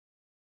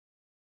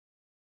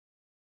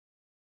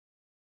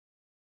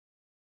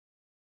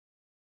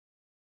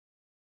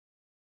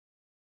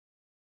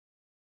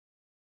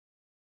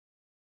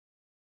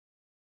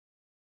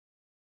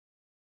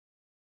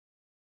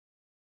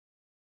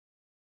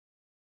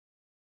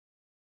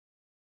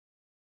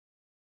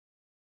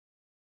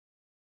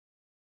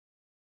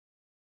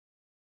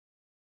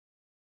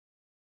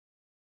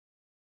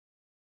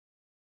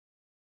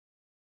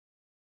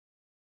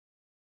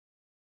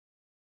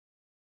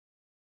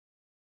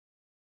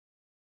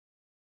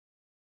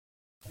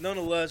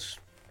nonetheless,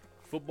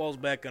 football's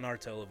back on our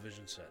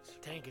television sets.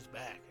 Tank is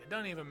back. It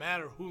doesn't even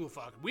matter who the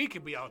fuck. We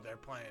could be out there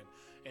playing,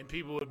 and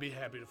people would be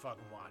happy to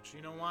fucking watch.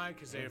 You know why?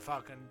 Because they're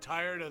fucking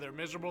tired of their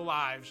miserable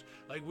lives,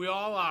 like we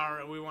all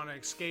are, and we want to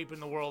escape in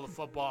the world of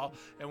football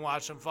and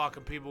watch some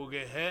fucking people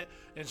get hit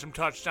and some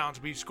touchdowns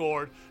be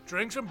scored,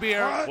 drink some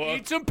beer,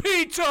 eat some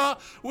pizza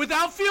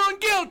without feeling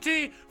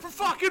guilty for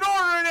fucking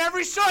ordering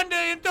every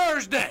Sunday and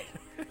Thursday.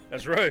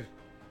 That's right.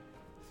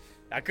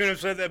 I couldn't have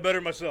said that better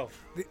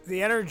myself.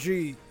 The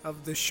energy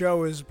of the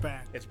show is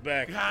back. It's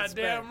back.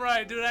 Goddamn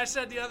right, dude. I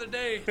said the other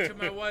day to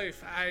my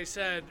wife, I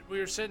said, we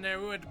were sitting there,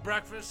 we went to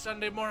breakfast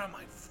Sunday morning. I'm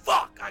like,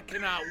 fuck, I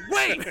cannot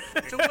wait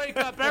to wake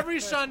up every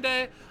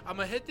Sunday. I'm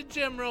going to hit the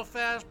gym real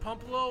fast,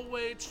 pump a little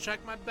weights, check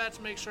my bets,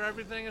 make sure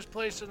everything is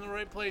placed in the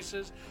right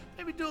places.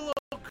 Maybe do a little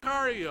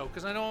cardio,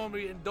 because I know I'm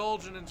going to be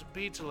indulging in some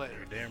pizza later.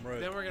 You're damn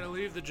right. Then we're going to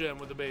leave the gym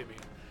with the baby.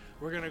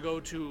 We're going to go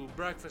to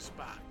breakfast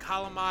spot.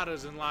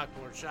 Kalamata's in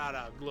Lockport. Shout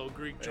out. Glow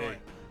Greek joint.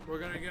 We're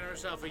going to get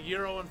ourselves a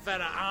gyro and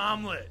feta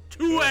omelet.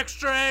 2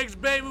 extra eggs,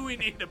 baby. We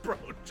need the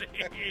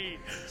protein.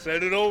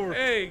 Send it over.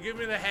 Hey, give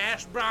me the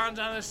hash browns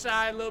on the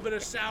side, a little bit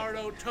of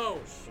sourdough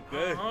toast.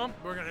 Okay.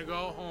 We're going to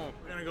go home.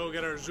 We're going to go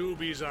get our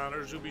Zoobies on,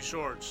 our Zoobie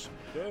shorts.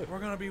 Okay. We're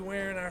going to be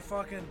wearing our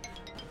fucking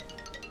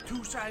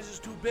 2 sizes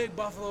too big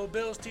Buffalo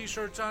Bills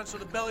t-shirts on so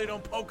the belly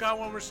don't poke out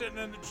when we're sitting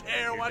in the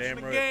chair You're watching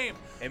the damn right. game.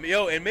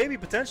 And maybe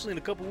potentially in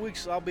a couple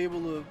weeks I'll be able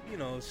to,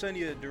 send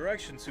you a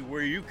direction to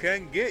where you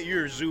can get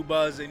your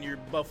Zubas and your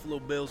Buffalo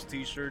Bills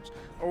t-shirts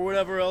or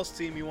whatever else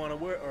team you want to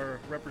wear or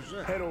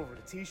represent. Head over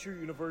to T-Shirt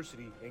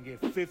University and get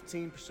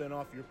 15%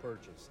 off your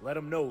purchase. Let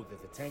them know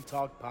that the Tank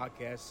Talk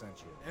podcast sent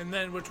you. And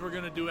then what we're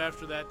going to do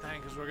after that,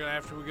 Tank, is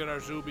after we get our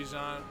Zoobies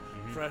on,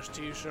 fresh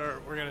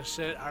t-shirt, we're going to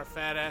sit our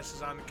fat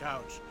asses on the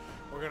couch.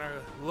 We're going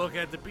to look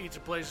at the pizza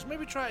places,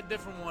 maybe try a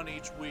different one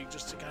each week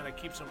just to kind of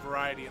keep some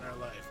variety in our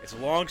life. It's a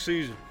long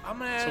season. I'm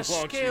going to ask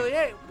Scaly,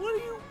 hey, what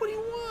do you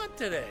want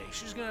today?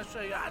 She's going to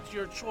say, it's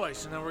your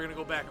choice. And then we're going to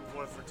go back and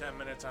forth for 10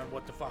 minutes on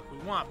what the fuck we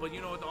want. But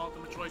you know what the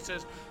ultimate choice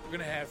is? We're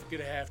going to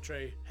get a half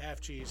tray, half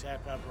cheese,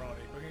 half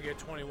pepperoni. We're going to get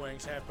 20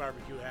 wings, half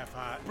barbecue, half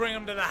hot. Bring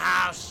them to the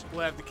house.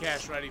 We'll have the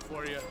cash ready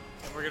for you.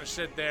 And we're going to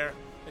sit there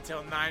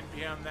until 9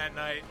 p.m. that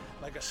night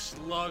like a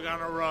slug on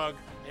a rug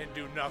and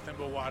do nothing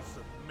but watch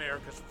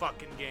America's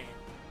fucking game.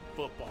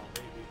 Football,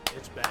 baby.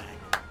 It's back.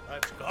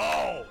 Let's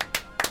go!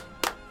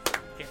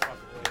 Can't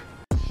fucking wait.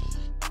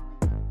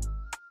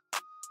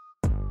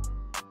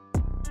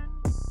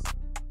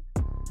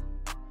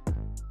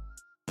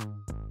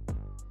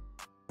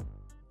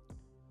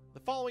 The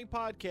following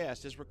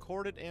podcast is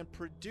recorded and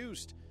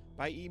produced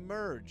by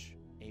Emerge,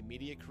 a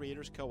media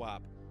creators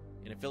co-op,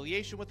 in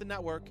affiliation with the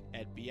network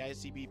at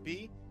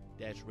bicbp-radio.com.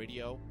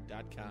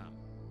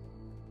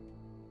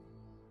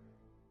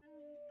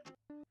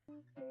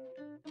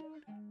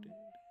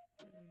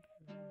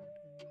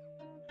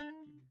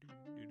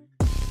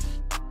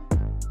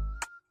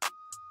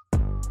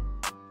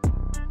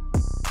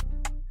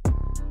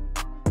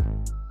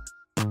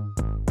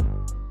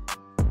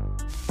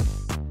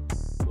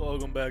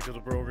 Welcome back to the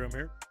program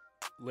here.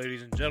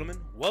 Ladies and gentlemen,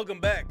 welcome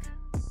back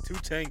to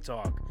Tank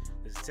Talk.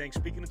 This is Tank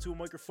speaking into a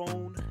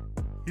microphone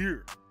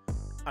here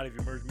out of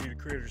Emerge Media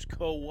Creators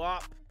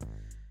Co-op.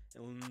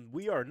 And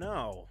we are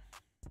now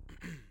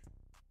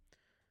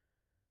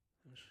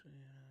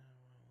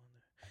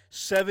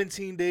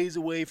 17 days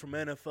away from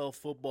NFL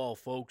football,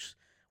 folks.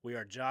 We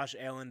are Josh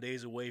Allen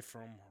days away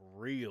from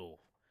real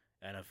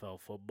NFL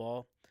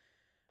football,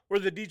 where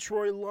the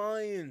Detroit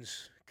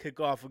Lions kick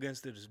off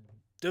against the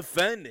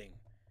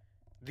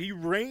the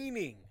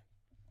reigning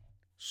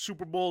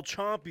Super Bowl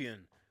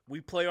champion.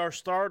 We play our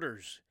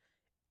starters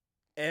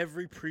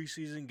every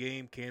preseason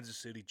game, Kansas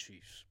City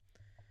Chiefs.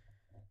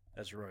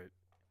 That's right.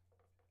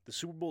 The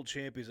Super Bowl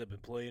champions have been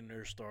playing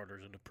their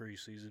starters in the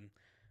preseason,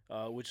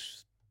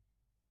 which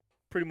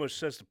pretty much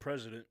sets the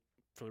precedent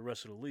for the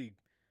rest of the league.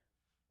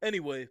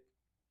 Anyway,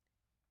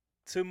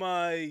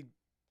 no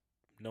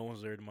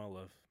one's there to my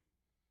left.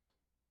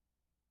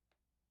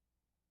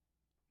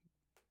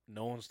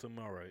 No one's to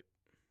my right.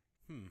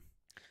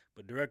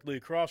 But directly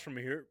across from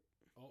me here.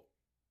 Oh.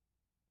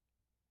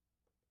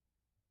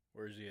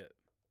 Where's he at?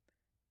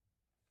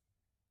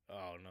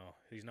 Oh, no.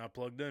 He's not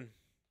plugged in.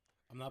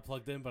 I'm not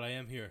plugged in, but I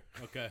am here.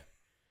 Okay.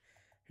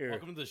 Here.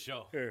 Welcome to the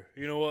show. Here.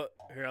 You know what?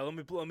 Here, let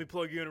me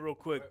plug you in real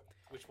quick.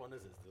 Which one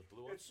is this? The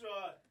blue one? It's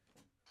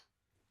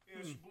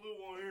blue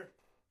one here.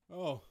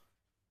 Oh.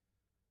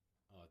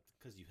 Oh,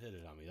 because you hit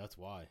it on me. That's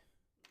why.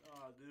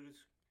 Oh, dude,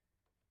 it's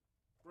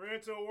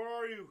Branto, where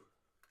are you?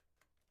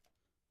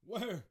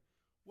 Where?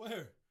 All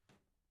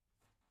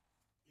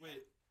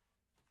Wait.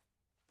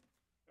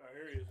 right,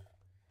 here he is.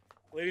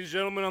 Ladies and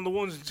gentlemen, on the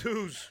ones and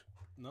twos.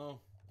 No.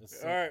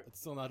 It's All right.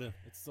 It's still not in.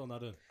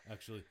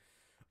 Actually.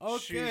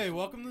 Okay, Jeez.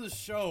 welcome to the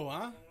show,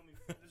 huh?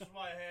 This is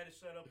why I had it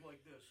set up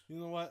like this. You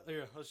know what?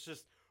 Here, let's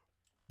just...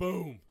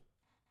 Boom.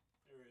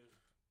 There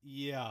he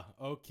is. Yeah,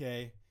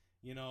 okay.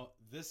 You know,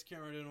 this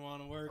camera didn't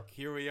want to work.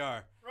 Here we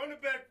are. Run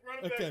it back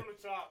from the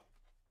top.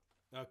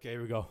 Okay,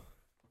 here we go.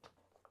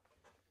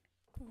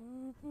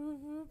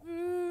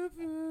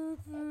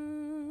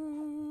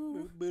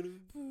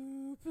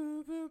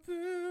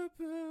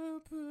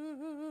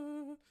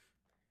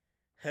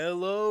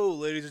 Hello,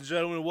 ladies and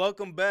gentlemen.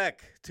 Welcome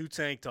back to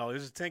Tank Talk.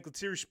 This is Tank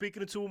Lettieri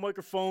speaking into a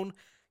microphone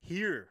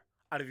here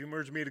out of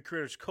Emerge Media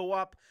Creators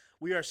Co-op.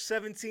 We are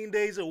 17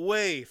 days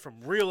away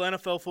from real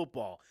NFL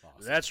football.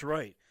 Awesome. That's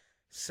right.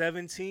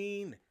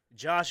 17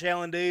 Josh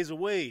Allen days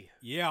away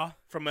Yeah.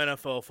 from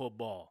NFL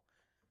football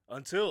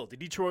until the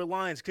Detroit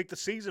Lions kick the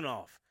season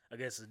off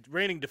against the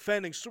reigning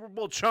defending Super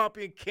Bowl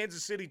champion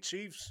Kansas City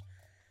Chiefs.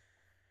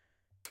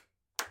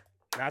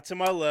 Not to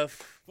my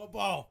left,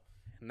 Football.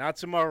 not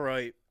to my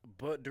right,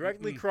 but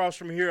directly across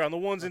from here on the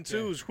ones and Okay.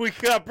 twos, we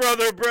got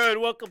Brother Bread.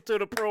 Welcome to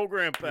the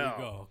program, There pal.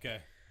 you go.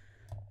 Okay.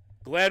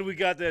 Glad we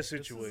got that This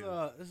situated.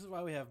 is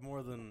why we have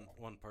more than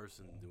one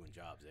person doing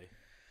jobs, eh?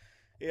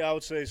 Yeah, I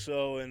would say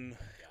so. And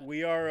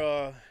we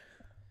are,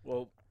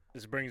 well,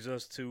 this brings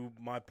us to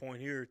my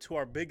point here, to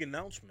our big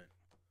announcement.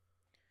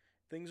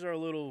 Things are a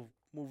little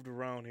moved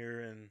around here,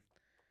 and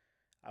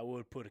I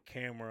would put a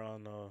camera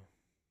on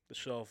the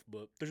shelf,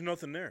 but there's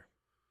nothing there.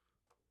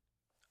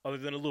 Other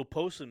than a little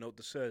post-it note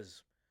that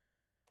says,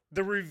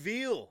 the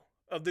reveal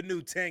of the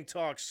new Tank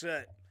Talk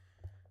set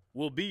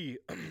will be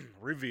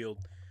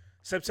revealed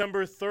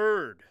September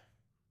 3rd.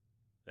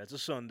 That's a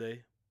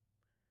Sunday.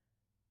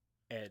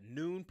 At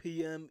noon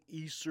p.m.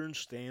 Eastern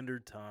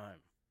Standard Time.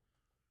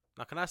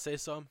 Now, can I say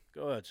something?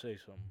 Go ahead, say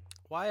something.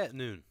 Why at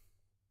noon?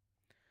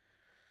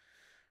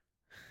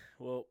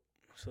 Well,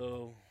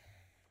 so,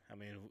 I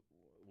mean,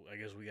 I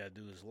guess we got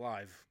to do this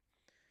live.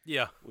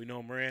 Yeah. We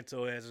know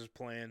Maranto has his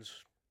plans,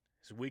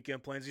 his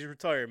weekend plans. He's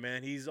retired,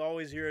 man. He's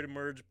always here at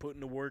Emerge, putting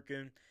the work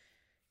in.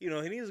 You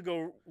know, he needs to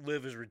go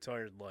live his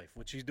retired life,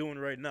 which he's doing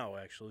right now,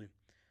 actually.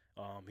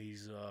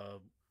 He's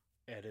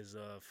at his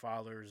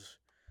father's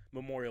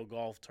Memorial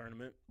Golf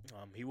Tournament.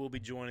 He will be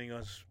joining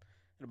us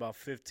in about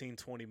 15,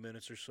 20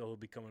 minutes or so. He'll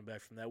be coming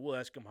back from that. We'll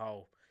ask him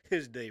how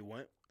his day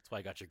went. That's why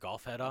I got your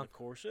golf hat And on. of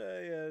course,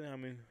 yeah, I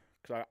mean,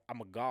 because I'm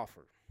a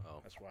golfer. Oh,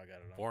 That's why I got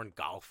it on. born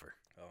golfer.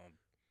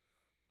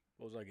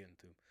 What was I getting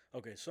to?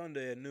 Okay,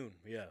 Sunday at noon,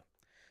 yeah.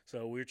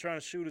 So we were trying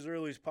to shoot as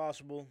early as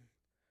possible.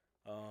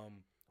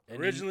 And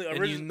Originally,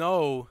 you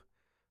know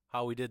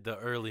how we did the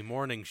early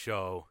morning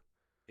show.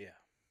 yeah,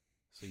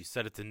 So you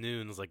set it to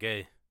noon. It's like,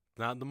 hey, it's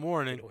not in the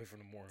morning. get away from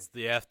the morning. It's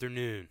the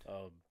afternoon.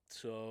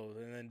 So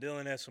and then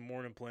Dylan had some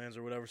morning plans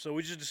or whatever. So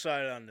we just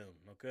decided on noon.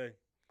 Okay,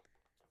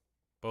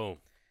 Boom.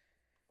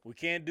 we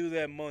can't do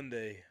that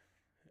Monday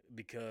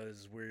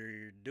because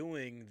we're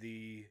doing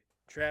the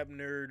Trap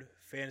Nerd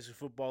Fantasy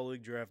Football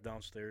League draft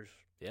downstairs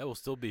Yeah, we'll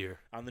still be here.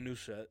 on the new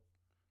set.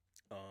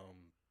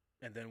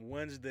 And then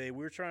Wednesday,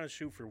 we were trying to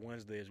shoot for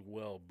Wednesday as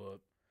well, but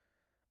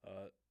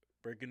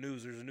breaking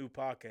news, there's a new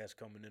podcast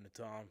coming into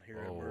town here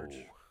at Merch.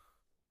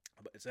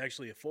 But it's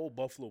actually a full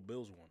Buffalo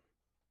Bills one.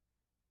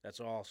 That's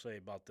all I'll say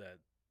about that.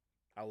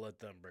 I'll let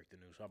them break the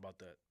news. How about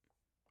that?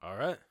 All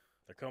right.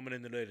 They're coming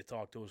in today to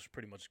talk to us,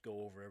 pretty much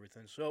go over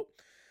everything. So,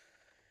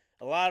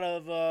 a lot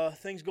of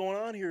things going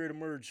on here at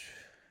Emerge.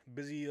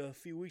 Busy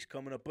few weeks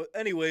coming up. But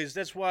anyways,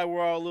 that's why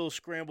we're all a little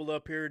scrambled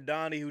up here.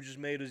 Donnie, who just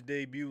made his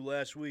debut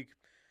last week,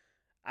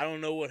 I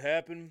don't know what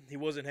happened. He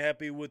wasn't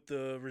happy with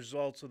the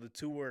results of the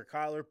Tua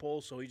Kyler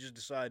poll, so he just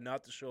decided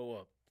not to show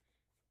up.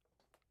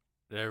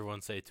 Did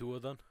everyone say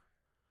Tua then?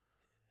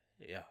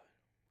 Yeah.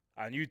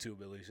 On YouTube,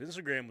 at least.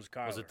 Instagram was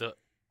Kyler. Was it the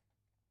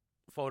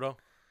photo?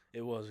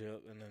 It was, yeah.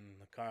 And then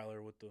the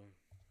Kyler with the,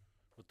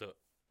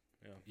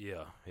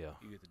 Yeah.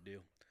 you get the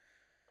deal.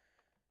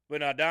 But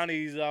now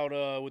Donnie's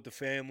out with the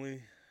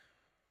family.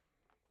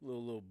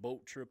 Little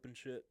boat trip and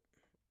shit.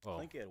 Oh, I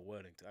think he had a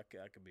wedding. I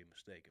could be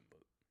mistaken, but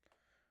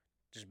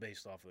just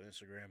based off of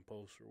Instagram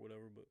posts or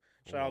whatever. But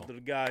shout out to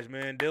the guys,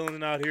 man. Dylan's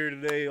not here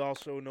today.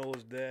 Also,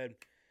 Noah's dad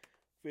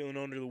feeling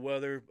under the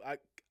weather.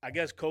 I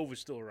guess COVID's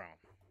still around.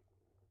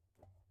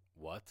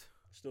 what?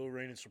 Still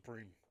reigning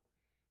supreme.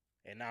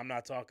 And I'm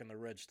not talking the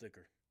red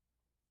sticker.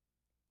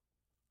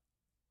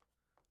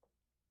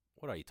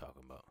 What are you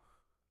talking about?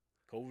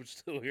 COVID's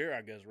still here,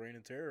 I guess,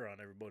 reigning terror on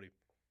everybody.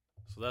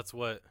 So that's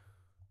what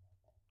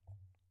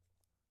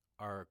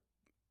our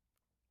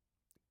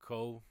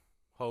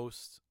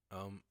co-host,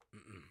 how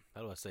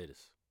do I say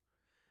this?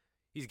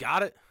 He's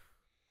got it.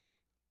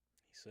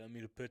 He sent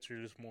me the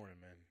picture this morning,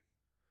 man.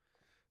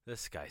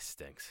 This guy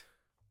stinks.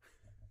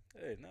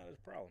 Hey, not his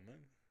problem, man.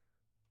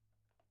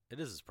 It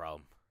is his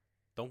problem.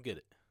 Don't get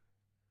it.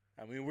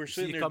 I mean, we're You see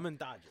sitting it there. coming,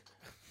 dodge it.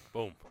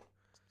 Boom.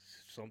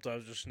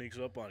 Sometimes just sneaks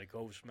up on him.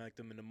 COVID smacked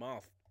him in the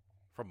mouth.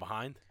 From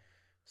behind.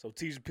 So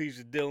T's and P's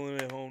to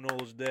Dylan at home,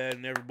 Noel's dad,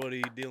 and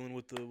everybody dealing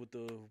with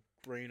the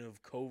reign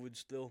of COVID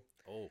still.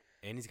 Oh,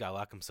 and he's got to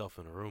lock himself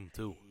in a room,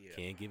 too. Yeah.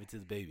 Can't give it to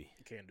the baby.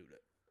 You can't do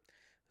that.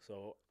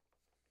 So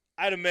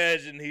I'd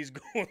imagine he's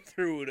going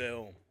through it at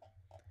home.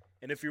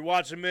 And if you're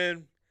watching,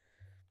 man,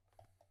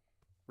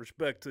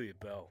 respect to you,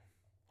 pal.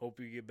 Hope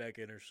you get back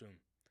in there soon.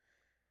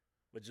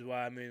 Which is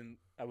why, I mean,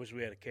 I wish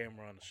we had a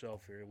camera on the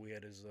shelf here. We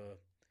had his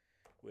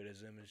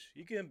image.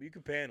 You can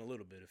pan a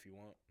little bit if you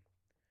want.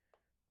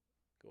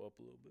 Go up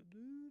a little bit.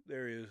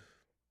 There he is.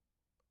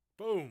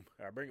 Boom.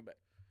 All right, bring it back.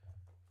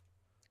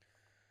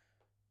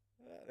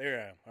 There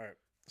I am. All right.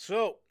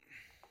 So,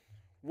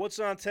 what's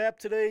on tap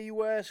today,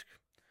 you ask?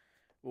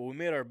 Well, we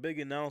made our big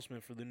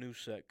announcement for the new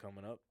set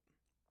coming up.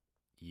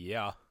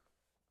 Yeah.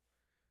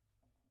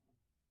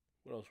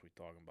 What else are we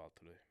talking about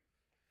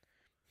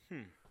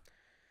today?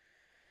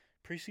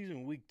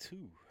 Preseason week 2.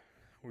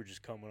 We're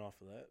just coming off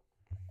of that.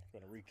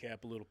 Going to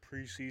recap a little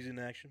preseason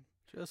action.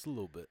 Just a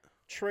little bit.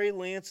 Trey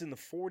Lance in the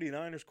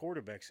 49ers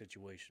quarterback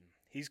situation.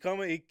 He's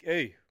coming.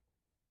 He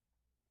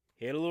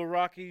had a little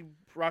rocky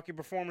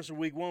performance in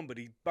week 1, but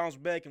he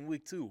bounced back in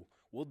week 2.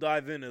 We'll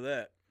dive into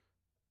that.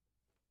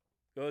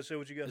 Go ahead, say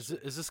what you got.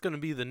 Is this going to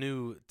be the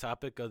new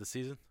topic of the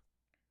season?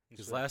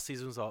 Because So- last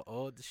season was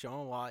all,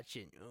 Deshaun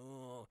Watson,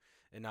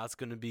 and now it's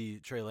going to be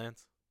Trey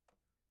Lance.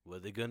 What are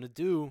they going to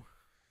do?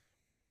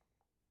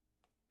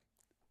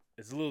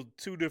 It's a little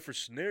 2 different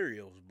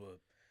scenarios, but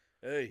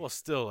hey. Well,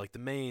 still, like the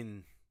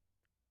main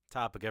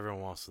topic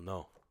everyone wants to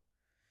know.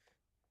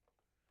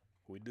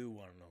 We do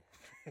want to know.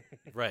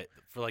 Right,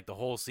 for like the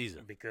whole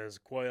season. Because,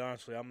 quite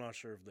honestly, I'm not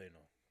sure if they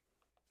know.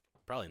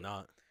 Probably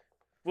not.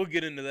 We'll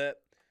get into that.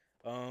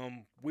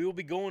 We will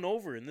be going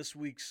over in this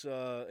week's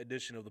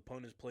edition of the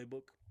Pundits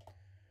Playbook.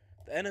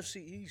 The NFC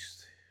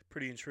East,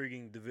 pretty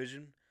intriguing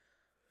division,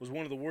 was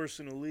one of the worst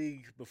in the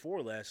league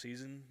before last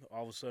season.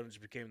 All of a sudden, it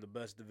just became the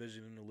best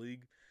division in the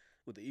league,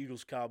 with the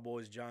Eagles,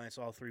 Cowboys, Giants,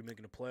 all 3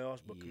 making the playoffs,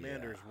 but Yeah.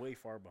 Commanders way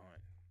far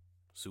behind.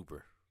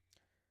 Super.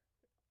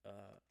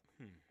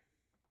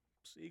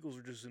 So the Eagles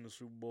are just in the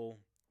Super Bowl.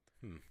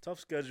 Hmm. Tough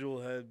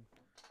schedule ahead.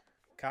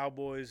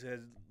 Cowboys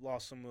had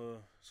lost some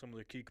of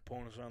their key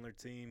components on their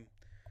team,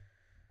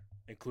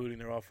 including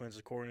their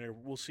offensive coordinator.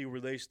 We'll see where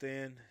they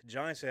stand.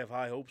 Giants have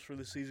high hopes for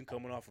this season,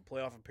 coming off a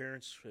playoff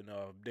appearance in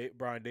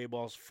Brian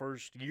Daboll's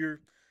first year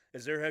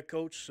as their head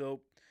coach.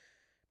 So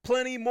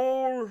plenty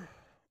more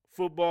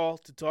football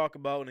to talk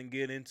about and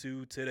get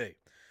into today.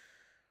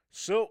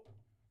 So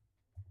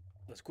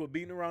let's quit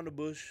beating around the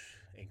bush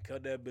and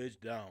cut that bitch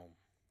down.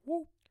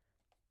 Woo.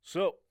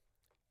 So,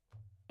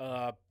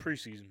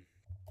 preseason,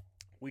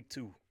 week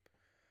 2.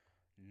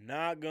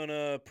 Not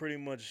gonna pretty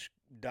much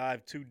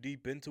dive too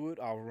deep into it.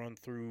 I'll run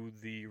through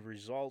the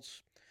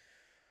results.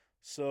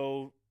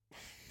 So,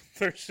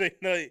 Thursday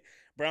night,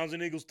 Browns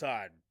and Eagles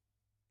tied.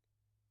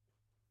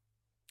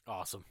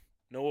 Awesome.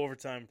 No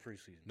overtime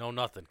preseason. No,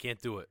 nothing.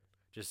 Can't do it.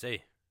 Just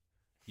say,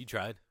 you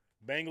tried.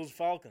 Bengals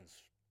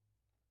Falcons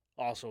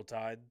also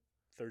tied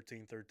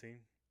 13-13.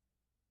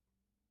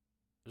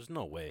 There's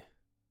no way.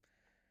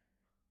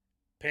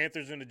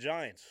 Panthers and the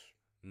Giants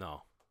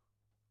No.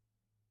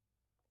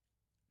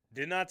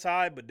 did not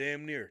tie, but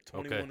damn near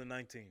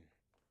 21-19.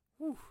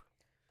 Whew.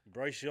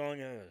 Bryce Young,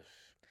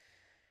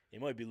 he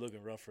might be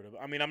looking rough for them.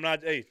 I mean, I'm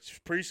not. Hey, it's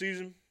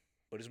preseason,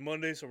 but it's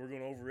Monday, so we're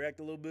going to overreact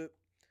a little bit.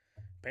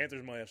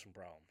 Panthers might have some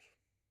problems.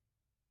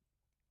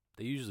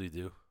 They usually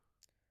do.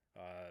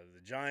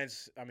 The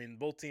Giants, I mean,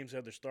 both teams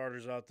have their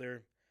starters out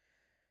there.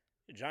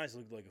 The Giants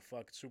look like a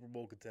fucking Super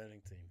Bowl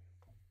contending team.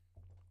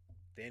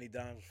 Danny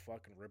Dimes was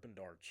fucking ripping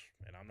darts,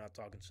 and I'm not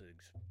talking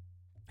cigs.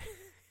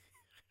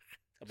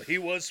 But he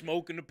was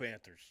smoking the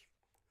Panthers.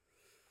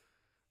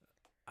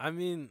 I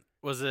mean,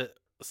 was it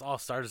all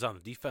starters on the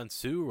defense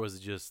too, or was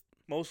it just,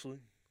 Mostly.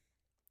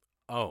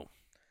 oh,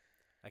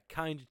 that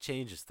kind of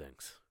changes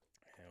things.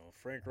 You know,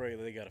 Frank Wright,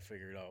 they got to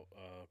figure it out.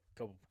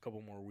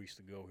 Couple more weeks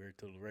to go here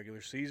till the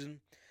regular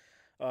season.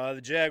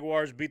 The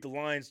Jaguars beat the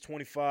Lions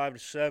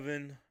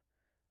 25-7.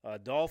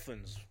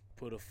 Dolphins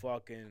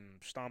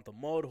stomped a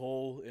mud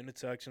hole in the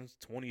Texans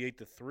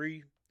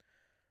 28-3.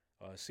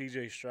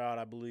 C.J. Stroud,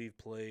 I believe,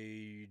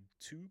 played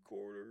 2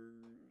 quarters.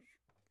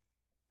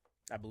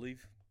 I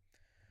believe.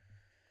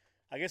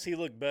 I guess he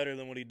looked better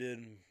than what he did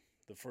in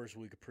the first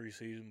week of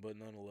preseason, but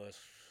nonetheless.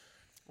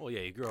 Well,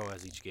 yeah, you grow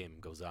as each game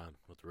goes on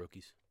with the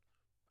rookies.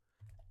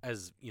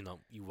 As, you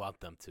know, you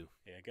want them to.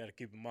 Yeah, got to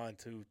keep in mind,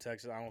 too,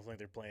 Texas, I don't think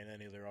they're playing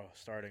any of their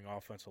starting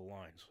offensive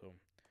line. So,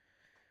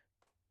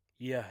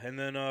 yeah, and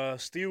then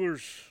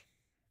Steelers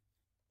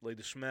laid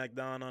the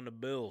smackdown on the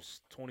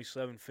Bills,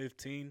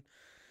 27-15,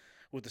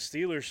 with the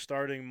Steelers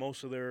starting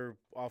most of their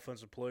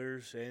offensive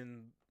players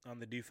and on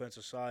the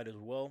defensive side as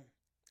well.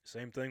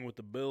 Same thing with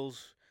the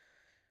Bills.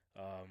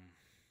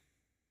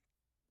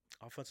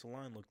 Offensive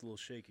line looked a little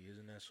shaky,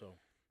 isn't that so?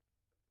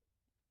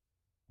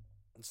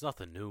 It's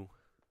nothing new.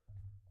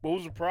 What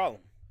was the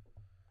problem?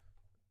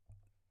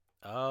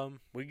 All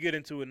We can get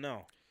into it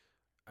now.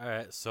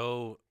 right,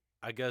 so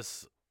I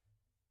guess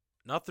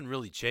nothing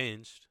really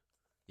changed.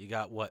 You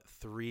got,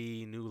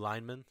 3 new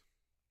linemen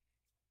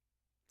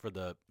for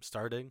the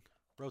starting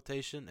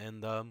rotation,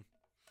 and the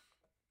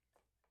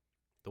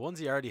ones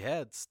he already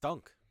had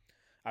stunk.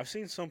 I've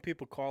seen some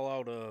people call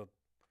out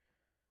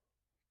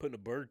putting a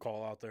bird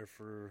call out there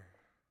for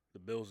the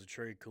Bills to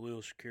trade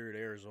Khalil Shakir to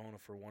Arizona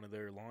for one of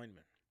their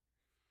linemen.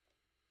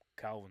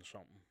 Calvin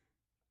something.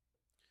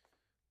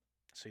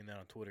 Seen that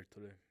on Twitter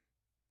today.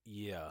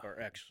 Yeah. Or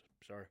X,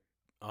 sorry.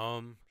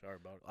 Sorry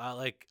about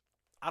it.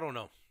 I don't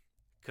know,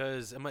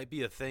 because it might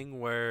be a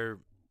thing where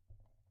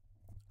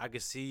I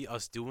could see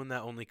us doing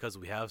that only because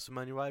we have so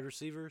many wide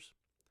receivers.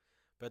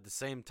 But at the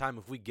same time,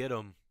 if we get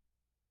him,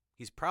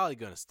 he's probably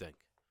going to stink.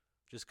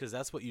 Just because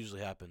that's what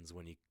usually happens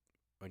when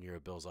you're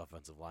a Bills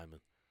offensive lineman.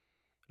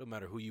 No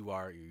matter who you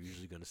are, you're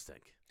usually going to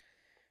stink.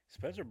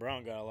 Spencer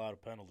Brown got a lot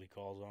of penalty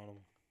calls on him.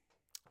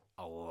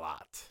 A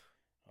lot.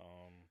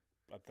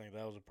 I think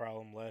that was a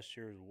problem last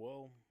year as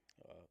well.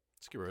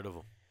 Let's get rid of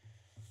him.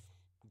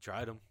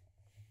 Tried him.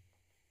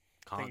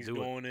 I think Can't he's do it.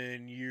 going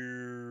in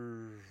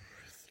year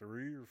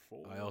 3 or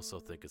 4. I also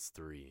think it's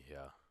 3, yeah.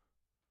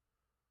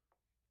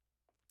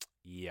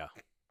 Yeah.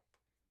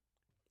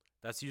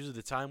 That's usually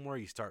the time where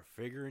you start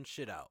figuring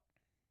shit out.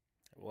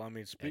 Well, I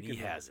mean, And he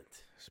hasn't.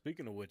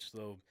 Speaking of which,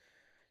 though,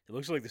 it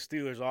looks like the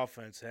Steelers'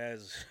 offense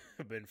has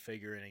been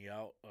figuring it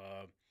out.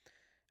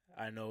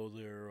 I know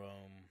their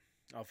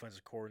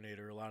offensive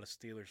coordinator, a lot of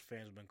Steelers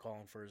fans have been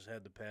calling for his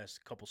head the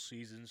past couple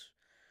seasons.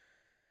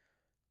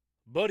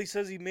 But he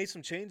says he made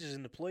some changes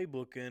in the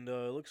playbook, and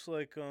it looks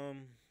like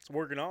it's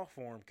working out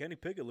for him. Kenny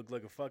Pickett looked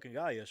like a fucking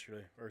guy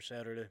yesterday or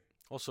Saturday.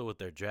 Also with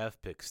their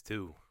draft picks,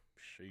 too.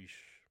 Sheesh.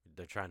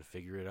 They're trying to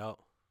figure it out,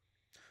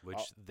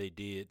 which they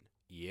did.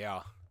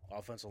 Yeah.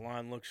 Offensive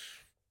line looks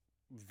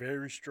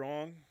very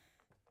strong.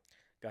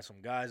 Got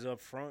some guys up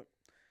front.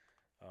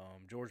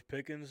 George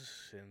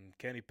Pickens and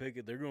Kenny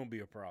Pickett, they're going to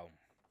be a problem.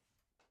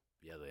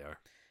 Yeah, they are.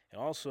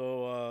 And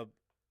also,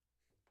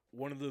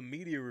 one of the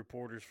media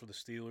reporters for the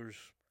Steelers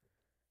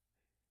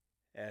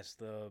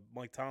asked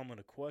Mike Tomlin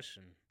a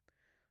question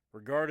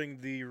regarding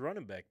the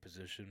running back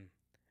position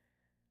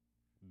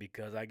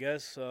because I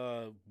guess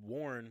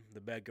Warren,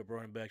 the backup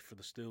running back for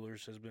the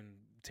Steelers, has been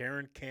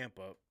tearing camp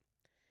up.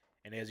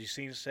 And as you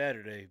seen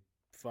Saturday,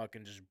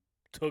 fucking just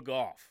took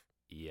off.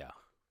 Yeah.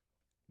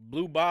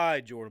 Blew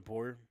by Jordan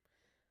Poyer.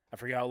 I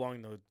forget how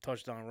long the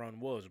touchdown run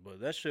was, but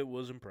that shit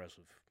was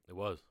impressive. It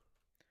was.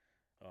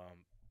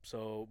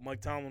 So Mike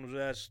Tomlin was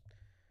asked,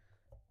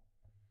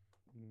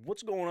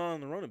 what's going on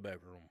in the running back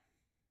room?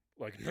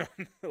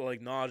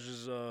 Like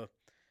Naj's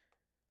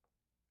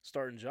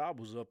starting job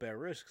was up at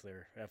risk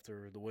there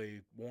after the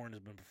way Warren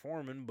has been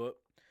performing. But,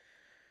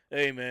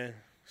 hey, man,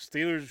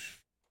 Steelers,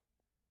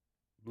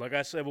 like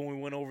I said when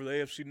we went over the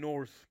AFC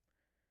North,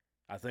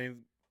 I think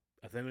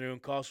they're going to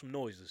cause some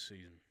noise this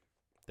season.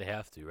 They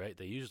have to, right?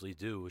 They usually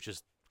do. It's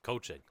just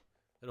coaching.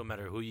 It don't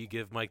matter who you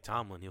give Mike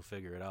Tomlin, he'll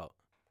figure it out.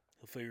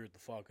 He'll figure it the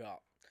fuck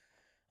out.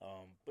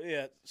 But,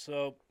 yeah,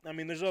 so, I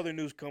mean, there's other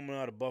news coming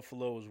out of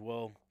Buffalo as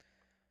well.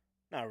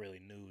 Not really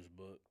news,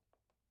 but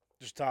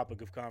just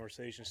topic of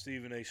conversation.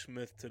 Stephen A.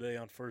 Smith today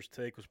on First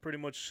Take was pretty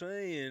much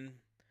saying,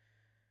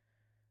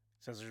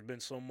 since there's been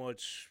so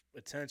much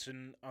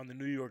attention on the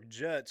New York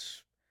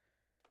Jets,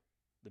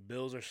 the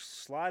Bills are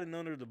sliding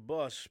under the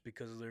bus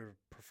because of their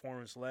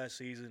performance last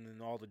season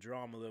and all the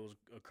drama that was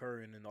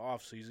occurring in the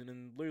offseason.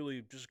 And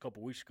literally just a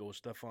couple weeks ago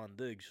with Stephon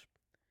Diggs.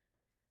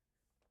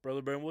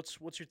 Brother Ben, what's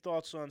your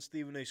thoughts on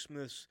Stephen A.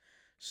 Smith's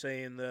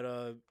saying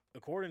that,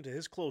 according to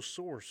his close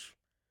source,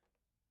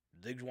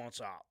 Diggs wants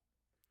out?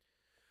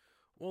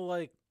 Well,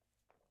 like,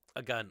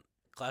 again,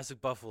 classic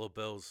Buffalo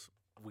Bills,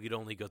 we'd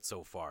only got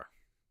so far.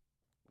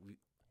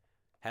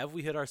 Have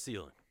we hit our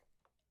ceiling?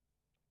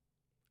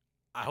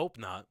 I hope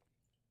not.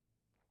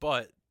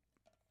 But,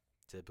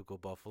 typical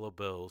Buffalo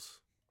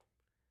Bills,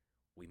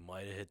 we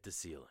might have hit the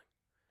ceiling.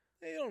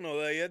 They don't know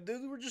that yet,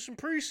 dude. We're just in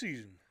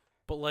preseason.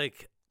 But,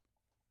 like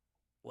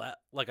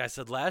I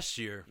said last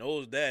year,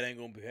 Noah's dad ain't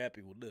going to be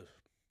happy with this.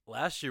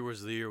 last year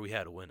was the year we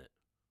had to win it.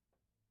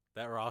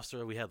 That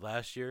roster we had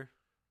last year,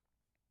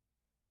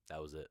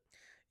 that was it.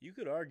 You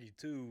could argue,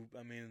 too,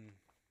 I mean,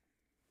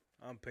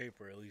 on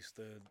paper at least,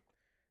 the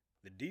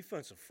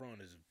defensive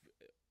front is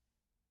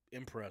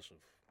impressive.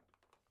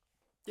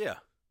 Yeah.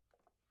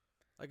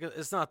 Like,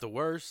 it's not the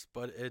worst,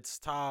 but it's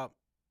top,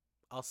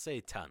 I'll say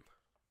 10.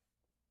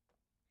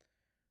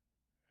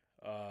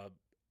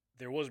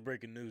 There was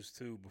breaking news,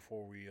 too,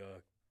 before we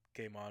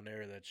came on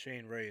there that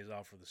Shane Ray is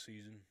out for the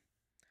season.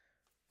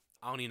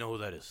 I don't even know who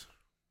that is.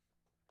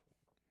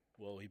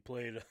 Well, he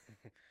played,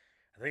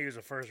 I think he was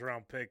a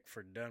first-round pick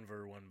for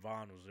Denver when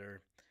Vaughn was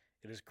there.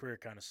 And his career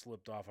kind of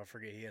slipped off. I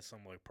forget, he had some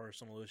like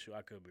personal issue.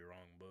 I could be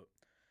wrong, but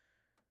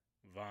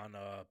Vaughn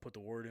put the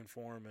word in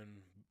for him,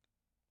 and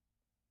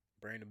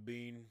Brandon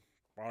Beane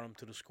brought him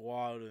to the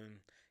squad, and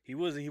he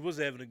was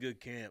having a good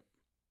camp.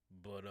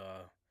 But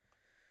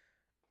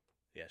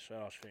yeah,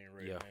 shout out Shane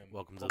Ray, Yeah, man.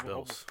 welcome to the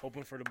Bills.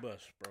 Hoping for the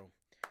best, bro.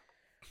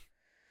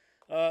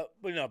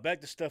 But back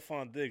to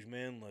Stephon Diggs,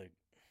 man. Like,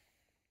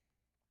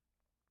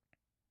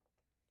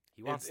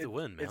 He wants to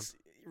win, man. It's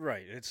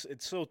right. It's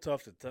so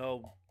tough to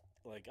tell.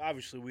 Like,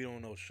 obviously, we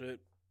don't know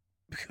shit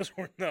because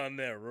we're not in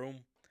that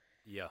room.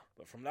 Yeah.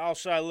 But from the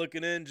outside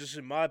looking in, just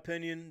in my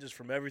opinion, just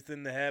from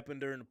everything that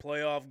happened during the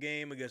playoff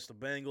game against the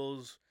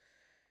Bengals,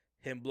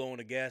 him blowing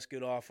the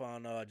gasket off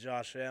on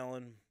Josh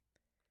Allen,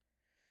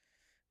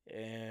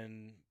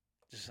 and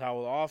just how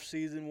the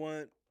offseason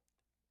went,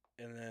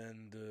 and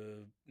then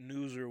the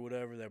news or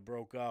whatever that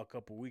broke out a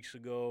couple weeks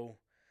ago,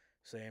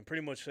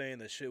 pretty much saying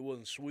that shit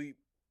wasn't sweet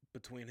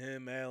between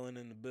him, Allen,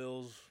 and the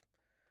Bills.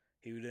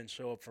 He didn't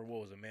show up for,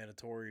 what was it,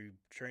 mandatory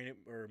training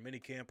or mini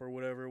camp or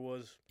whatever it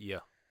was. Yeah.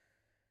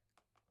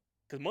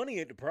 Because money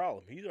ain't the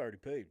problem. He's already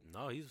paid.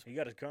 No, he's He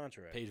got his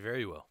contract. paid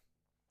very well.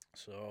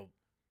 So,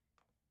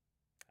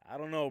 I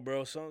don't know,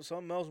 bro.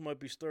 Something else might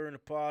be stirring the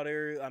pot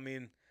here. I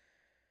mean,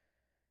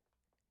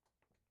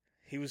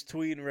 he was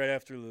tweeting right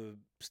after the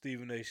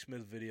Stephen A.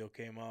 Smith video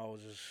came out.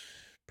 Was just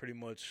pretty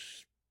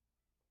much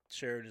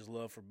sharing his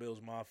love for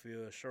Bills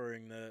Mafia,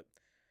 assuring that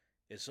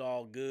it's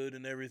all good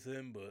and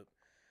everything. But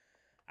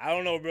I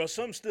don't know, bro.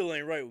 Something still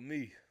ain't right with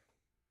me.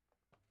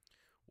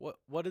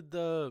 What did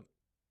the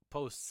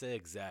post say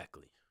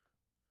exactly?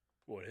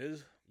 What,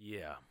 his?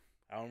 Yeah.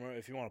 I don't remember.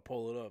 If you want to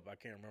pull it up, I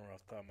can't remember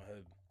off the top of my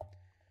head.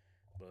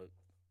 But,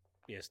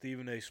 yeah,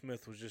 Stephen A.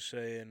 Smith was just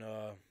saying,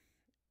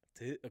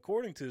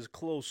 according to his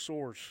close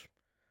source,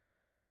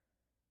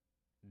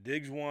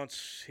 Diggs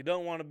he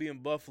doesn't want to be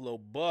in Buffalo,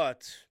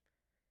 but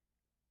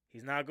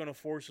he's not going to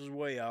force his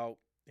way out.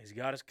 He's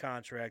got his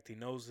contract. He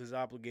knows his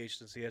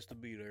obligations. He has to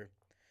be there.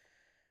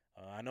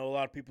 I know a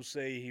lot of people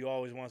say he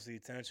always wants the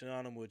attention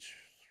on him, which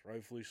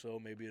rightfully so.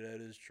 Maybe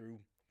that is true.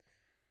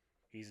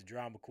 He's a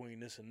drama queen,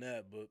 this and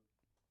that, but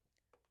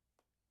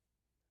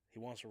he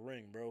wants a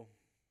ring, bro.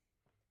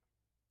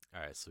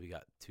 All right, so we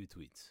got 2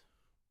 tweets.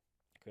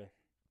 Okay.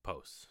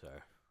 Posts,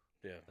 sorry.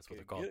 Yeah. That's what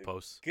they're called,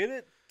 posts. Get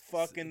it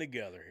fucking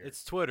together here.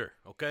 It's Twitter,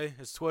 okay?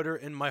 It's Twitter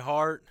in my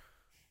heart.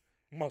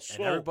 My And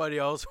soul. everybody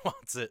else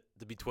wants it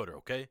to be Twitter,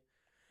 okay?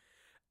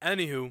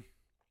 Anywho,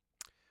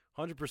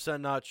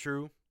 100% not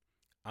true.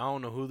 I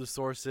don't know who the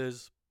source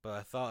is, but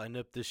I thought I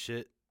nipped this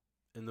shit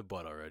in the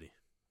butt already.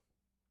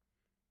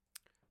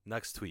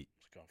 Next tweet.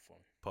 It's kind of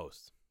funny.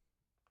 Post.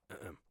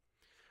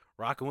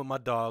 Rocking with my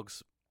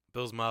dogs.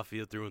 Bills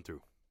Mafia through and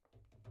through.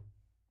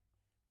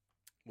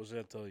 What's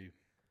that tell you?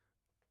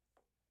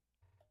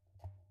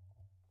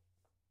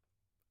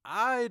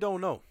 I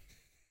don't know.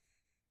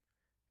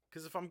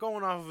 Because if I'm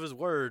going off of his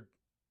word,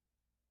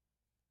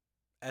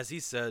 as he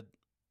said,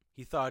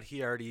 he thought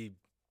he already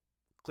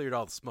cleared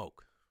all the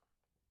smoke.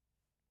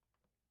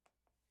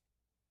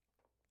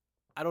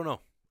 I don't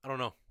know.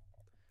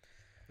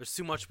 There's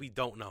too much we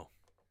don't know.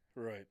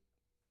 Right.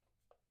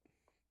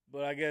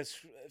 But I guess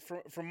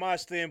from my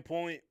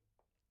standpoint,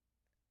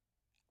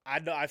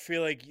 I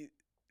feel like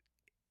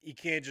you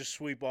can't just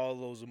sweep all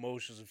those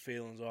emotions and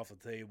feelings off the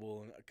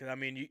table. Cause I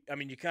mean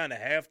you kind of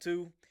have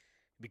to,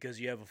 because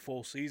you have a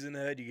full season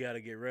ahead. You got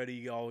to get ready.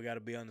 You all got to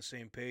be on the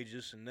same page,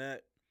 this and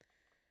that.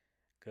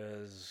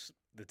 Because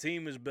the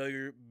team is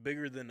bigger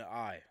than the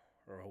eye,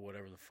 or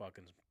whatever the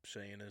fucking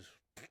saying is.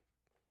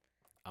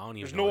 I don't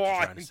even There's know no what you're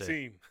eye trying in to say.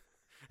 team.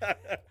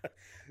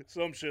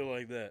 Some shit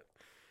like that.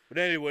 But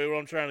anyway, what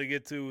I'm trying to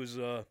get to is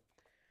he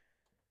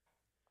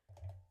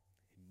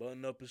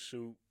buttoned up his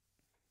suit,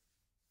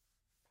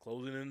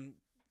 tightening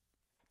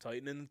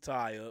the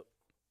tie up,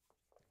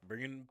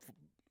 getting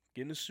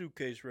his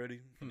suitcase ready.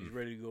 He's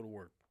ready to go to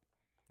work.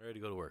 Ready to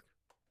go to work.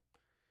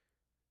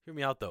 Hear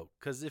me out, though,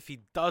 because if he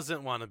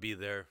doesn't want to be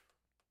there,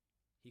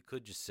 he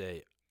could just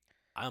say,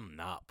 I'm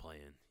not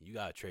playing. You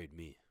got to trade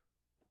me.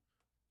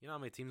 You know how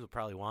many teams will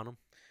probably want him?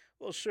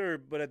 Well, sure,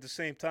 but at the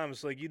same time,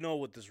 it's like, you know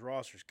what this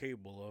roster's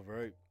capable of,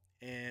 right?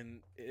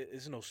 And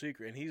it's no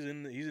secret. And he's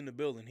in the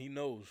building. He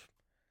knows.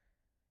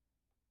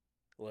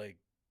 Like,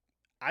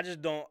 I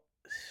just don't.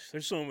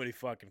 There's so many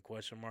fucking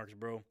question marks,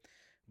 bro.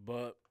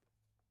 But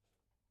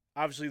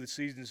obviously, the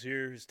season's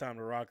here. It's time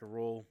to rock and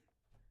roll.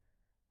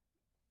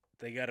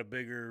 They got a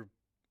bigger,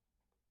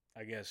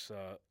 I guess,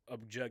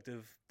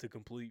 objective to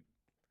complete.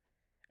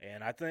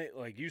 And I think,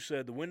 like you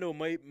said, the window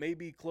may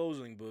be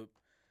closing, but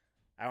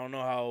I don't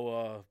know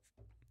how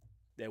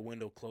that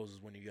window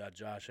closes when you got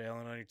Josh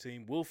Allen on your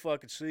team. We'll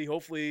fucking see.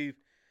 Hopefully,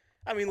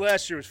 I mean,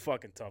 last year was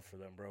fucking tough for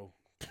them, bro.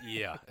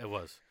 Yeah, it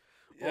was.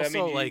 Yeah,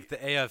 Also, I mean, like, the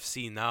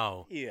AFC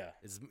now Yeah,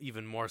 is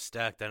even more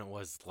stacked than it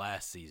was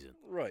last season.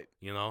 right.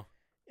 You know?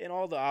 And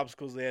all the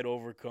obstacles they had to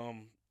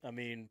overcome. I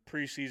mean,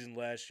 preseason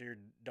last year,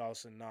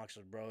 Dawson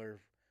Knox's brother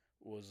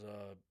was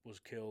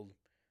killed.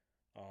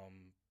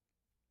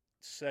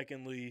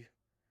 Secondly,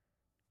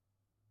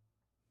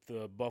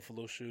 the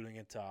Buffalo shooting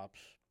at Tops.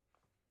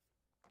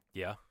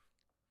 Yeah.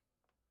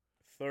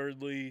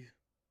 Thirdly,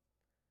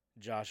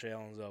 Josh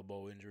Allen's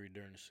elbow injury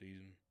during the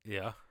season.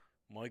 Yeah.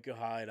 Micah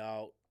Hyde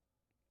out.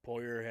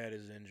 Poyer had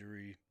his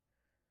injury.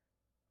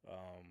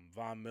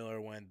 Von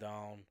Miller went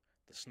down.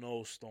 The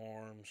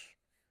snowstorms.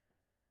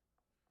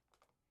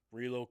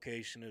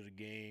 Relocation of the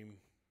game.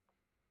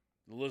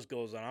 The list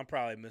goes on. I'm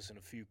probably missing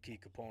a few key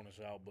components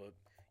out, but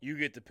you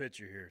get the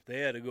picture here. They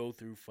had to go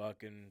through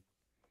fucking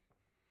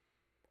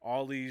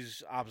all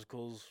these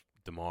obstacles.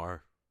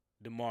 DeMar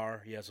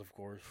DeMar, yes, of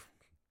course.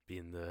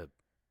 being the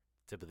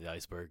tip of the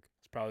iceberg.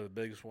 It's probably the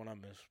biggest one I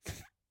missed.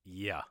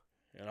 Yeah.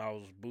 And I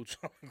was boots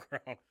on the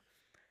ground.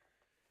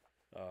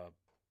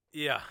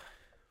 Yeah.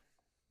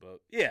 But,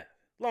 yeah,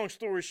 long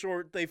story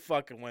short, they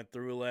fucking went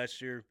through it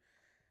last year.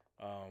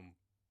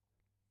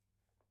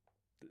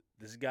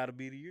 This has got to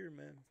be the year,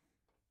 man.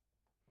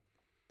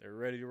 They're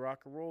ready to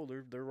rock and roll.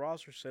 Their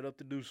roster's set up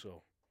to do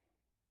so.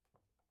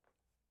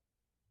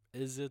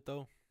 Is it,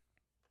 though?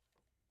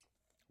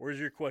 Where's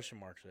your question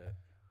marks at?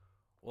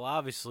 Well,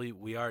 obviously,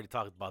 we already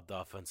talked about the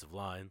offensive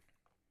line.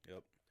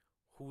 Yep.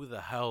 Who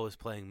the hell is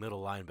playing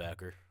middle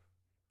linebacker?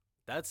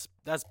 That's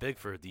big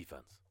for a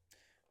defense.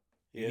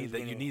 Yeah,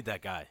 You need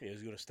that guy. Yeah,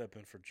 he's going to step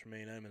in for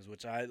Tremaine Edmonds,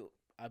 which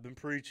I've been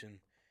preaching.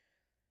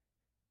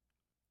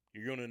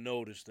 You're going to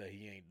notice that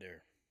he ain't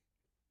there.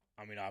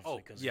 I mean,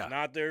 obviously, because yeah. he's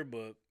not there,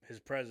 but his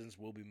presence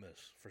will be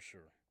missed for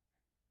sure.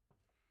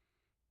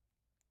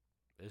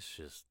 It's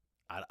just,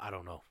 I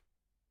don't know.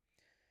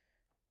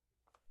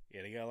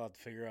 Yeah, they got a lot to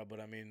figure out,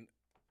 but I mean,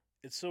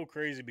 it's so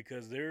crazy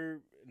because they're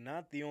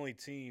not the only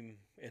team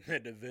in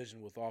that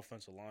division with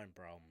offensive line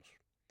problems.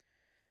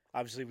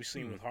 Obviously, we've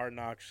seen with Hard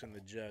Knocks and the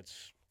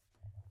Jets,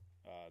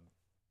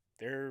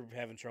 they're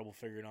having trouble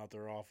figuring out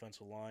their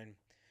offensive line.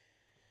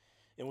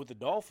 And with the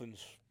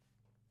Dolphins,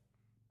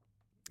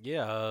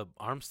 Yeah,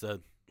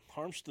 Armstead.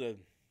 Armstead,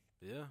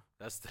 Yeah,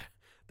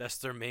 that's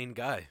their main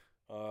guy.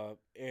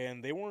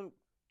 and they weren't.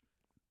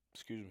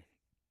 Excuse me.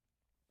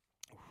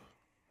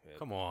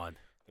 Come on.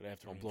 That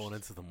afternoon Don't blow it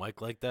into the mic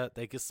like that.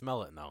 They can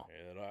smell it now.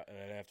 Yeah,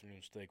 that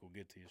afternoon steak will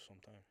get to you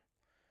sometime.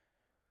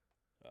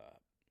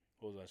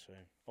 What was I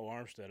saying? Oh,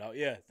 Armstead. Oh,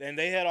 yeah, and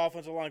they had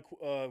offensive line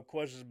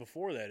questions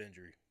before that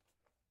injury.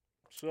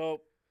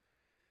 So,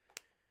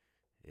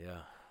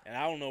 Yeah. and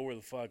I don't know where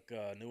the fuck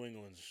New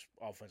England's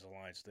offensive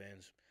line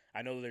stands.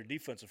 I know their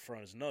defensive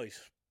front is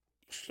nice.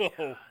 So,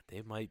 Yeah,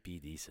 they might be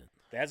decent.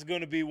 that's going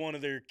to be one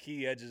of their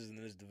key edges in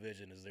this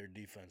division is their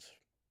defense.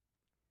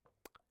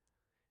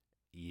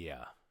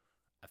 Yeah.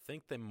 I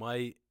think they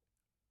might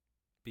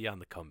be on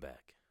the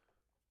comeback.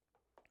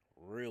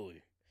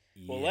 Really?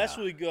 Yeah. Well, last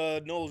week,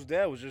 Noel's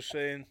dad was just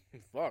saying,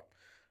 fuck,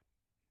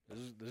 this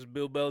is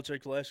Bill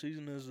Belichick's last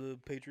season as a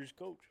Patriots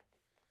coach.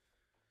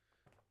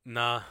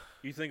 Nah.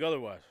 You think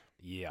otherwise?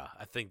 Yeah.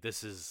 I think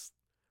this is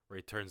where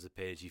he turns the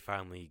page. He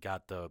finally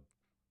got the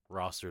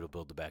roster to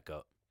build it back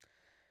up.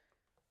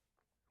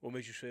 What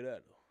makes you say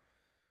that,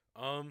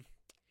 though?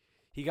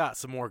 He got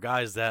some more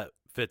guys that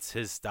fits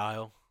his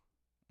style.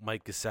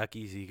 Mike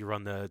Gesicki, he can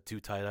run the 2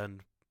 tight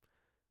end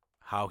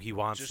how he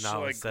wants Just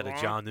now like instead of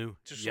Gronk? Jonnu.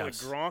 Just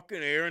Yes. like Gronk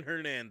and Aaron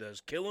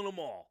Hernandez, killing them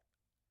all.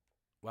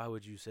 Why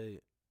would you say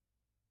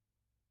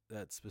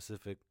that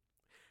specific?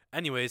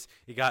 Anyways,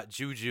 you got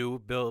Juju.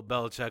 Bill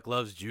Belichick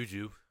loves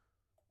Juju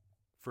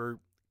for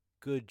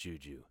good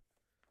Juju.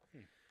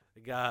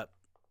 They got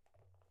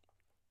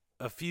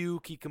a few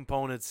key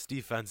components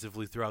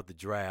defensively throughout the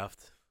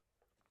draft,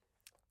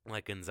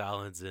 like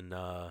Gonzalez and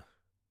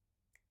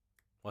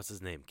what's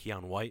his name?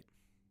 Keon White.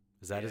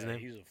 Is that his Yeah, name?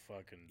 He's a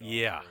fucking dog,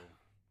 Yeah. bro.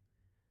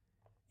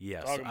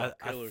 Yes. Talking about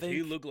I killers, think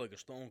he looked like a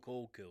stone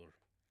cold killer.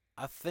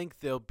 I think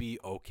they'll be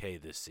okay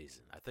this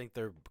season. I think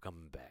they're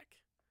coming back.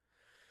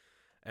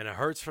 And it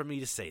hurts for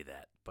me to say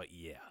that, but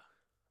yeah.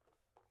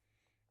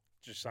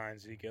 Just signed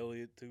Zeke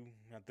Elliott, too.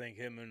 I think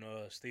him and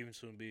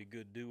Stevenson would be a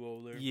good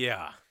duo there.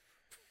 Yeah.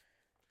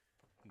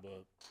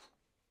 But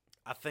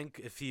I think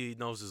if he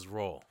knows his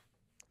role.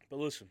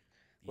 listen,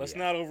 let's Yeah.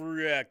 not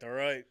overreact, all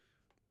right?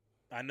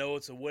 I know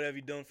it's a what have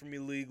you done for me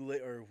league,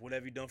 or what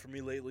have you done for me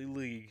lately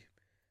league.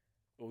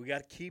 But we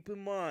got to keep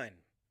in mind,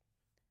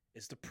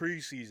 it's the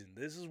preseason.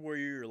 This is where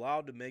you're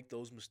allowed to make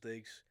those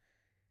mistakes,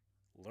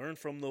 learn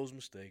from those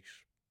mistakes,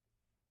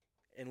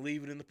 and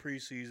leave it in the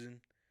preseason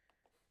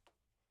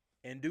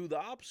and do the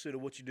opposite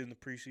of what you did in the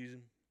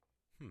preseason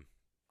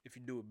if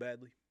you do it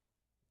badly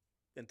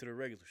into the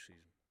regular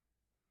season.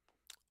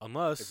 If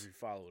Unless, you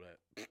follow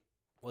that.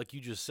 like you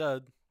just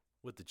said,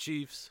 with the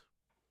Chiefs,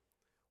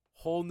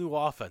 whole new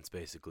offense,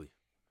 basically,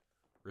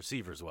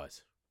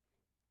 receivers-wise.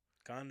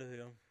 Kind of,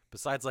 yeah.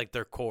 Besides, like,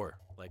 their core.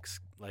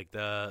 Like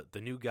the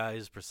new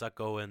guys,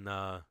 Prosecco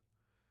and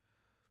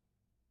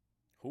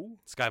Who?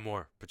 Sky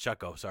Moore.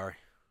 Pacheco, sorry.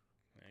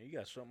 Man, you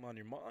got something on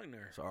your mind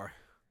there. Sorry.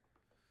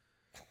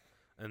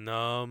 And,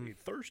 You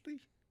thirsty?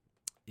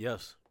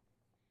 yes.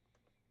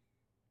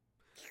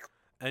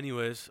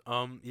 Anyways,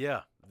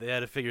 yeah, they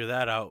had to figure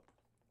that out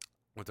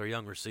with their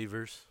young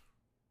receivers,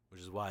 which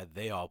is why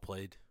they all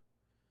played.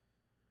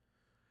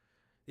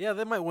 Yeah,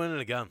 they might win it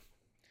again.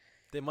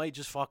 They might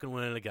just fucking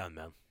win it again,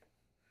 man.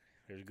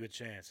 There's a good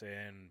chance,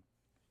 and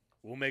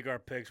we'll make our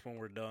picks when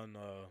we're done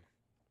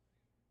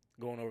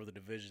going over the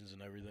divisions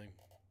and everything.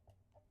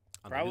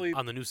 Probably-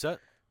 on the new set.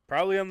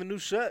 Probably on the new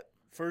set,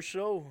 first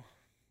show,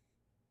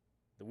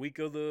 the week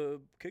of the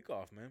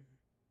kickoff, man.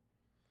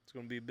 It's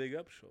gonna be a big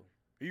episode.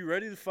 Are you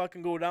ready to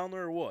fucking go down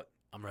there or what?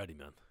 I'm ready,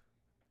 man.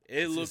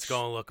 It's It's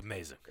gonna look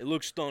amazing. It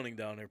looks stunning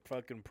down there.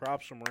 Fucking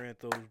props from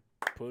Ranthos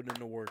putting in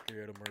the work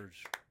here at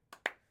Emerge.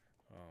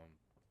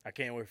 I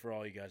can't wait for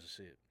all you guys to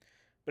see it.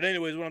 But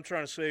anyways, what I'm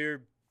trying to say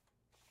here,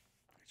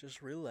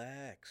 just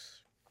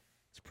relax.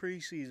 It's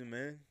preseason,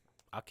 man.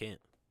 I can't.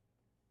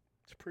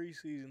 It's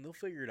preseason. They'll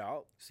figure it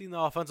out. Seen the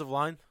offensive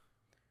line?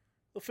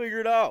 They'll figure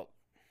it out.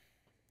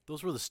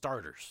 Those were the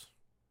starters.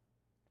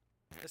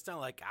 It's not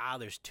like,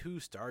 there's 2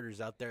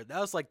 starters out there. That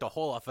was like the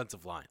whole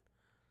offensive line.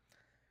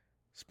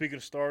 Speaking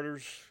of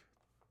starters,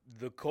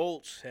 the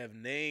Colts have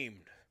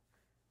named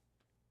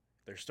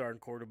their starting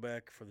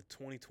quarterback for the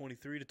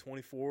 2023 to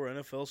 24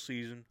 NFL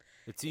season.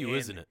 It's you, And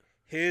isn't it?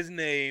 His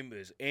name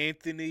is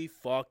Anthony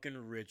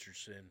fucking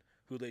Richardson,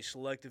 who they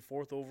selected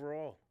 4th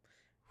overall.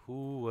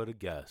 Who would have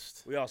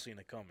guessed? We all seen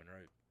it coming,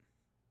 right?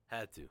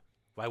 Had to.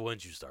 Why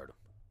wouldn't you start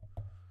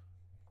him?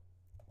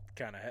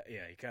 You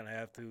kind of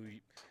have to.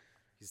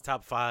 He's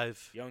top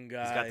 5. Young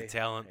guy. He's got the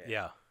talent.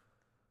 Yeah.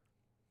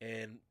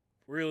 And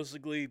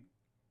realistically,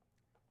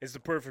 it's the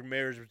perfect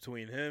marriage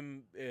between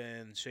him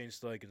and Shane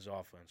Steichen's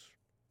offense.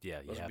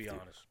 Yeah, you Let's have be to.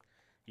 honest.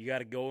 You got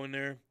to go in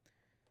there,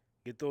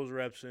 get those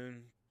reps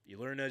in. You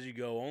learn as you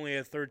go. Only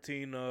had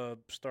 13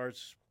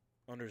 starts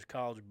under his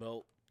college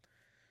belt.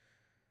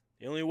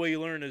 The only way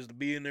you learn is to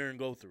be in there and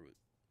go through it.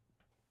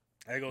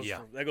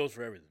 That goes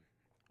for everything.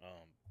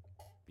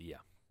 Yeah.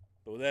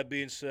 But with that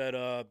being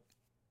said,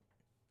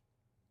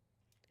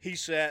 he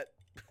sat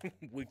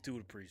week 2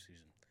 of the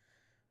preseason.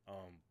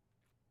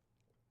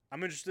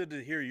 I'm interested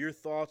to hear your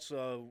thoughts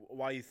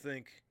why you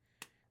think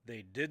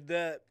they did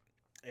that,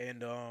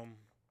 and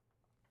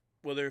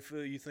whether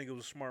you think it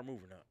was a smart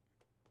move or not.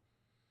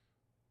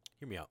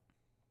 Hear me out.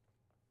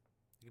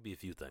 It could be a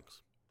few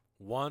things.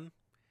 One,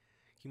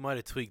 he might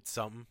have tweaked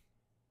something.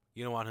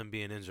 You don't want him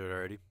being injured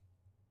already.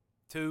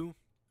 2,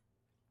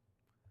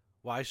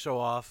 why show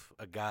off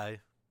a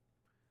guy,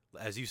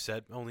 as you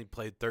said, only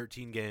played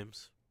 13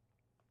 games,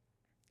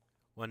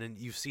 when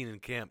you've seen in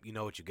camp, you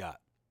know what you got.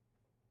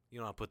 You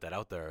don't want to put that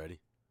out there already.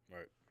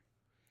 Right.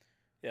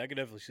 Yeah, I can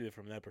definitely see it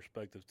from that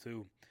perspective,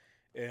 too.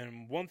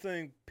 And one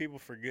thing people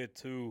forget,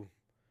 too,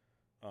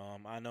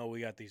 I know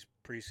we got these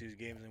preseason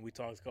games, and we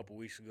talked a couple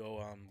weeks ago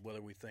on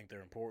whether we think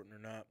they're important or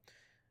not,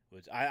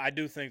 which I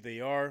do think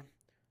they are.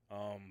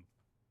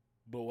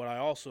 But what I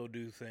also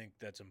do think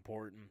that's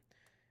important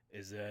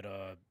is that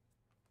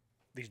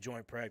these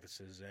joint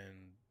practices,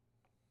 and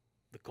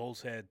the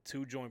Colts had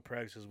 2 joint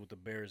practices with the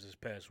Bears this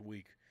past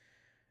week.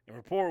 And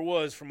report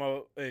was from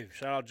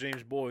shout out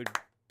James Boyd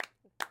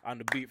on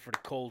the beat for the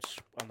Colts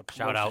on the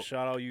promotion.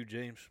 Shout out you,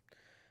 James.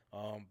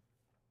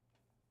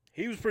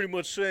 He was pretty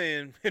much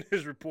saying in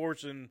his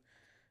reports and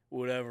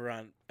whatever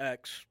on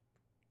X,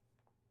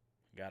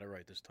 got it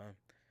right this time.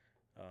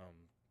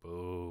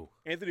 Boo.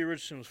 Anthony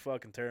Richardson was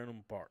fucking tearing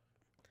them apart.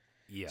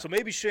 Yeah. So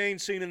maybe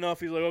Shane's seen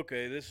enough. He's like,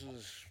 okay, there's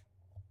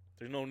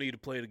no need to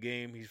play the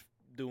game. He's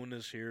doing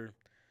this here.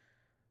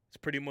 It's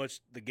pretty much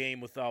the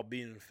game without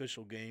being an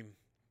official game.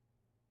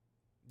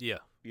 Yeah.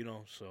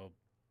 So,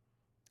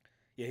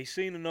 yeah, he's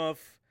seen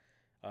enough.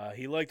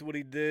 He liked what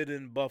he did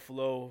in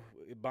Buffalo,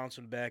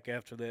 bouncing back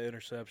after the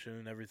interception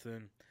and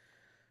everything.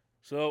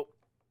 So,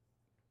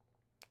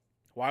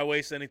 why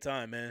waste any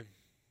time, man?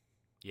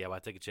 Yeah, why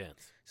take a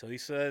chance? So he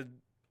said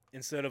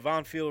instead of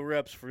on-field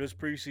reps for this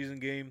preseason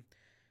game,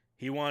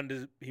 he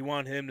wanted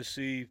him to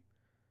see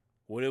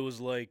what it was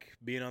like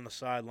being on the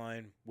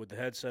sideline with the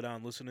headset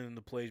on, listening to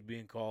the plays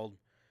being called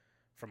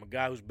from a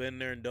guy who's been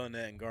there and done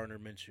that in Gardner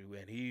Minshew,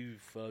 and he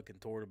fucking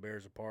tore the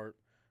Bears apart,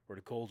 where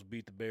the Colts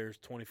beat the Bears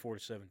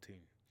 24-17.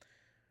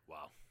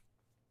 Wow.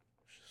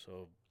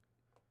 So,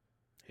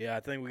 yeah, I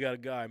think we got a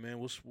guy, man.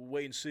 We'll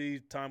wait and see.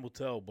 Time will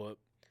tell, but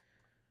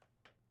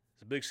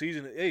it's a big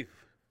season. Hey,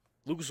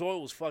 Lucas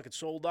Oil was fucking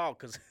sold out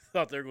because they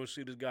thought they were going to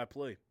see this guy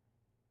play.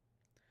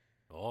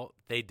 Oh,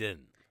 they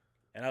didn't.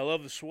 And I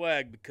love the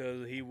swag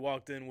because he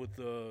walked in with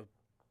a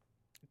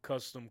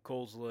custom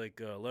Colts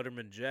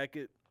Letterman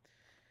jacket.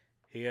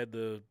 He had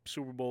the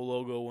Super Bowl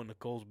logo when the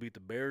Colts beat the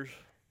Bears.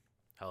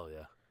 Hell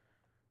yeah.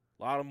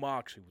 A lot of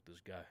moxie with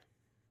this guy.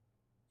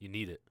 You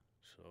need it.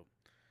 So,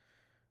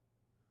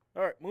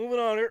 all right, moving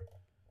on here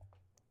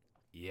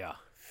Yeah.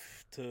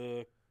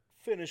 to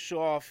finish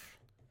off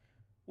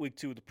week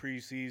 2 of the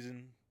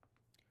preseason.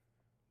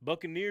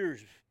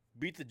 Buccaneers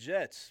beat the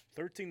Jets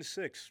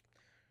 13-6.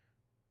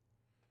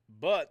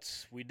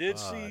 But we did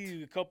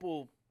see a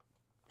couple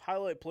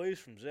highlight plays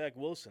from Zach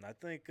Wilson. I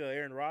think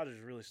Aaron Rodgers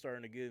is really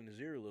starting to get in his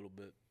ear a little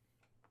bit.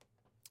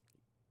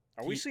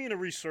 Are we seeing a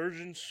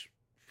resurgence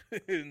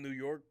in New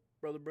York,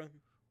 Brother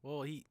Brennan?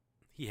 Well, he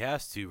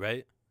has to,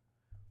 right?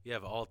 You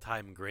have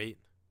all-time great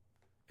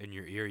in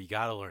your ear. You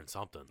got to learn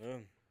something. Yeah.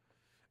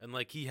 And,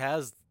 he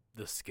has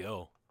the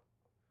skill.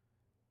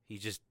 He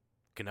just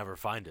can never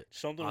find it.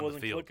 Something on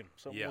wasn't the field. clicking.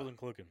 Something wasn't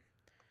clicking.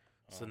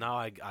 So now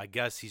I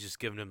guess he's just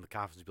giving him the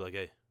confidence to be like,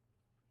 hey,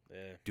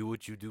 yeah, do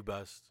what you do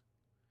best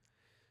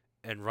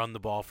and run the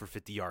ball for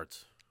 50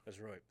 yards. That's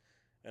right.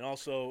 And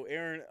also,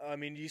 Aaron,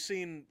 you've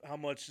seen how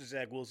much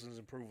Zach Wilson's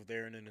improved with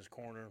Aaron in his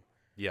corner.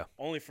 Yeah.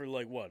 Only for,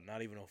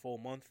 not even a full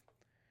month.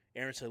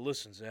 Aaron said,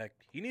 listen, Zach,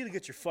 you need to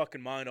get your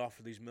fucking mind off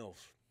of these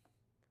MILFs.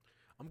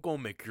 I'm going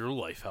to make your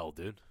life hell,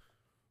 dude.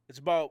 It's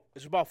about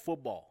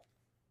football.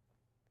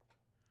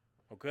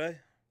 Okay?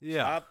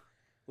 Yeah.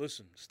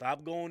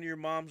 Stop going to your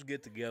mom's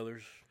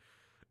get-togethers.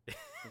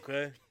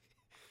 Okay?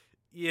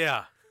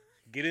 Yeah.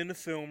 Get in the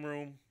film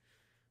room,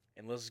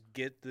 and let's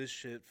get this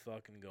shit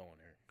fucking going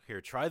here.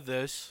 Here, try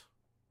this.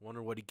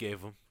 Wonder what he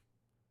gave him.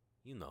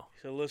 You know.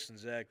 He said, listen,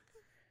 Zach,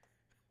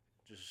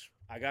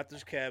 I got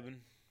this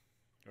cabin,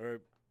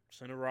 or it's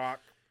in a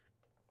rock,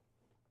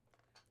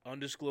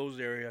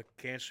 undisclosed area.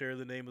 Can't share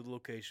the name of the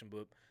location,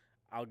 but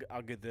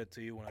I'll get that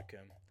to you when I can.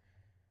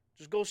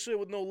 Just go sit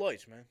with no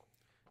lights, man.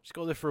 Just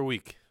go there for a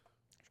week.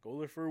 Just go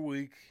there for a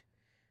week.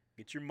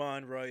 Get your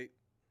mind right.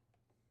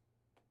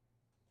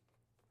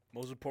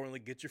 Most importantly,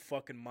 get your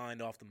fucking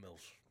mind off the mills.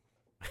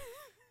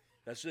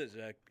 That's it,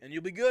 Zach. And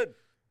you'll be good.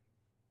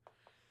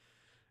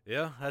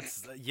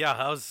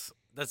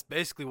 That's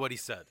basically what he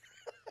said.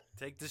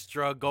 Take this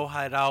drug, go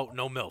hide out,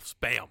 no milfs.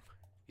 Bam.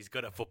 He's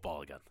good at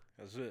football again.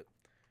 That's it.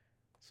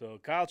 So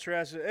Kyle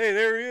Trask, hey,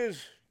 there he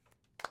is.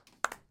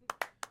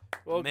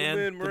 Welcome Man,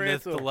 in, the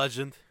myth, the Maranto.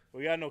 legend,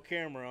 We got no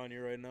camera on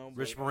you right now. But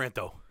Rich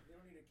Maranto. You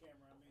don't need a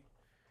camera on me.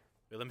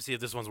 Wait, let me see if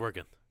this one's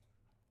working.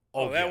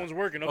 Oh, that yeah. one's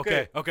working.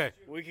 Okay. Okay.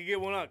 We could get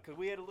one up because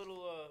we had a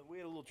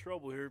little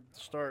trouble here to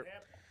start.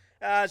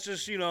 It's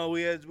just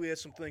we had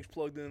some things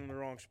plugged in the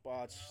wrong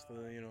spots.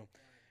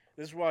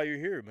 This is why you're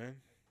here, man.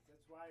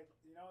 That's why it's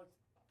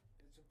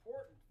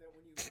important that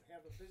when you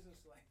have a business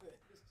like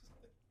this,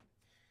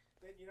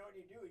 that what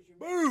you do is you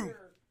Boom. make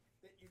sure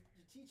that you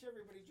teach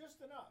everybody just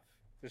enough.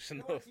 Just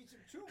You don't enough. want to teach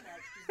them too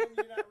much because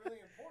then you're not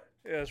really important.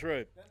 Yeah, that's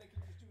right. Then they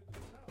can just do it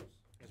themselves.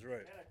 That's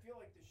right. And I feel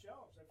like the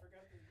shelves. I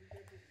forgot that we did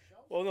the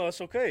shelves. Well, no,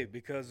 that's okay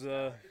because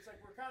It's like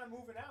we're kind of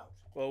moving out.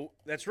 well,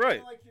 that's I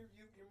right. feel like you're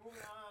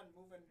moving on,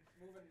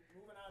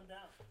 moving on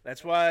down.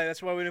 That's why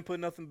we didn't put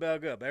nothing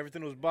back up.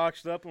 Everything was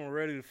boxed up and we're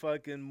ready to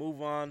fucking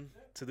move on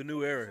to the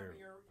new era here.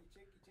 You're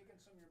taking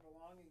some of your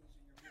belongings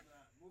and you're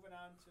moving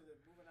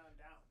on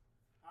down.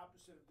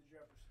 Opposite of the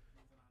Jefferson.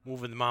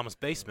 Moving to Mama's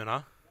basement,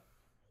 huh?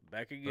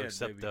 Back Or again,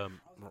 except baby.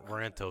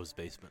 Maranto's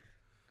basement.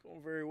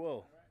 Going very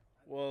well.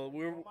 Well,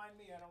 Don't mind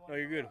me. I don't want No,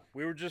 you're good.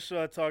 We were just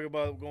talking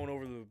about going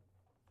over the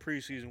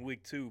preseason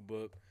week 2,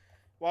 but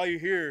while you're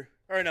here,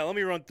 all right, now let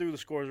me run through the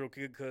scores real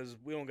quick because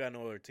we don't got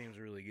no other teams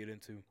to really get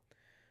into.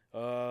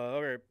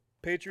 All right,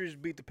 Patriots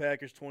beat the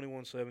Packers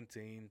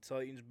 21-17.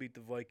 Titans beat the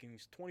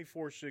Vikings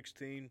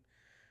 24-16.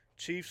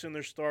 Chiefs and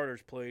their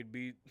starters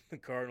beat the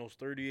Cardinals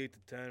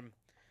 38-10.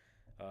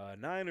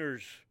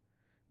 Niners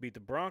beat the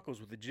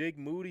Broncos with a Jake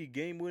Moody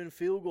game-winning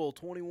field goal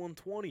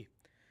 21-20.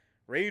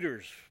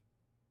 Raiders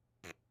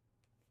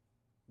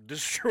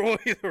destroy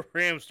the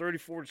Rams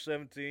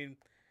 34-17.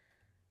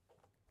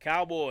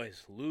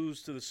 Cowboys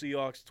lose to the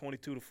Seahawks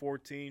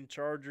 22-14.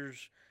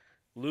 Chargers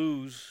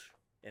lose,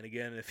 and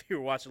again, if you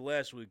were watching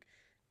last week,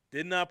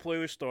 did not play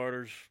with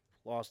starters,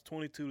 lost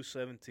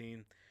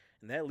 22-17,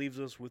 and that leaves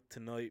us with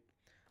tonight.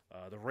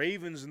 The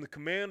Ravens and the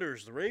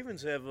Commanders. The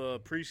Ravens have a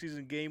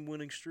preseason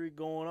game-winning streak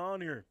going on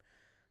here,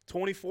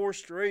 24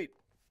 straight.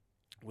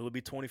 Will it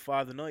be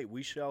 25 tonight?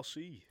 We shall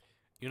see.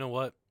 You know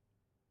what?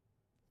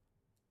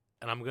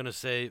 And I'm going to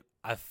say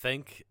I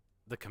think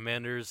the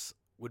Commanders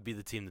would be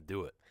the team to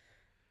do it.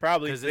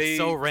 Probably Because it's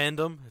so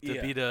random to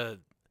yeah. beat a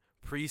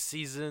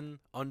preseason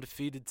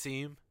undefeated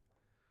team.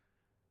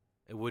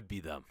 It would be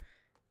them.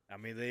 I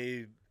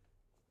mean,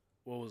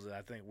 what was it?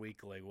 I think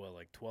week like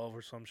 12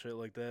 or some shit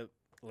like that.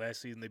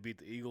 Last season they beat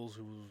the Eagles,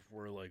 who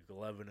were like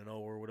 11-0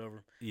 or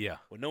whatever. Yeah.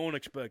 But no one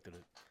expected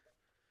it.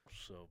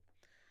 So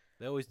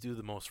They always do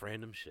the most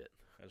random shit.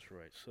 that's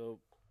right. So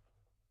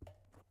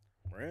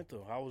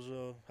Maranto, how's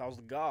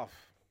the golf?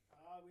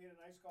 We had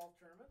a nice golf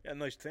tournament. Got a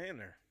nice tan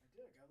there. I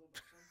did. I got a little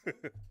bit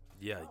of sunshine.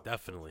 Yeah,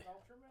 definitely.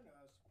 Golf tournament.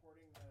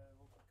 Supporting the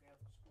local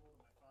Catholic school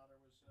that my father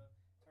was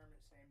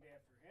tournament named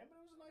after him.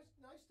 But it was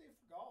a nice day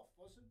for golf.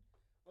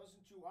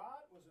 Wasn't too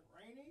hot. Wasn't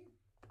rainy.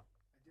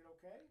 I did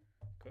okay.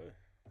 Okay.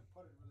 I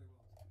putted really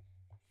well.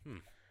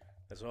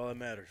 That's all that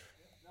matters.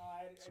 No,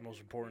 It's the most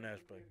important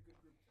aspect. We had a good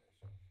group today.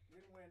 So we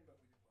didn't win, but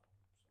we did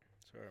well.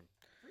 So. Sorry.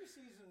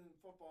 Preseason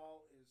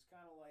football is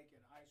kind of like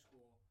in high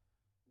school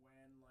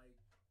when like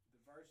the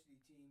varsity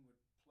team would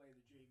play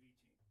the JV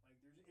team. Like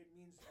it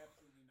means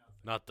absolutely nothing.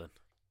 Nothing.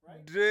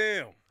 Right?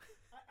 Damn.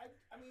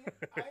 I mean,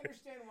 I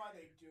understand why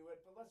they do it,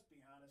 but let's be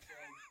honest.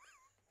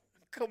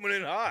 Like, Coming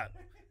in hot.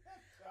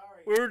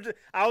 sorry.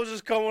 I was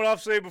just coming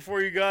off saying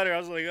before you got here, I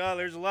was like,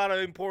 there's a lot of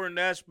important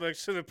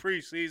aspects to the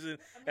preseason,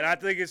 and I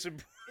think it's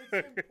important.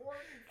 It's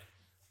important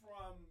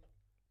from.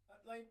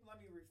 Let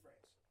me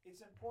rephrase.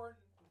 It's important.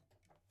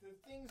 The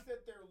things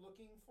that they're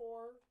looking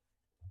for,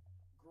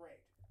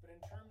 great. But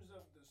in terms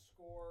of the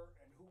score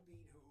and who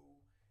beat who,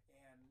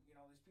 and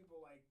these people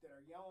like that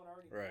are yelling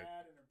already Right.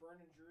 mad and they're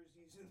burning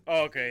jerseys. And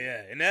Oh, okay,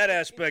 yeah. In that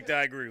aspect,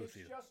 I agree with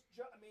you.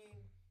 I mean,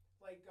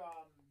 like,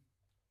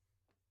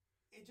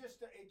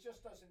 it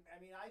just doesn't. I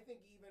mean, I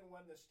think even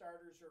when the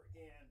starters are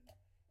in,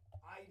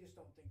 I just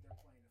don't think they're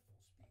playing at full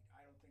speed.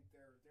 I don't think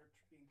they're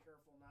being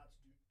careful not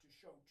to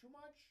show too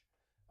much,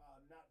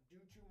 not do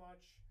too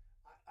much.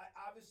 I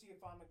obviously,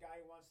 if I'm a guy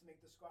who wants to make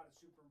the squad, it's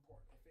super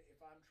important. If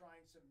I'm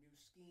trying some new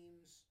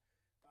schemes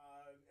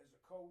as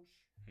a coach,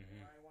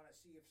 Mhm. I want to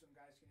see if some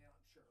guys can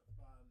handle it. Sure,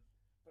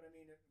 but I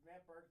mean, if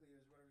Matt Barkley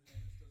is whatever his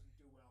name is doesn't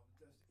do well,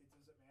 it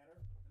doesn't matter.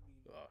 I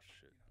mean, Oh,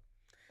 shit.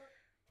 But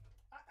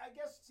I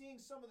guess seeing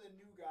some of the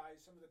new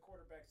guys, some of the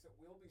quarterbacks that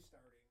will be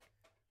starting,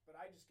 but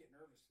I just get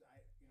nervous. That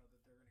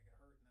they're going to get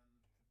hurt,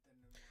 and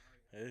then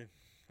where are you? Hey,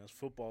 that's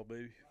football,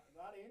 baby.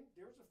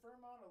 There was a fair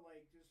amount of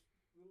like just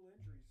little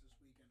injuries this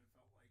weekend. It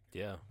felt like.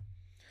 Yeah.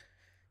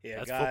 Yeah,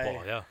 That's guy,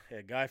 football, yeah.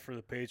 Yeah, guy for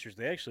the Patriots.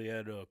 They actually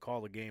had to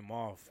call the game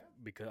off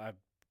because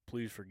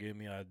please forgive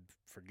me, I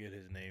forget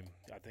his name.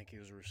 I think he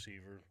was a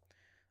receiver.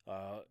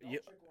 Belichick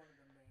wanted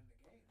them to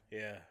end the game.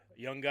 Yeah,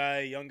 young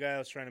guy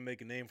was trying to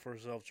make a name for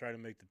himself, trying to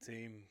make the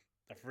team.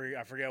 I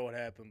forget what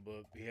happened,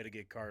 but he had to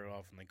get carted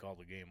off, and they called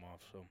the game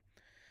off. So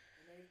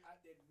And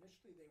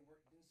initially they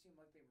weren't. Didn't seem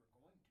like they were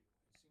going to.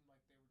 It seemed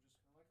like they were just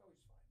going like, oh,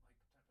 he's fine,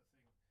 like type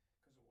of thing,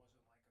 because it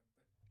wasn't like a.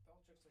 But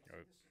Belichick's like,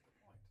 Right. this is the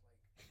point.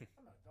 Like,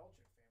 I'm not a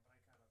Belichick fan, but I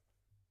kind of.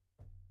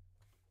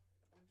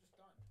 We're just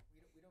done.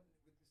 We don't.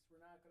 With this,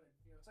 we're not gonna.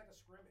 It's like a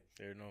scrimmage.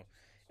 There, no.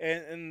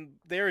 And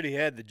they already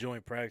had the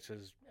joint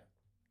practices Yeah.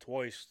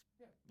 twice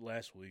Yeah.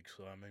 last week,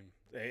 so I mean,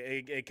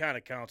 it kind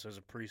of counts as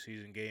a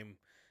preseason game,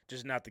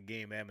 just not the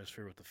game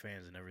atmosphere with the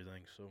fans and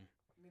everything. So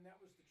I mean,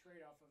 that was the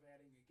trade-off of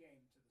adding a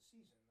game to the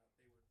season. That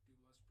they would do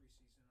less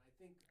preseason. I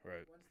think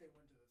Right. once they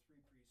went to the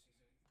 3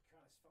 preseason, it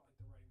kind of felt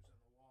like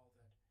the writing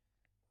was on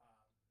the wall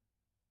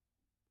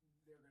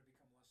that they're going to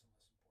become less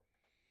and less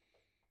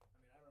important. I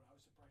mean, I don't know. I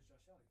was surprised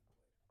Josh Allen even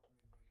played.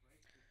 I mean,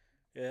 like,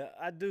 right? yeah,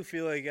 I do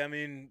feel like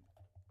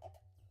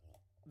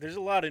there's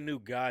a lot of new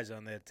guys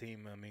on that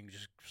team. I mean,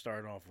 just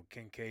starting off with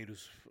Kincaid,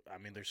 who's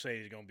they're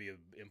saying he's going to be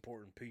an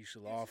important piece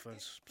of the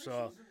offense. So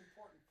Preseason's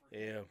important for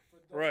yeah, for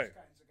those right.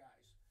 kinds of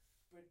guys.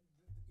 But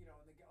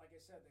like I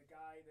said, the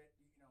guy that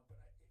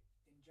but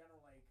in general,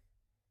 like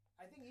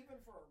I think even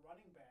for a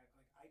running back,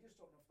 like I just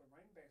don't know if the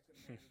running back's going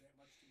to matter that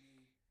much to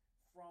me.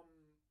 From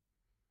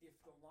if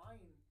the line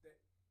that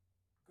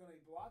going to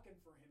be blocking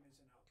for him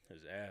isn't out there.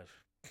 his ass.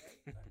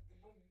 Right?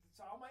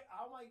 So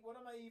what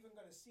am I even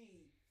going to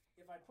see?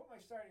 If I put my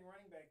starting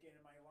running back in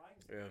and my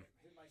line's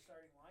my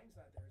starting line's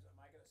not there, am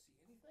I going to see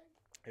anything?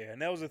 Yeah,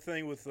 and that was the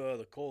thing with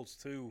the Colts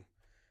too,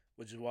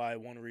 which is why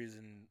one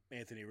reason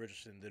Anthony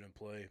Richardson didn't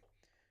play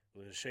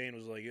was Shane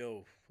was like,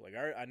 "Yo, like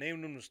I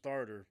named him the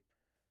starter.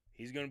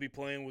 He's going to be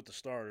playing with the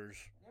starters.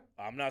 Yep.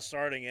 I'm not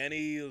starting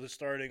any of the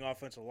starting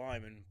offensive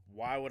linemen.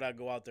 Why would I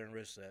go out there and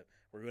risk that?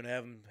 We're going to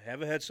have him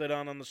have a headset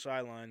on the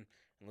sideline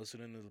and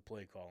listen into the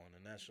play calling,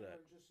 and that's He'll that."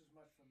 learn just as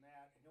much from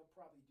that, and he'll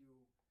probably do.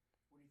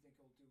 What do you think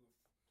he'll do?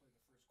 Play the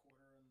first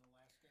quarter in the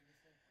last game? You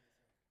think? What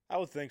do you think? I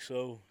would think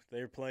so.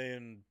 They're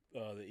playing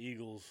the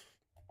Eagles,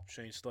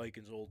 Shane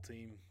Steichen's old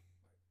team,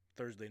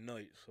 Thursday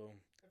night. So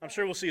If I'm I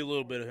sure had we'll see a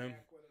little bit of him.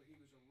 quarterback, Whether he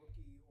was a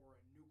rookie or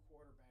a new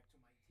quarterback to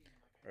my team,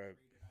 like I Right.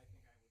 traded, I think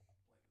I would play him in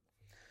the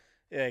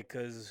first Yeah,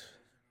 because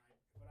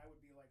but I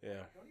would be like,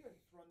 Yeah. don't even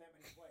run that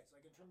many plays.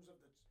 Like in terms of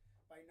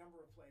by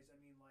number of plays, I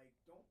mean, like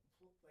don't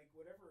like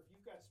whatever. If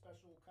you've got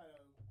special kind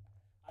of,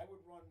 I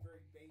would run very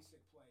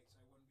basic plays.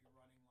 I wouldn't be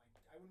running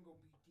I wouldn't going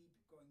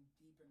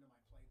deep into my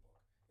playbook.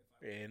 If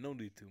I yeah, no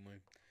need to, man.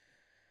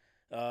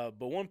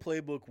 But one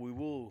playbook we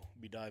will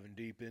be diving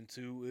deep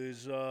into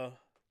is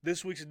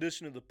this week's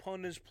edition of the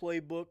Pundits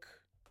Playbook.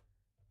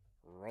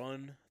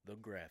 Run the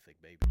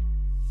graphic, baby.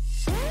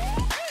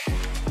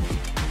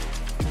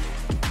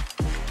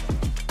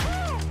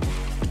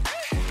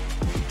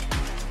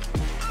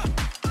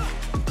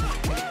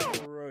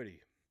 Alrighty.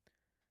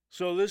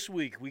 So this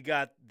week we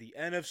got the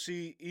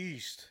NFC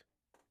East.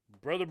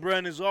 Brother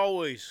Brent, as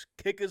always,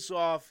 kick us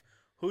off.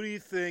 Who do you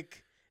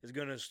think is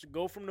going to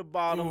go from the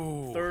bottom,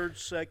 Ooh. third,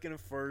 second,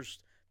 and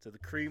first, to the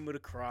cream of the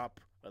crop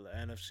of the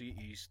NFC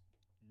East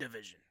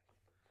division?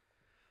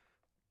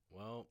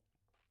 Well,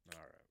 All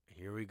right.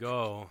 here we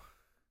go.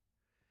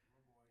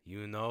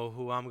 You know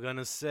who I'm going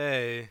to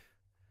say.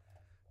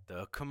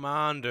 The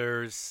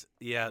Commanders.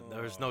 Yeah,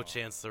 there was no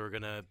chance they were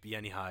going to be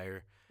any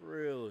higher.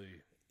 Really?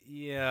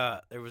 Yeah,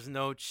 there was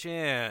no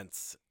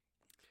chance.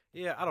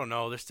 Yeah, I don't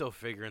know. They're still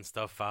figuring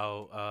stuff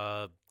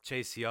out.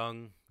 Chase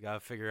Young, got to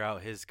figure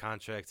out his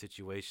contract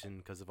situation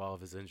because of all of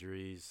his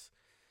injuries.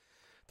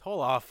 The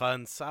whole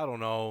offense, I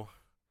don't know.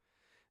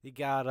 You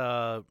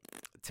got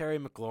Terry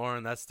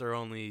McLaurin. That's their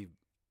only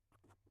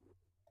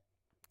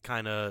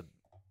kind of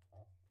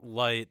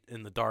light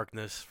in the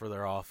darkness for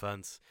their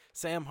offense.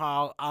 Sam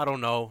Howell, I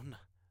don't know.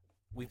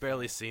 We've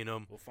barely seen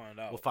him. We'll find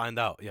out. We'll find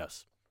out,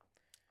 yes.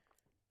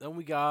 Then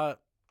we got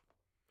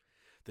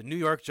the New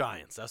York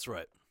Giants. That's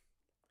right.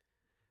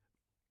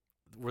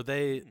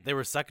 They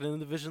were second in the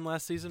division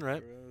last season,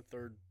 right?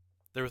 Third.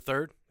 They were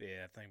third?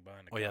 Yeah, I think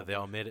behind the Oh, yeah, they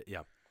all Cowboys. made it.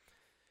 Yeah.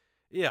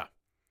 Yeah.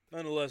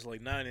 Nonetheless,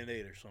 like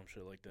 9-8 or some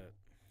shit like that.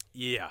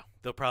 Yeah.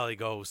 They'll probably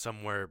go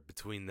somewhere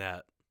between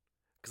that.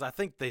 Because I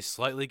think they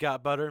slightly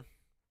got better.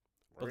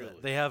 But Really?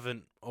 they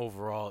haven't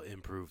overall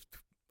improved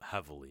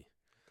heavily.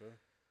 Okay.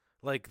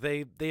 Like,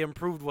 they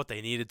improved what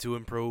they needed to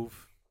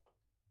improve.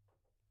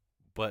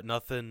 But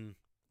nothing,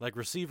 like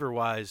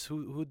receiver-wise,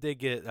 who'd they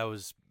get that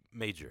was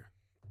major?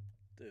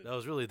 Dude, That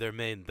was really their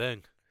main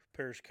thing.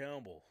 Paris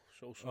Campbell.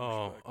 Show some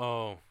respect.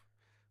 Oh,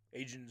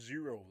 Agent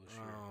Zero this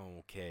year.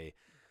 okay.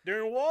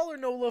 Darren Waller,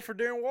 no love for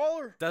Darren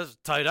Waller. That's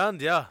tight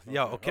end, yeah.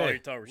 Yeah, Okay. okay. Oh, you're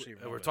talking receiver,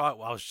 We're my bad.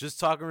 talking. I was just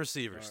talking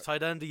receivers. All right.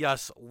 Tight end,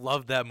 yes.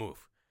 Love that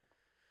move.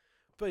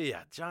 But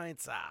yeah,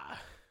 Giants,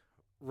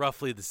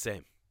 roughly the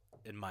same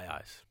in my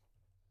eyes.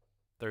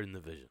 Third in the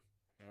division.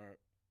 All right.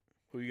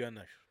 Who you got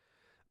next?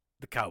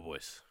 The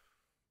Cowboys.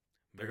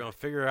 They're going to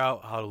figure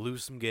out how to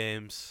lose some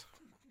games.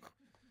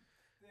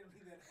 They don't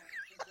even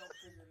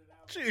figured it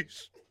out.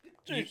 Jeez.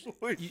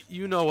 Jeez.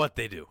 You know what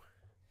they do.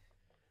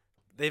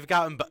 They've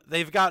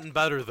gotten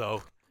better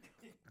though.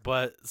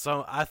 But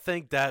so I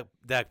think that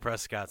Dak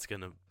Prescott's going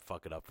to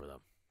fuck it up for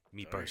them.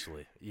 Me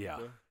personally. Yeah.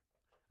 Okay.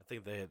 I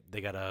think they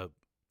got to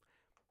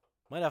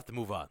might have to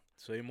move on.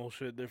 Same old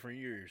shit, different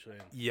year, you're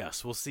saying.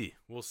 Yes, we'll see.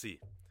 We'll see.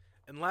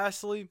 And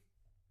lastly,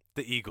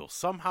 the Eagles.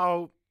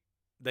 Somehow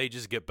they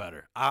just get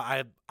better.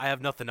 I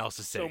have nothing else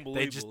to say. They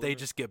unbelievable,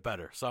 just get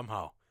better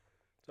somehow.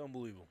 It's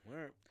unbelievable. All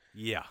right.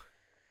 Yeah.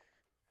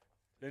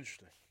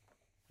 Interesting.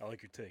 I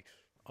like your takes.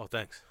 Oh,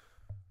 thanks.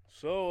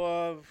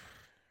 So,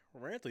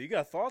 Randall, you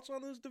got thoughts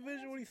on this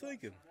division? What are you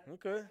thinking?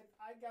 Okay.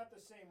 I got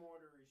the same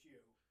order as you,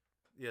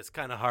 Yeah, it's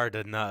kind of hard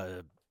to not.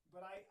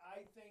 but I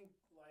think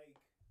like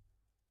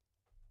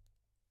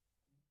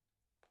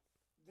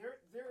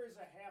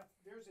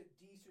there's a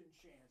decent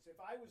chance if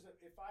I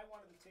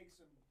wanted to take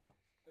some,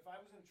 if I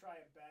was going to try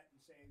a bet and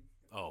say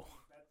if I Oh. was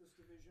gonna bet this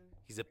division.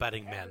 He's a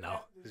betting have man to now.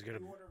 bet He's the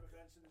gonna- order of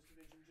events in this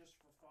division just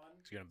for fun.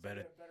 He's gonna so bet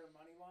get it. a better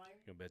money line.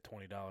 You're gonna bet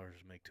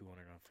 $20, make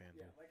 200 on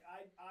FanDuel. Yeah, like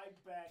I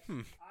bet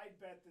Hmm. I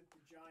bet that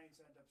the Giants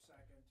end up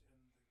second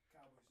and the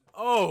Cowboys. End up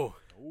Oh,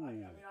 Ooh. I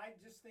mean, I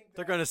just think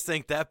they're that, gonna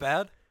stink that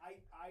bad.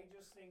 I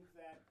just think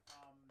that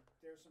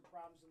there's some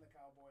problems in the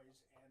Cowboys,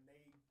 and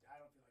I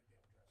don't feel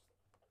like they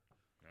addressed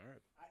them. All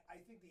right. I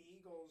think the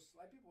Eagles. A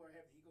lot of people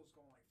have the Eagles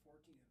going like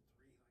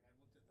 14-3.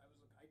 Like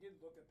I did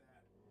look at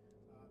that. Been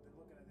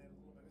looking at that a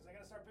little bit because I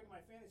got to start picking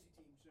my fantasy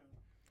team soon.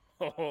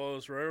 Oh,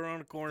 it's right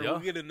around the corner. Yeah.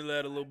 We'll get into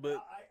that a little bit.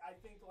 I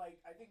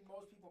think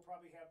most people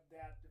probably have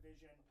that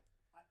division.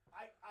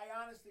 I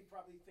honestly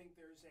probably think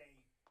there's a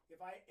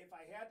if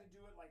I had to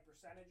do it like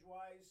percentage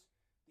wise,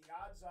 the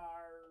odds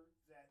are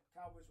that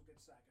Cowboys will get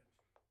second.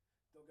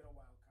 They'll get a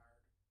wild card,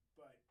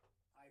 but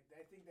I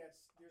think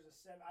there's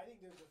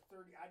a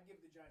 30. I'd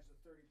give the Giants a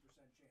 30%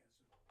 chance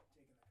of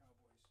taking the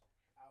Cowboys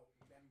out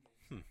and them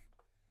getting second.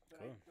 But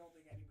Cool. I don't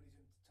think anybody's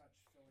going to touch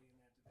Philly in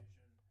that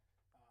division.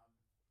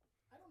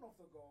 I don't know if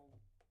they'll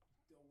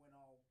win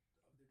all of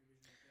their divisional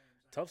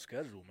games. Tough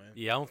schedule, man.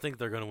 Yeah, I don't think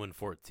they're gonna win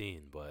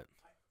 14, but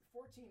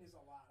 14 is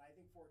a lot. I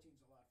think 14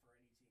 is a lot for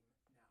any team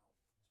now,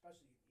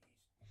 especially in the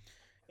East.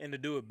 And to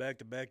do it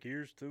back-to-back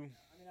years, too.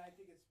 I mean, I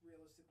think it's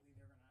realistically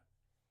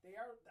they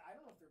are. I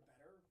don't know if they're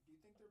better. Do you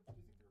think they're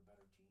a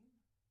better team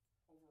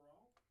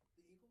overall?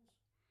 The Eagles.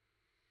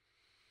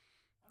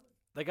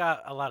 they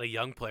got a lot of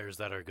young players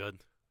that are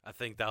good. I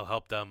think that'll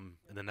help them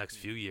in the next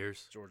few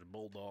years. Georgia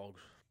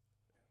Bulldogs.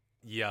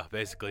 Yeah,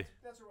 basically.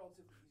 That's a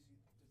relatively easy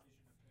division to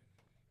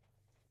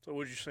pick. So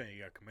what you saying?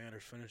 You got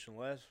Commanders finishing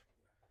last?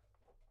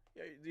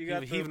 Yeah, you He-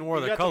 got he even wore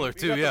their you got color, you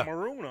too, got yeah. the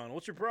maroon on.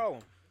 What's your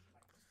problem?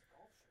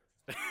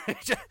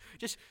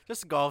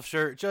 just a golf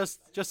shirt, just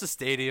a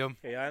stadium.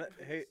 Hey, I don't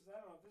know. I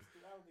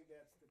don't think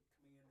that's the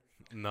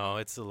Commanders. No,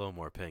 it's a little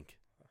more pink.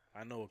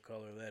 I know what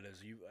color that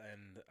is.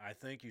 And I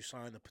think you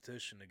signed the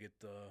petition to get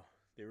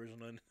the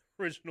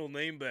original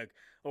name back.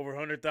 Over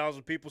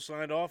 100,000 people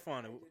signed off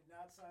on I it. did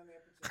not sign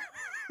that petition.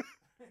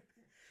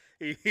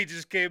 He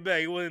just came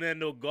back. He wasn't at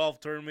no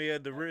golf tournament. He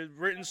had the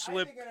written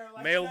slip I think in our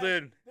lifetime, mailed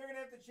in. They're gonna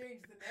have to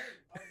change the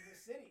name of the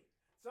city.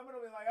 Someone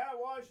will be like,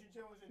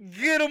 Washington was in.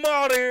 Get him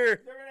out of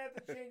here. They're gonna have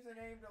to change the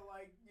name to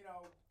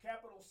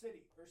Capital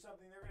City or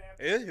something. They're gonna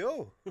have to. Yeah,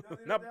 yo.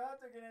 They're Not- gonna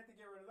have to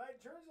get rid of that.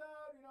 It turns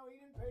out, he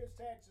didn't pay his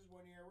taxes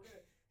one year. We're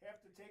gonna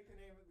have to take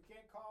the name. We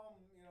can't call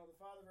him, the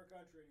father of our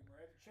country anymore.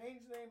 I have to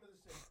change the name of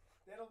the city.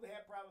 That'll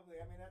have probably.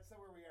 I mean, that's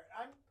where we are.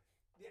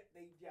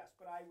 Yes,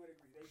 but I would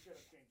agree. They should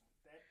have changed it.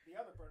 The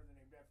other part of the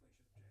name definitely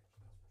should have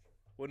changed. That's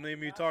for sure. What name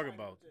are you Not talking sign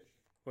the about? petition.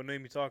 What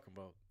name you talking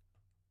about?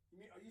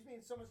 You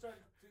mean someone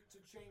started to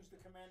change the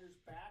Commanders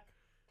back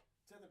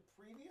to the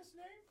previous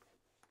name?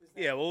 Is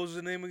that, Yeah, what was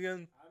the name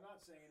again? I'm not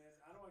saying it.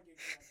 I don't want to get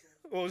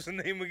canceled. What was the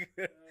name again?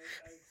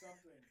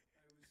 Something.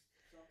 It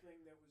was something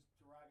that was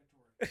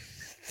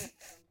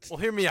derogatory. Well,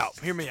 hear me out.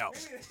 Hear me out.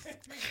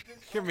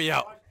 Hear me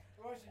out.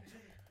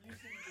 Washington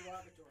used to be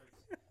derogatory.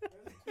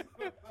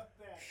 About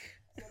that.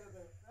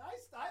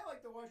 I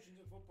like the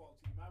Washington football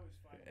team. I was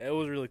fine. That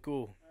was really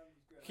cool. That was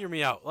good. Hear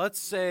me out. Let's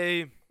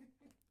say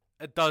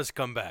it does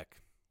come back.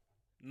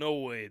 No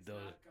way it does.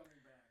 Not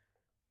coming back.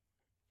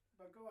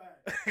 But go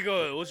ahead.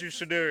 Go ahead. What's your Let's just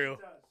scenario?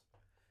 say it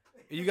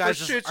does. Are you guys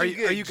For just shits are and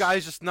you gigs.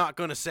 guys just not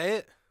gonna say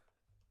it?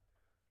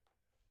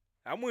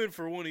 I'm waiting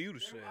for one of you to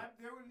say it.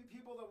 There would be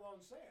people that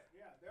won't say it.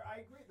 Yeah, I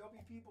agree. There'll be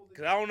people that.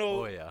 Cause I don't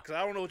know. Oh, yeah. Cause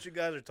I don't know what you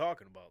guys are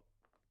talking about.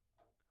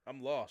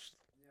 I'm lost.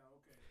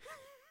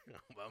 Yeah,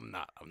 okay. I'm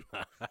not.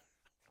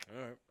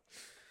 All right.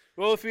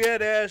 Well, if you had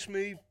to ask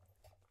me,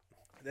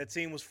 that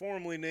team was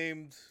formerly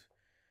named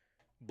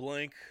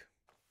blank,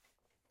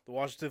 the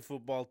Washington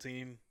football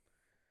team.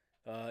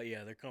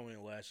 Yeah, they're coming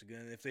in last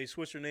again. If they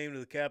switch their name to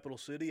the Capital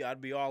City,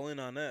 I'd be all in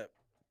on that.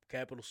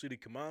 Capital City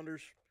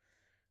Commanders.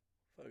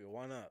 Fuck it,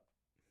 why not?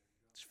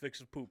 Just fix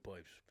the poop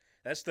pipes.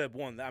 That's step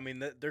one. I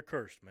mean, they're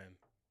cursed, man.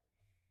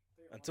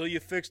 Until you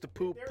fix the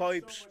poop There's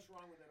pipes, so much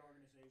wrong with that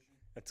organization.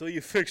 until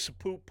you fix the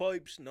poop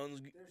pipes,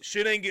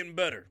 shit ain't getting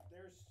better.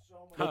 There's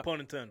so much. No wrong pun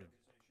with that intended. organization.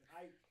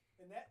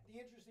 The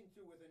interesting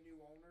too with a new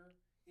owner,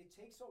 it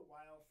takes a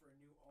while for a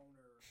new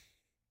owner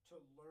to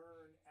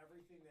learn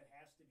everything that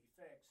has to be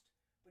fixed.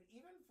 But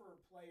even for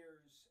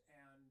players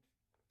and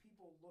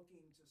people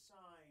looking to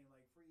sign,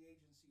 like free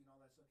agency and all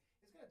that stuff,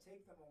 it's going to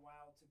take them a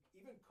while to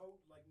even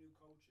coach like new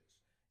coaches.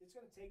 It's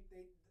going to take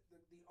the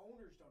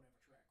owners don't have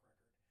a track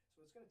record, so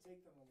So it's going to take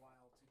them a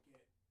while to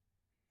get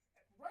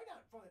right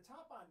on from the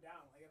top on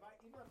down. Like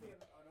even if they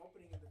have an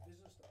opening in the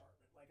business department,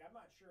 like I'm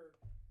not sure.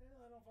 I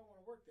don't know if I want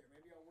to work there.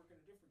 Maybe I'll work in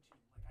a different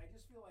team. Like I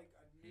just feel like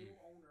a new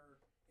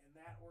owner and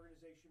that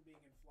organization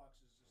being in flux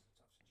is just a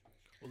tough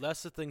situation. Well,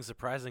 that's the thing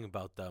surprising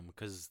about them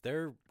because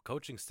their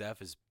coaching staff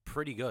is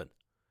pretty good.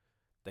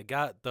 They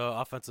got the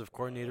offensive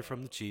coordinator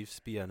from the Chiefs,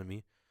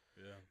 Bieniemy.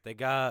 Yeah. They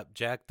got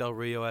Jack Del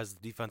Rio as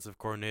the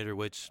defensive coordinator,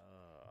 which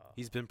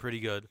he's been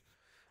pretty good.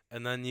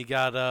 And then you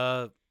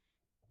got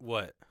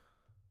what?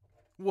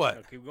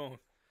 No, keep going.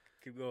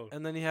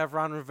 And then you have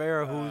Ron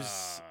Rivera,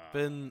 who's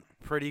been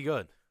pretty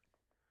good.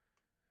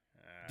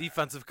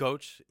 Defensive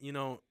coach,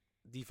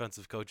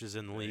 defensive coaches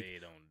in the league. They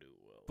don't do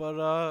well.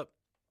 But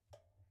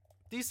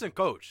decent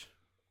coach.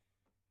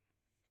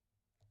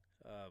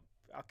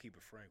 I'll keep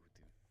it frank with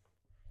you.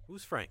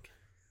 Who's Frank?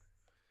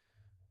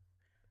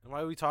 And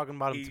why are we talking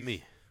about him to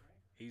me?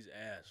 He's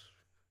ass.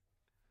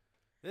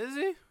 Is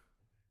he?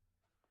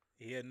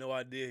 He had no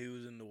idea he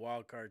was in the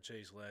wild card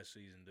chase last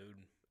season, dude.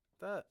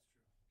 That.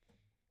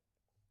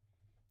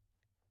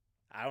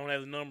 I don't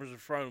have the numbers in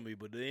front of me,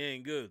 but they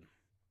ain't good.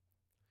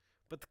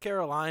 But the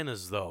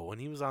Carolinas, though, when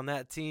he was on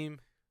that team,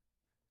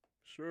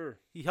 Sure.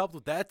 he helped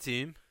with that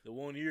team. The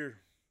 1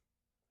 year.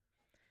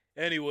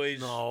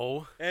 Anyways,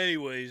 No. I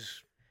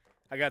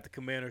got the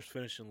Commanders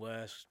finishing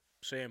last.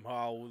 Sam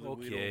Howell.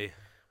 Okay.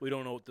 We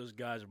don't know what this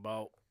guy's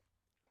about.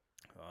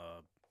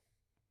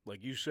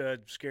 Like you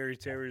said, Scary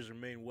Terry's their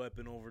main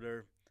weapon over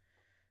there.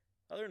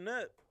 Other than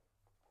that,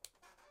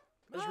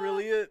 that's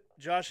really it.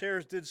 Josh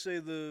Harris did say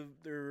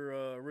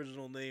their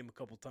original name a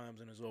couple times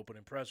in his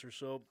opening presser,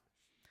 so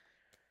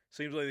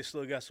seems like they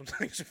still got some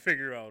things to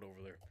figure out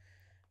over there.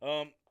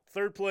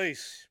 Third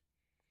place.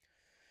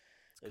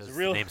 Because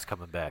the name's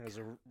coming back. It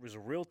was a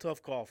real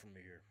tough call for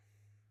me here.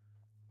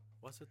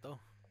 Was it, though?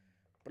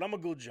 But I'm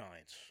going to go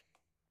Giants.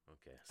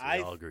 Okay, so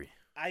we all agree.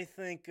 I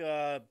think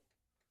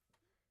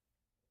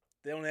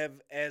they don't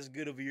have as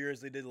good of a year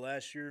as they did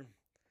last year.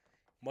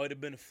 Might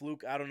have been a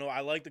fluke. I don't know.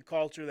 I like the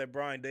culture that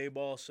Brian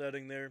Daboll is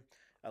setting there.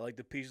 I like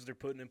the pieces they're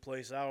putting in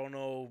place. I don't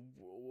know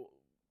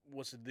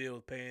what's the deal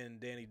with paying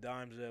Danny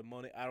Dimes that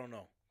money. I don't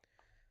know.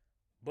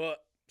 But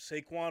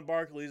Saquon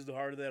Barkley is the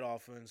heart of that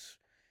offense.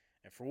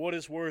 And for what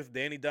it's worth,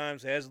 Danny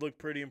Dimes has looked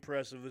pretty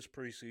impressive this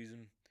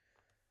preseason.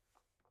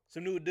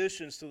 Some new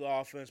additions to the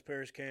offense.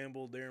 Paris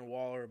Campbell, Darren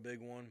Waller, a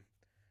big one.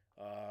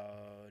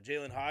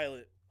 Jalen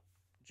Hyatt,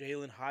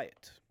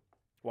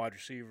 wide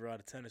receiver out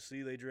of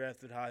Tennessee. They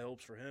drafted high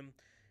hopes for him.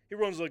 He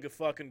runs like a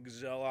fucking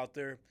gazelle out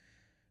there.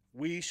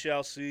 We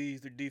shall see.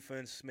 Their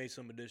defense made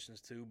some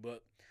additions too,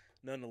 but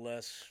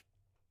nonetheless,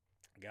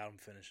 got them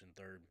finishing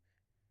third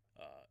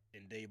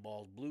in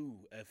Dayball's blue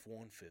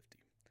F-150.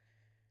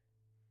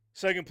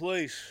 Second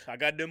place, I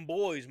got them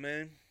boys,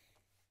 man.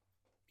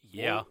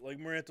 Yeah. Like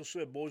Maranto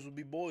said, boys will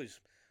be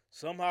boys.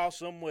 Somehow,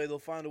 some way, they'll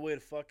find a way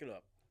to fuck it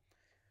up.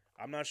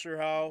 I'm not sure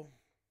how.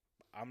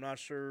 I'm not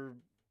sure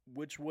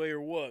which way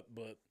or what,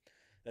 but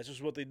that's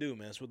just what they do,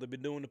 man. That's what they've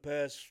been doing the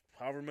past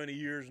however many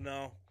years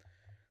now.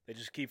 They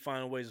just keep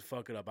finding ways to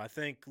fuck it up. I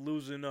think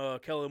losing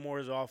Kellen Moore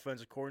as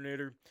offensive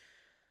coordinator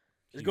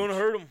is going to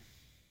hurt him.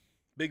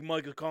 Big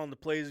Mike is calling the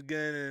plays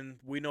again, and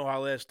we know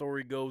how that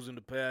story goes in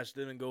the past.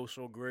 Didn't go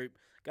so great.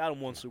 Got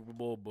him one Super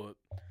Bowl, but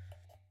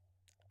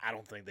I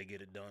don't think they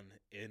get it done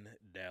in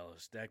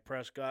Dallas. Dak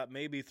Prescott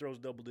maybe throws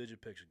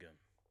double-digit picks again.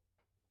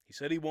 He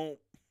said he won't,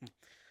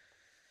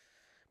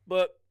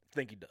 but I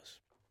think he does.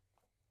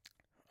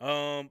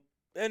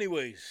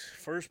 Anyways,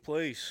 first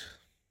place,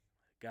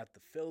 got the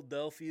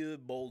Philadelphia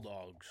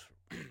Bulldogs.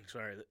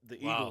 Sorry, the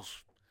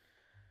Eagles.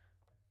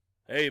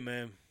 Hey,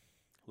 man,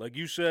 like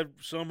you said,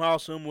 somehow,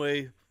 some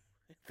way,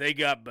 they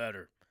got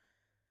better.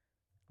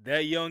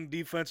 That young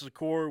defensive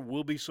core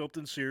will be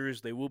something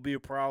serious. They will be a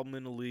problem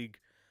in the league.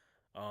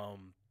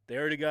 They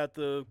already got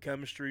the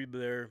chemistry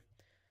there.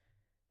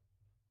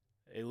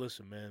 Hey,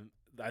 listen, man,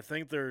 I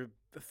think their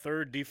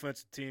third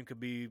defensive team could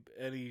be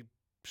any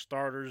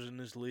starters in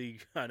this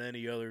league on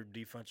any other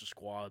defensive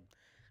squad,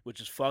 which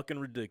is fucking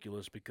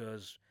ridiculous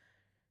because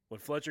when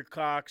Fletcher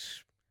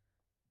Cox,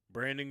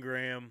 Brandon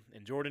Graham,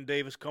 and Jordan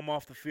Davis come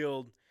off the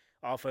field,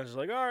 offense is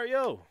like, all right,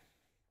 yo,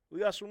 we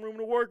got some room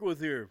to work with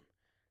here.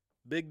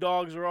 Big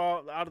dogs are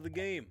all out of the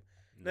game.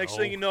 Next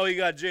thing you know, you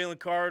got Jalen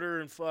Carter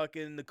and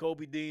fucking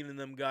Nakobe Dean and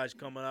them guys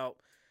coming out,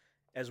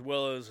 as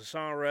well as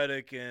Hassan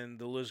Reddick, and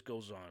the list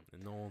goes on.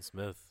 And Nolan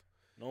Smith.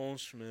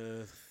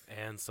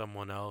 And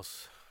someone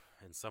else.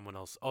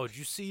 Oh, did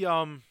you see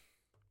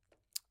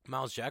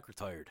Miles Jack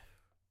retired?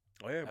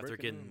 Oh, yeah. After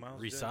getting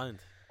re-signed.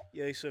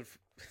 Yeah, he said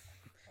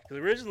 – because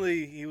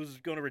originally he was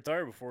going to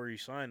retire before he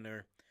signed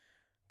there.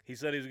 He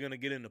said he was going to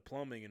get into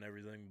plumbing and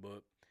everything,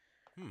 but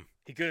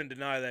he couldn't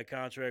deny that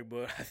contract.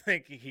 But I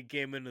think he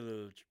came into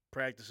the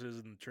practices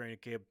and the training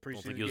camp preseason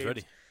Don't think he was games.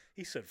 ready.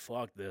 He said,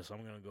 fuck this.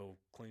 I'm going to go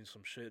clean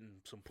some shit and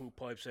some poop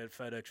pipes at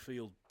FedEx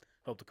Field,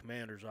 help the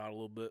Commanders out a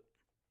little bit.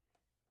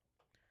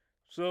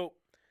 So,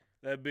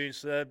 that being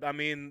said, I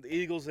mean, the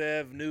Eagles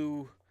have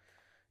new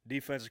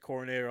defensive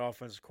coordinator,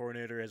 offensive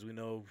coordinator, as we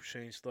know,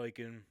 Shane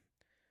Steichen.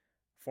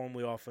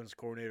 formerly offense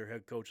coordinator,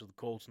 head coach of the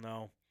Colts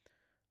now.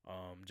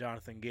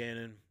 Jonathan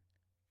Gannon.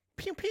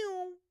 Pew,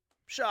 pew.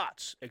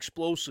 Shots.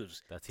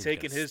 Explosives. That team's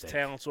Taking gonna his stink.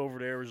 talents over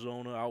to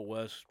Arizona out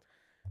west.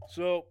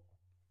 So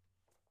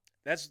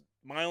that's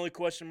my only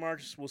question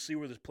marks. We'll see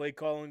where this play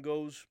calling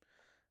goes.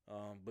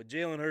 But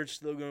Jalen Hurts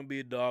still going to be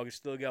a dog. He's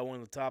still got one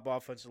of the top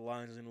offensive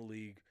lines in the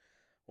league.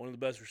 One of the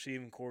best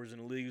receiving corps in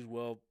the league as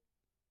well.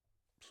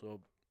 So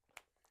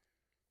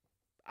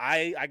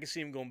I can see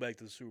him going back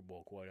to the Super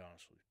Bowl, quite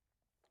honestly.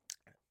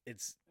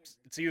 It's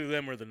either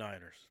them or the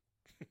Niners.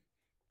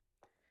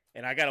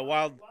 And I got a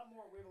wild... We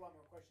have a lot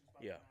more questions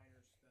about Yeah. the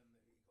Niners than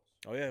the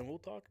Eagles. Oh, yeah, and we'll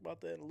talk about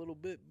that in a little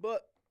bit.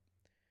 But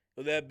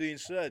with that being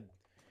said,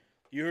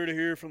 you heard it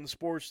here from the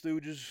Sports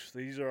Stooges.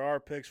 These are our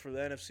picks for the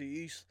NFC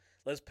East.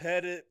 Let's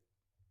pad it.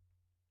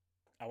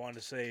 I want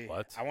to say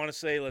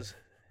let's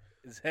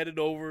head it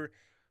over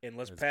and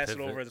let's pass it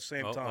over at the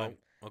same time.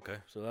 Okay.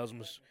 So that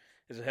was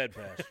it's a head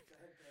pass.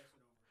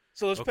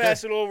 So let's Okay.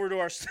 pass it over to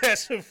our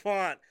stats and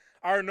font,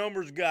 our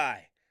numbers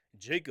guy,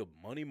 Jacob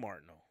Money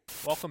Martineau.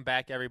 Welcome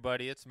back,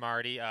 everybody. It's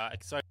Marty.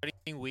 Exciting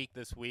week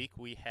this week.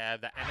 We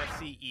have the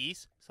NFC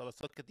East. So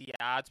let's look at the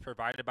odds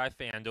provided by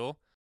FanDuel.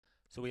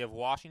 So we have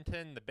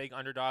Washington, the big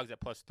underdogs, at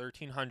plus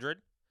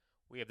 1,300.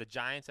 We have the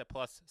Giants at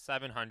plus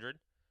 700.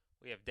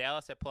 We have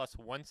Dallas at plus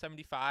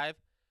 175.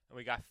 And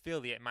we got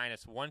Philly at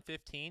minus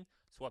 115.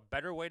 So what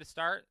better way to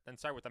start than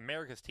start with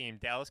America's team,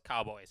 Dallas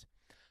Cowboys.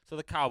 So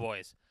the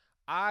Cowboys.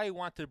 I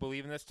want to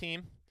believe in this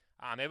team.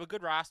 They have a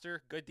good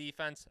roster, good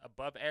defense,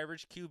 above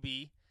average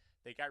QB.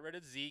 They got rid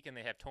of Zeke, and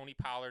they have Tony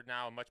Pollard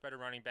now, a much better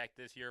running back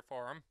this year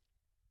for them.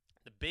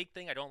 The big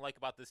thing I don't like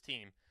about this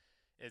team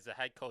is the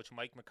head coach,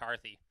 Mike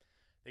McCarthy.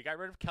 They got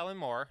rid of Kellen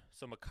Moore,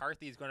 so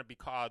McCarthy is going to be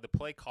called the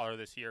play caller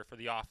this year for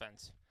the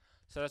offense.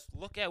 So let's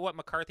look at what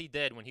McCarthy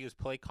did when he was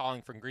play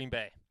calling from Green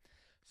Bay.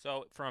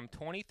 So from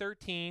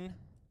 2013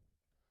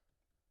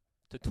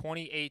 to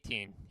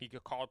 2018, he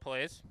called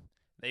plays.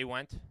 They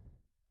went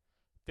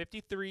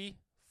 53,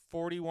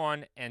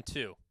 41, and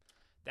 2.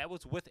 That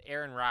was with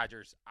Aaron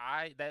Rodgers.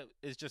 That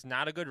is just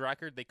not a good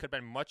record. They could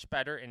have been much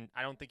better, and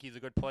I don't think he's a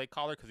good play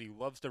caller because he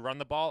loves to run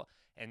the ball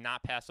and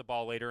not pass the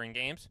ball later in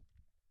games.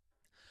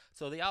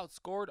 So they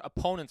outscored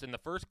opponents in the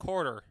first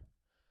quarter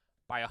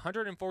by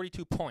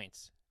 142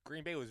 points.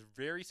 Green Bay was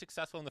very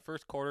successful in the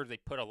first quarter. They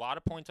put a lot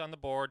of points on the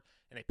board,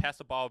 and they passed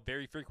the ball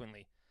very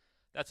frequently.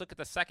 Let's look at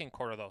the second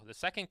quarter, though. The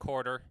second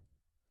quarter,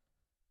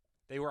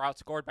 they were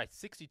outscored by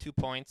 62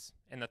 points.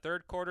 In the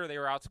third quarter, they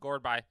were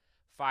outscored by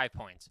 5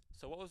 points.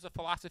 So what was the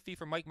philosophy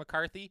for Mike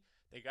McCarthy?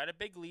 They got a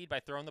big lead by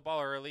throwing the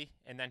ball early,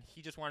 and then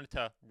he just wanted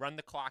to run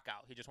the clock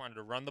out. He just wanted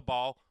to run the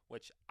ball,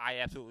 which I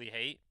absolutely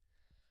hate.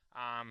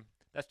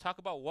 Let's talk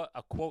about what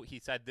a quote he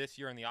said this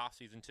year in the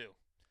offseason, too.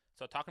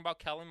 So talking about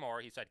Kellen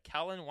Moore, he said,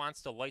 Kellen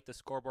wants to light the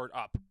scoreboard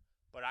up,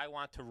 but I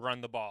want to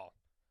run the ball.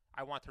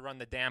 I want to run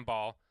the damn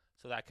ball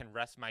so that I can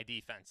rest my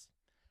defense.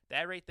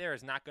 That right there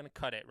is not going to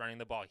cut it, running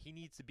the ball. He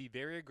needs to be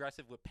very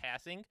aggressive with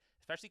passing,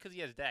 especially because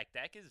he has Dak.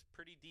 Dak is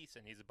pretty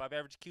decent. He's above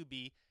average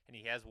QB, and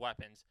he has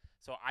weapons.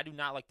 So I do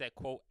not like that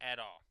quote at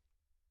all.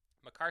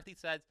 McCarthy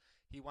says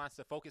he wants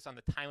to focus on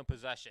the time of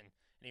possession,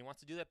 and he wants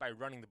to do that by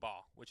running the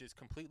ball, which is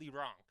completely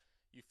wrong.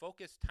 You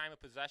focus time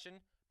of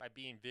possession by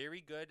being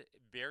very good,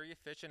 very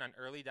efficient on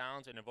early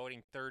downs and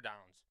avoiding third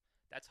downs.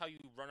 That's how you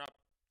run up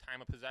time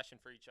of possession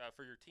for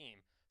your team.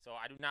 So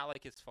I do not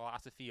like his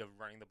philosophy of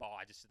running the ball.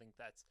 I just think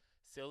that's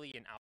silly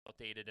and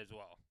outdated as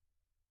well.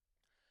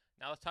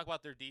 Now let's talk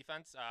about their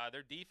defense.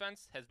 Their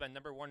defense has been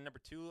number 1, number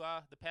 2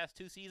 the past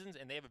 2 seasons,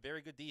 and they have a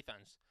very good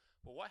defense.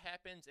 But what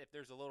happens if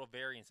there's a little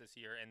variance this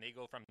year and they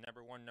go from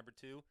number 1, number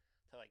 2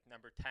 to like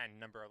number 10,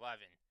 number 11?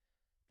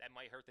 That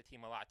might hurt the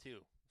team a lot too.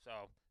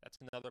 So that's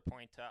another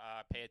point to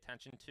pay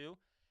attention to.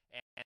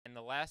 And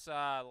the last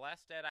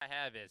stat I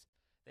have is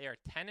they are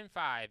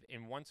 10-5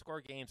 in one-score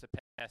games the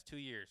past 2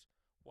 years.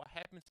 What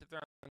happens if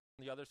they're on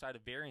the other side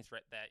of variance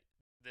that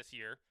this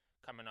year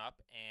coming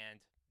up and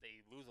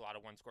they lose a lot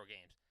of one-score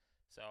games?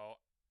 So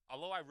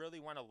although I really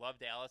want to love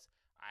Dallas,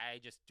 I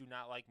just do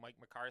not like Mike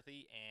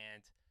McCarthy,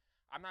 and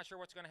I'm not sure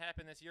what's going to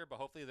happen this year, but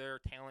hopefully their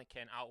talent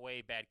can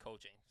outweigh bad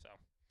coaching. So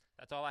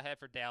that's all I have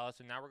for Dallas,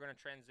 and now we're going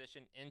to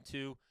transition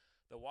into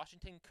the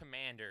Washington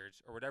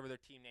Commanders, or whatever their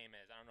team name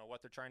is. I don't know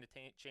what they're trying to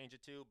change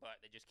it to,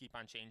 but they just keep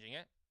on changing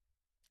it.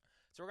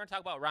 So we're going to talk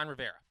about Ron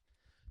Rivera.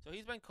 So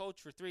he's been coach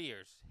for 3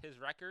 years. His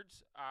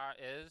records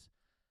is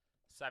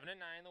 7-9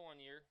 the one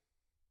year,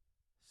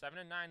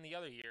 7-9 the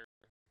other year,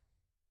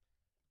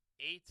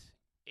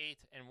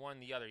 8-1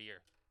 the other year.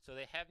 So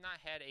they have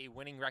not had a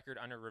winning record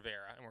under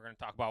Rivera, and we're going to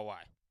talk about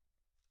why.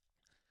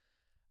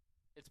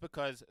 It's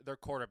because they're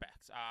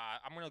quarterbacks.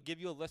 I'm going to give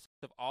you a list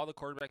of all the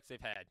quarterbacks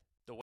they've had.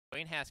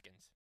 Dwayne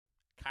Haskins,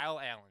 Kyle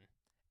Allen,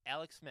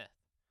 Alex Smith,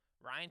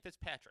 Ryan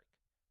Fitzpatrick,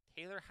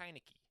 Taylor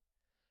Heineke,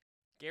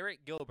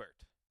 Garrett Gilbert,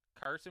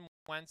 Carson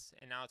Wentz,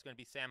 and now it's going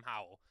to be Sam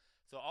Howell.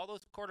 So all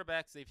those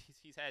quarterbacks,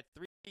 he's had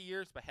 3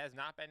 years but has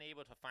not been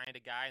able to find a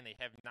guy, and they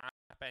have not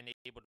been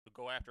able to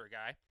go after a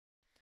guy.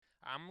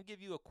 I'm going to give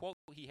you a quote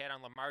he had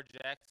on Lamar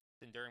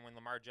Jackson during when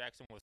Lamar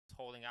Jackson was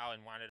holding out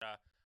and wanted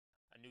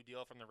a new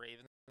deal from the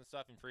Ravens and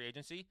stuff in free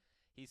agency.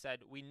 He said,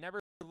 we never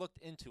looked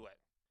into it.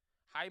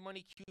 High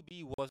money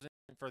QB wasn't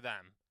for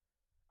them.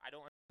 I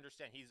don't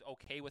understand. He's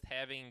okay with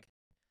having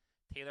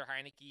Taylor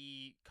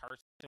Heineke,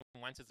 Carson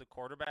Wentz as a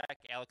quarterback,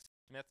 Alex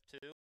Smith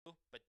too,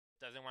 but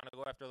doesn't want to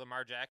go after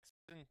Lamar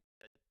Jackson.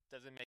 That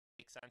doesn't make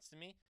sense to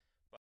me,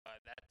 but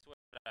that's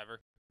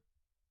whatever.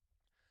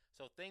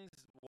 So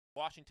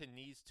Washington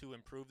needs to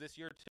improve this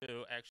year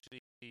to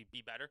actually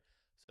be better.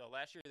 So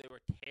last year they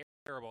were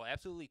terrible,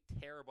 absolutely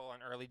terrible on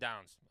early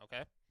downs,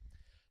 okay?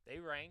 They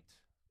ranked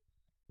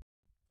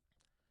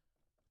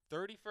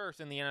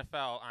 31st in the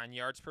NFL on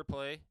yards per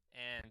play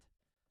and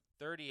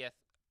 30th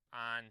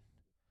on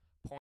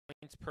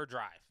points per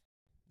drive.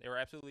 They were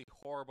absolutely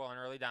horrible on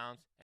early downs,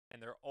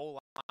 and their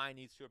O-line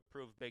needs to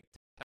improve big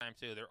time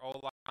too. Their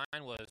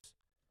O-line was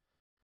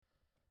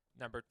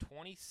number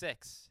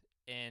 26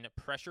 in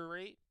pressure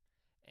rate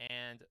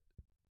and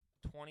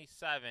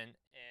 27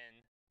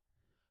 in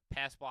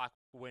pass block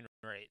win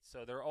rate.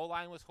 So their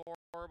O-line was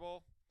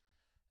horrible.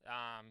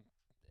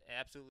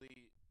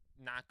 Absolutely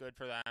not good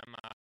for them.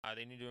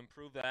 They need to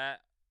improve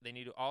that. They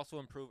need to also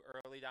improve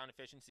early down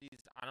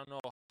efficiencies. I don't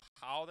know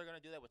how they're going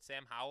to do that with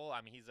Sam Howell.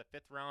 I mean, he's a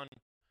fifth-round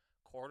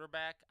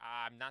quarterback.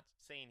 I'm not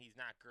saying he's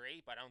not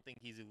great, but I don't think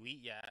he's elite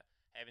yet.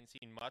 Haven't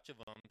seen much of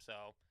him.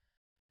 So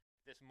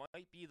this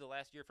might be the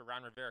last year for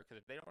Ron Rivera, because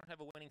if they don't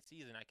have a winning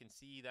season, I can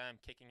see them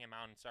kicking him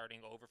out and starting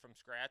over from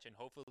scratch, and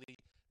hopefully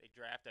they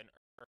draft an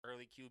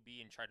early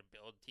QB and try to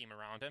build a team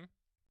around him.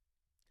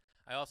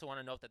 I also want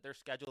to note that their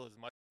schedule is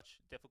much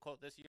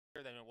difficult this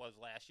year than it was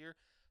last year,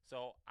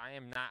 so I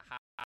am not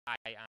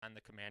high on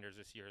the Commanders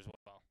this year as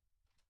well.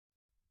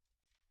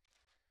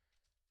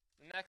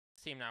 The next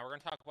team now, we're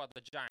going to talk about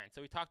the Giants.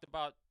 So we talked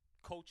about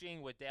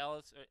coaching with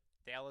Dallas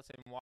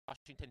and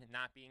Washington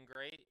not being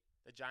great.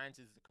 The Giants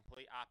is the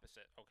complete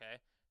opposite,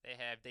 okay? They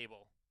have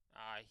Dable.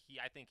 I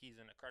think he's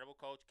an incredible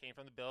coach, came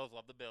from the Bills,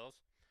 love the Bills.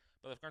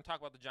 But we're going to talk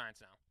about the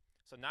Giants now.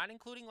 So not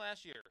including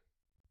last year,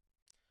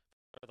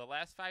 for the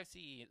last 5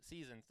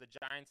 seasons, the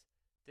Giants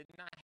did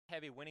not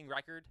have a winning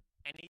record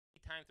any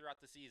time throughout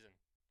the season.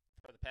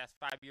 For the past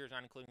 5 years,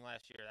 not including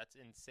last year. That's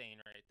insane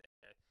right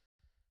there.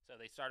 So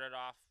they started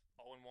off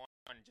 0-1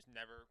 and just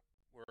never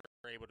were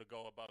able to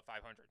go above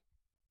 500.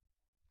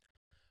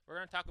 We're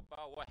going to talk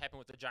about what happened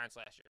with the Giants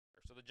last year.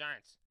 So the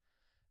Giants,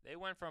 they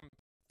went from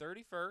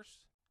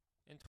 31st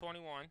in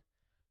 21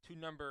 to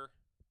number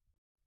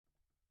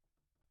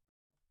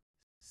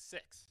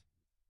 6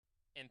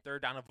 in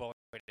third down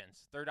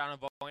avoidance. Third down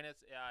avoidance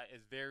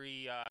is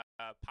very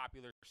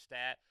popular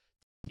stat.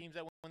 Teams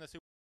that win the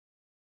Super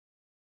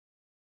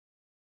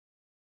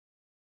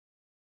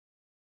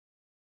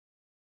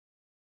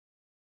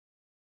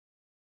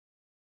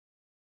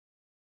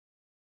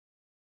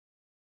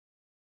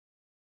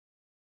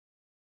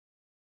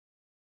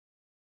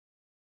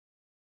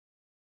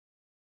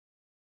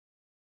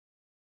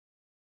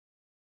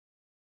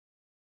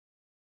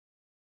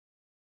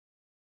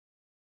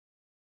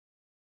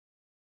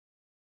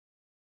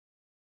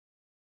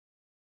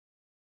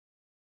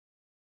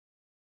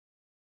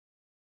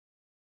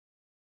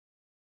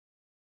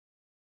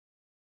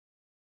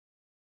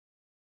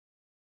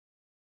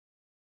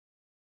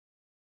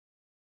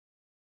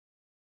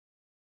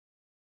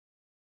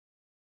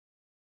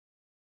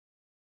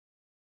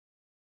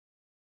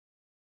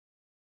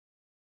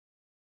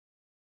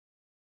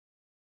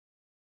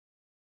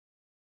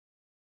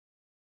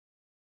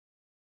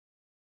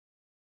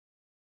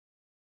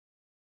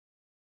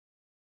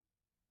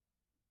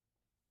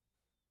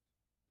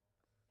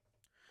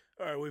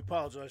All right, we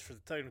apologize for the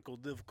technical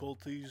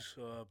difficulties.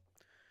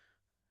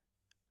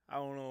 I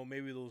don't know,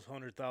 maybe those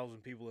 100,000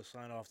 people that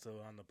signed off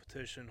on the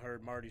petition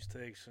heard Marty's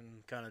takes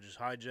and kind of just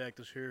hijacked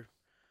us here.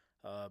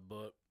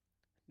 But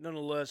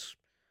nonetheless,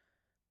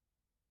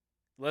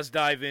 let's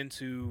dive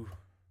into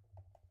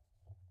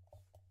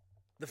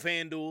the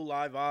FanDuel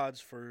live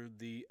odds for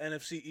the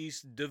NFC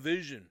East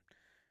division.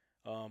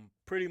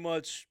 Pretty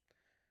much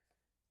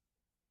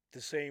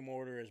the same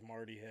order as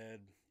Marty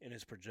had in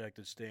his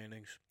projected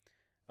standings.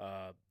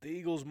 The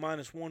Eagles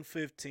minus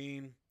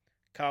 115,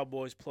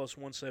 Cowboys plus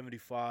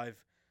 175,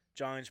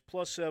 Giants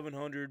plus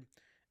 700,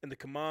 and the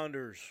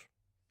Commanders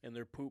and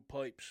their poop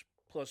pipes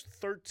plus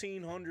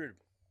 1,300.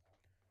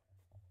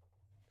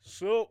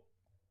 So,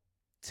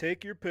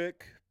 take your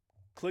pick,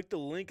 click the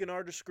link in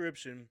our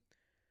description,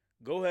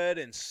 go ahead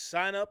and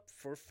sign up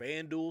for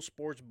FanDuel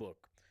Sportsbook.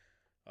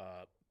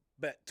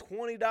 Bet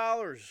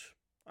 $20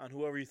 on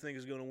whoever you think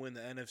is going to win the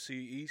NFC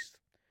East.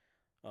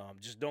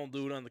 Just don't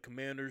do it on the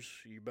Commanders.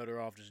 You're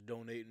better off just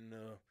donating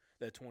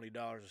that $20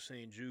 to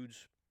St.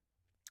 Jude's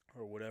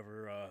or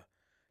whatever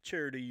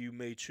charity you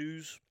may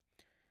choose.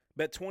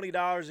 Bet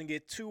 $20 and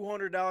get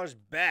 $200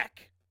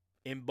 back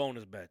in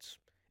bonus bets.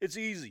 It's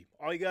easy.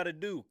 All you got to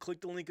do,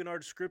 click the link in our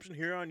description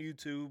here on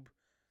YouTube,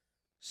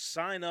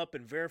 sign up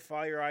and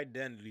verify your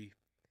identity,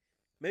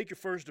 make your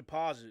first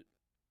deposit,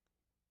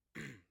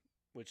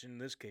 which in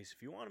this case,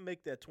 if you want to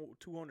make that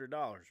 $200,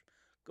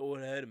 go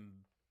ahead and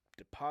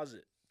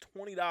deposit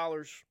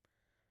 $20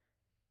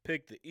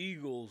 pick the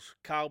Eagles,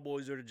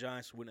 Cowboys, or the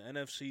Giants to win the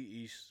NFC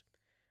East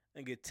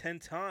and get 10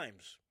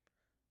 times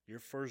your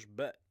first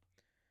bet.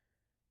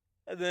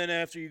 And then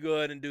after you go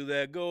ahead and do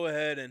that, go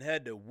ahead and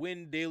head to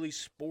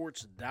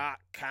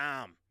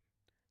windailysports.com.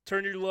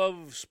 Turn your love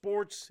of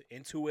sports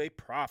into a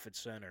profit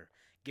center.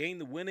 Gain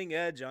the winning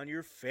edge on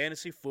your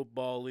fantasy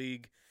football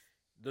league,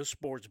 the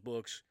sports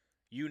books,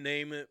 you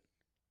name it.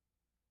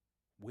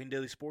 Win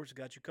Daily Sports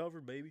got you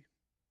covered, baby.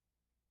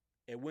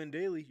 At Win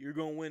Daily, you're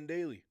going to win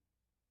daily.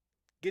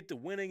 Get the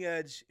winning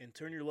edge and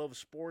turn your love of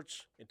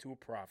sports into a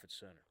profit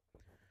center.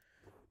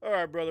 All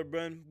right, Brother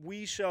Ben,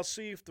 we shall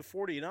see if the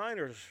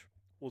 49ers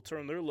will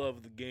turn their love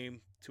of the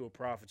game to a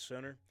profit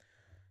center.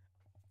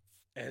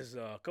 As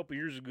a couple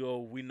years ago,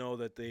 we know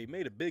that they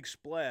made a big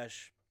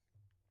splash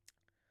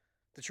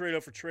to trade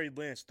up for Trey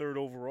Lance, 3rd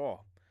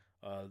overall.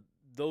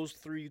 Those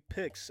 3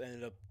 picks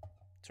ended up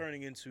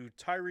turning into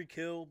Tyreek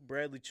Hill,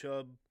 Bradley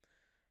Chubb,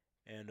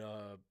 and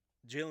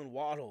Jalen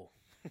Waddle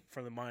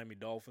from the Miami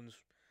Dolphins.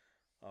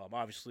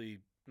 Obviously,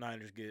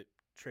 Niners get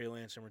Trey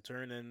Lance in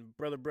return. And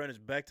Brother Brent is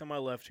back to my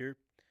left here.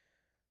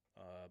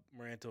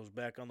 Moranto's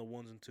back on the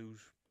 1s and 2s.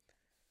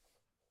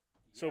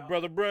 So,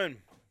 Brother Brent,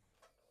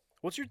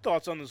 what's your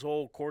thoughts on this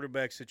whole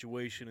quarterback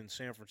situation in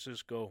San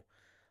Francisco?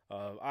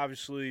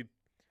 Obviously,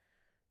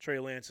 Trey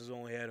Lance has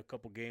only had a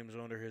couple games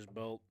under his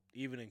belt,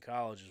 even in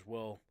college as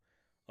well.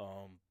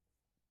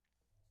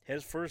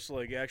 His first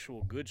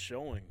actual good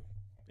showing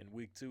in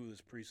week 2 of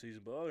this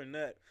preseason, but other than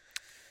that,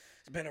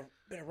 it's been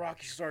a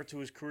rocky start to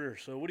his career.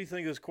 So, what do you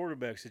think of this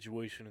quarterback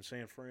situation in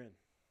San Fran?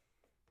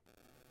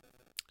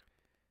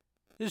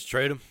 Just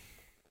trade him.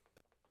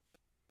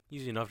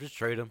 Easy enough. Just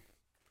trade him.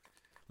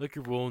 Lick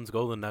your wounds.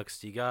 Go to the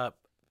next. You got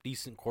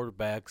decent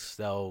quarterbacks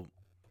that'll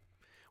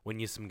win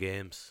you some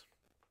games.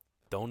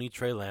 Don't need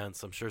Trey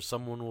Lance. I'm sure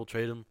someone will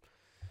trade him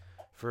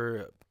for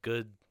a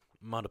good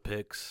amount of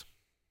picks.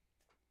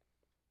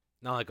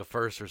 Not like a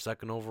 1st or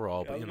 2nd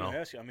overall, but I was gonna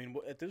ask you, I mean,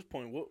 at this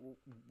point,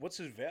 what's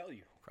his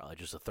value? Probably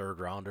just a 3rd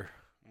rounder.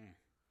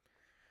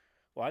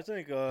 Well, I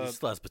think He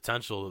still has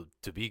potential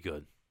to be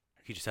good.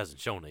 He just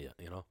hasn't shown it yet,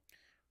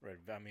 Right.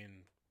 I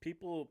mean,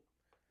 people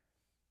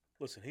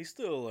listen. He's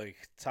still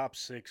top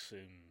 6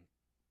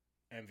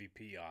 in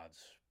MVP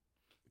odds,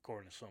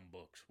 according to some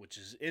books, which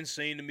is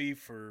insane to me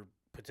for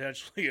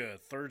potentially a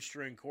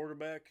 3rd-string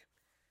quarterback.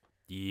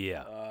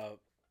 Yeah.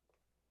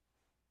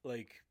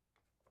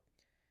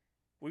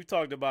 We've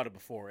talked about it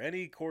before.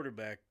 Any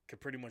quarterback could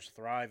pretty much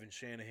thrive in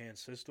Shanahan's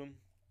system.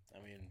 I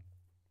mean,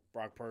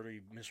 Brock Purdy,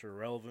 Mr.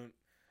 Irrelevant.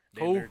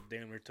 Damn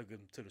near took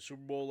him to the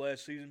Super Bowl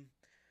last season.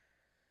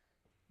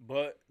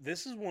 But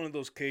this is one of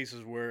those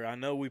cases where I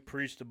know we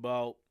preached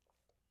about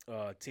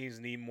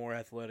teams need more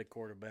athletic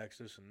quarterbacks,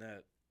 this and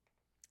that.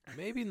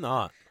 Maybe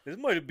not. This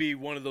might be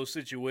one of those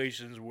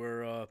situations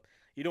where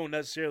you don't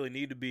necessarily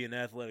need to be an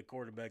athletic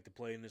quarterback to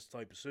play in this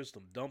type of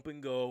system. Dump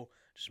and go.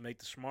 Just make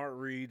the smart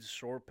reads,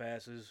 short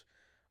passes,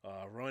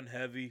 run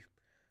heavy.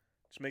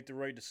 Just make the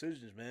right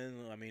decisions,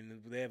 man. I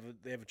mean, they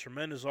have a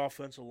tremendous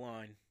offensive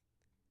line.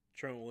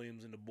 Trent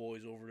Williams and the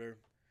boys over there.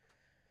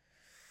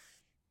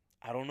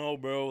 I don't know,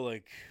 bro.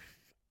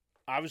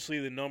 Obviously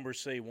the numbers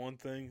say one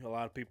thing. A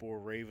lot of people were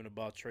raving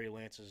about Trey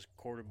Lance's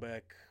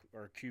quarterback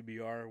or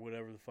QBR,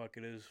 whatever the fuck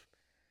it is.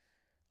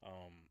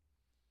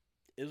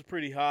 It was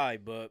pretty high,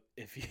 but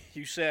if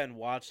you sat and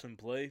watched him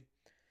play,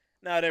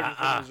 not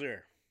everything was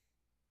there.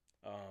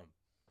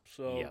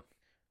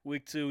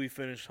 Week 2, he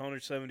finished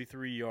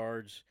 173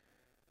 yards,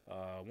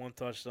 1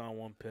 touchdown,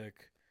 1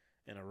 pick,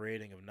 and a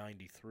rating of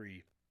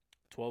 93,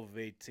 12 of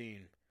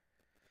 18.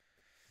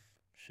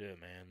 Shit,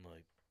 man.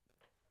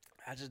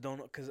 I just don't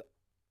know, because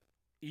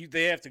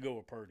they have to go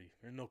with Purdy.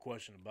 There's no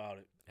question about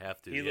it.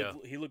 Have to,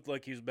 He looked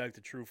like he was back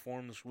to true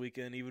form this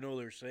weekend, even though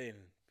they're saying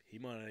he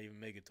might not even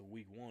make it to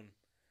week 1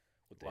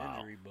 with the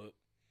injury. But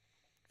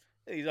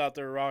he's out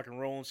there rock and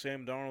rolling.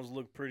 Sam Darnold's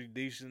looked pretty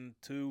decent,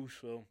 too.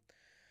 So,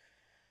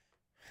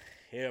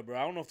 yeah, bro.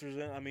 I don't know if there's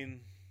any, I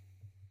mean,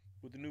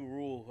 with the new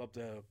rule up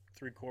to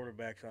 3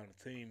 quarterbacks on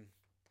the team,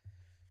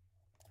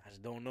 I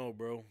just don't know,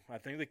 bro. I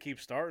think they keep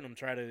starting them,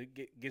 try to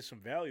get some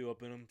value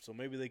up in them, so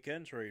maybe they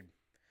can trade.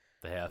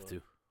 They have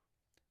to.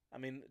 I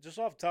mean, just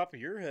off the top of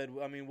your head,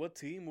 I mean, what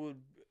team would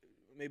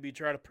maybe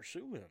try to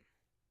pursue him?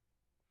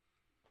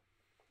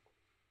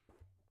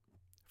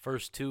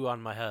 First 2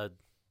 on my head.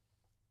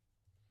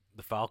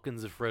 The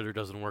Falcons if Ritter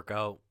doesn't work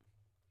out.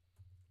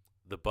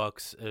 The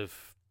Bucks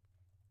if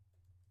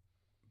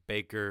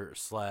Baker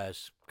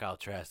 / Kyle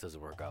Trask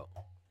doesn't work out.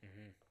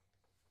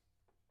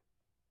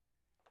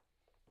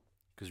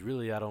 Because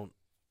really, I don't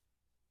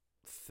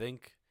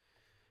think.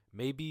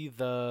 Maybe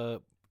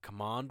the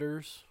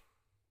Commanders.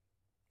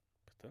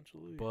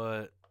 Potentially.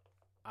 But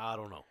I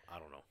don't know. I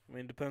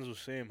mean, it depends with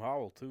Sam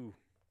Howell, too.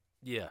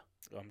 Yeah.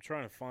 I'm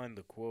trying to find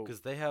the quote.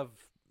 Because they have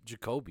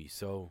Jacoby,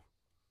 so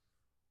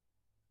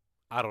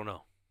I don't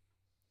know.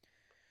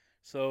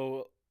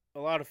 So a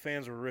lot of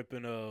fans were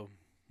ripping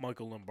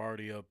Michael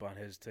Lombardi up on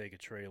his take of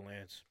Trey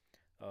Lance.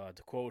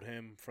 To quote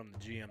him from the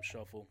GM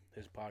Shuffle,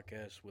 his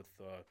podcast with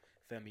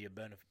Femi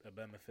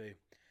Abemefe,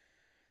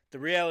 the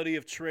reality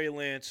of Trey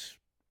Lance,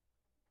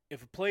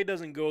 if a play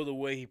doesn't go the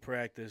way he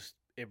practiced,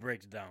 it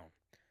breaks down.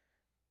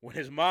 When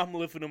his mom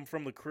lifted him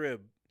from the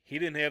crib, he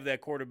didn't have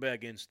that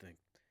quarterback instinct.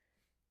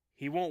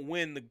 He won't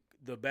win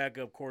the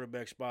backup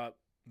quarterback spot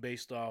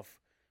based off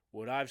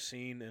what I've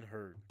seen and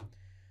heard.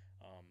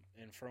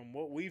 And from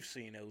what we've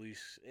seen, at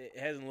least, it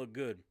hasn't looked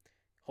good.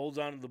 Holds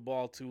on to the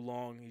ball too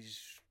long. He's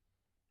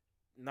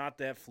not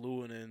that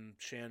fluent in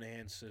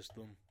Shanahan's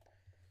system.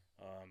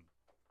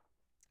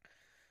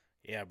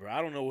 Yeah, bro,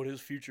 I don't know what his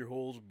future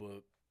holds,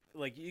 but,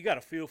 like, you got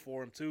to feel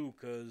for him, too,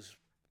 because,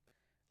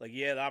 like,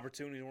 yeah, the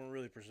opportunities weren't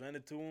really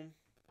presented to him.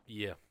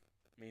 Yeah.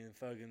 I mean,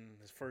 fucking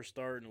his first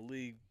start in the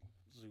league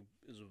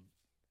is a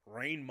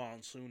rain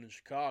monsoon in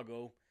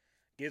Chicago.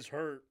 Gets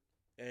hurt,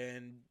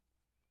 and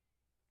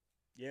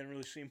you haven't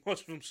really seen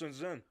much of him since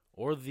then.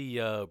 Or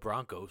the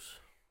Broncos.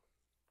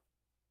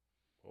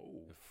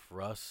 Oh. If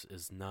Russ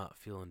is not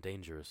feeling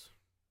dangerous.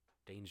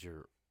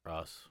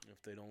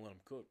 If they don't let him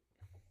cook.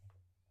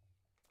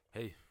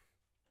 Hey.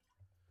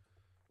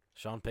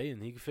 Sean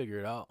Payton, he can figure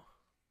it out.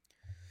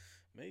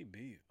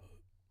 Maybe,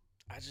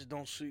 but I just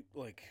don't see,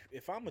 like,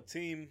 if I'm a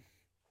team,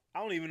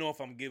 I don't even know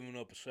if I'm giving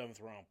up a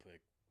 7th-round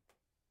pick.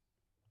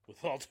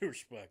 With all due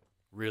respect.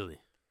 Really?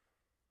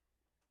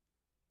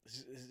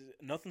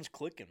 Nothing's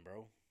clicking,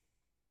 bro.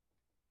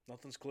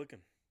 Nothing's clicking.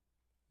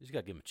 You just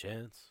got to give him a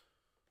chance.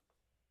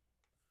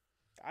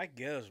 I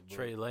guess, but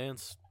Trey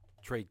Lance,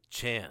 Trey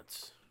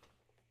Chance.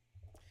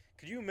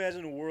 could you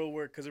imagine a world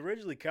where, because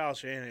originally Kyle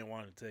Shanahan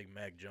wanted to take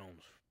Mac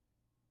Jones.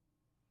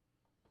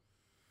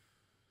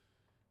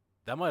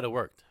 That might have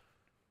worked.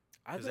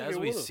 I Because think as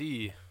it we would've.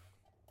 see,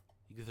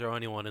 you can throw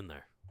anyone in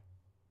there.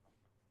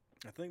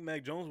 I think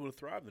Mac Jones would have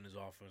thrived in his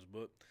offense,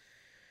 but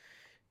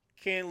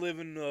can't live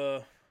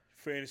in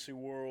fantasy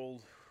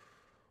world.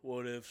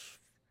 What ifs?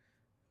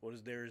 What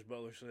does Darius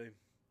Butler say?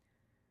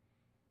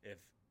 If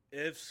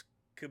ifs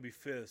could be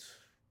fifths,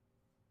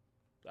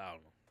 I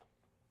don't know.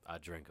 I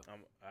drink them.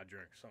 I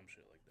drink some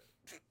shit like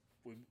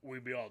that.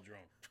 We'd be all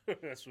drunk.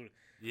 That's what.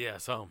 Yeah,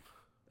 some.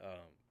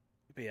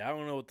 But yeah, I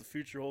don't know what the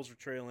future holds for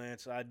Trey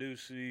Lance. I do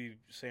see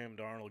Sam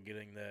Darnold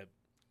getting that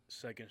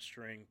second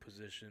string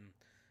position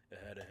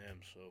ahead of him,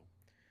 so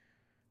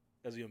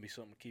that's going to be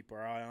something to keep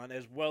our eye on.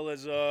 As well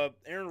as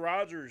Aaron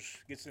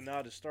Rodgers gets to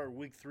now to start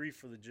week 3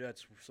 for the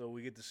Jets, so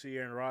we get to see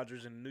Aaron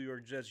Rodgers in the New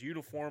York Jets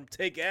uniform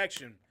take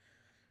action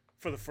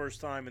for the first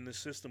time in this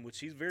system, which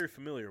he's very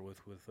familiar with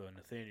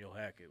Nathaniel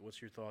Hackett.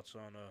 What's your thoughts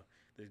on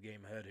this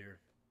game ahead here?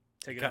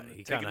 Taking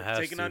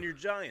on your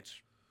Giants.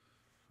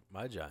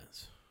 My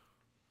Giants.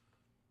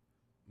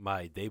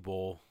 My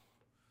Daboll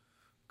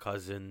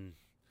cousin,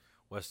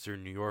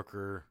 Western New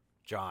Yorker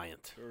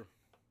Giant. Sure.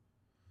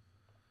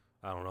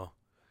 I don't know.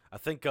 I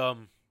think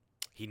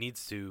he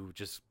needs to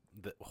just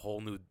the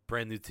whole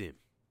brand new team.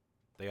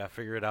 They got to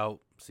figure it out,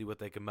 see what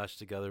they can mesh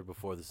together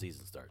before the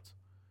season starts.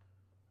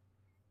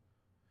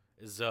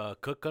 Is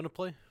Cook gonna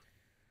play?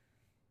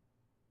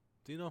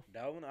 Do you know?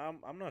 Dalvin,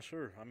 I'm not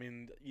sure. I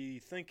mean, you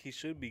think he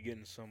should be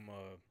getting some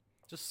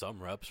Just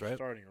some reps, right?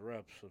 starting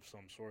reps of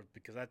some sort,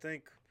 because I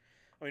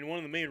mean, one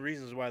of the main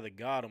reasons why they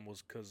got him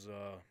was because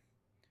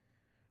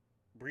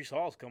Brees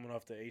Hall's coming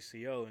off the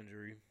ACL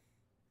injury,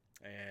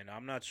 and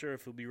I'm not sure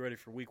if he'll be ready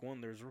for Week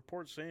 1. There's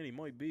reports saying he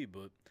might be,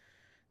 but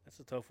that's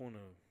a tough one to.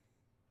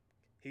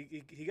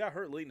 He got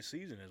hurt late in the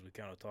season, as we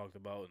kind of talked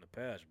about in the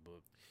past,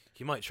 but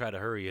He might try to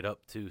hurry it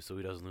up too, so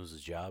he doesn't lose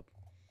his job.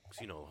 'Cause,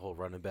 the whole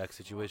running back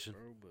situation.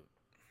 bro, but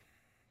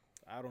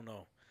I don't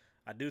know.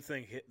 I do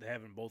think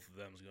having both of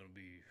them is going to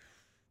be,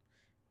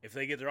 if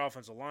they get their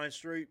offensive line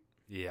straight,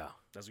 Yeah.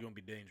 that's going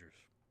to be dangerous.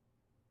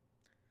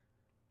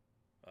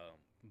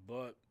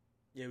 But,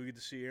 yeah, we get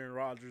to see Aaron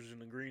Rodgers in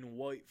the green and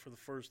white for the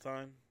first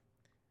time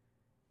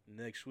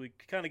next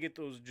week. Kind of get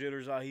those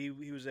jitters out. He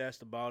was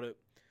asked about it.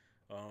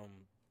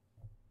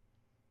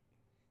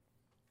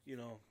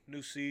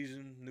 New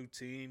season, new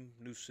team,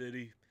 new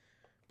city.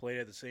 Played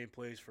at the same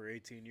place for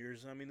 18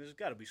 years. I mean, there's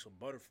got to be some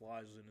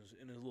butterflies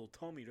in his little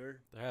tummy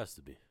there, There has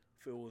to be.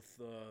 filled with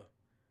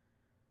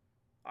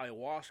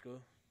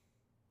ayahuasca,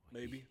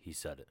 maybe. He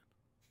said it.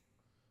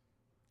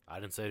 I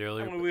didn't say it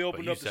earlier. When we but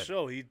opened you up the said it.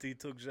 show, he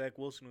took Zach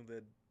Wilson with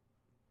that,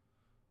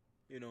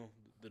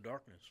 the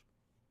darkness.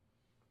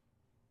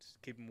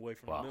 Just keep him away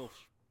from Wow. the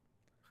MILFs.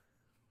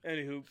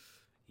 Anywho,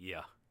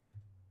 Yeah.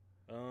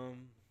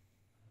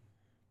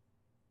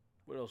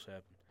 what else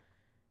happened?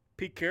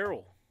 Pete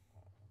Carroll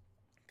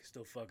can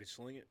still fucking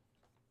sling it.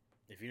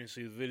 If you didn't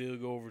see the video,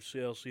 go over to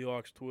Seattle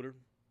Seahawks Twitter.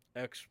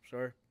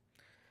 Sorry.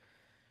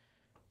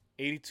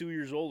 82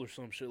 years old or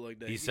some shit like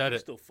that. He said can it.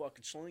 Still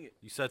fucking sling it.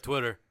 You said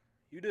Twitter.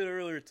 You did it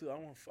earlier too. I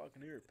don't want to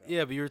fucking hear it, pal.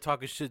 Yeah, but you were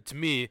talking shit to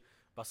me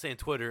about saying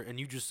Twitter, and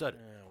you just said it.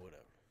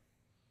 Whatever.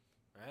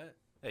 All right?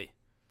 Hey,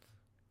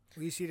 At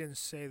least he didn't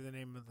say the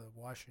name of the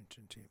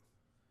Washington team.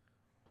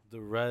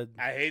 the red.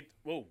 I hate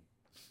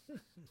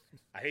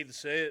to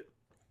say it.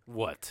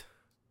 What?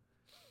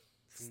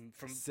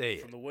 From Say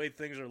it. from the way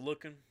things are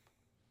looking,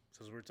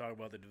 since we're talking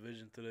about the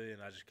division today,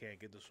 and I just can't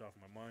get this off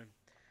my mind.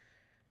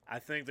 I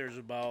think there's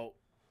about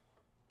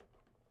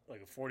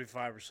like a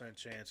 45%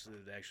 chance that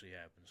it actually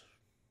happens.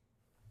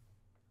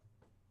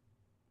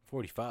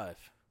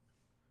 45.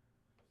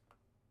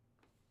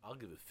 I'll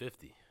give it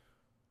 50.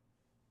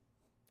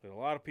 There's a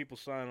lot of people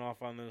signing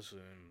off on this,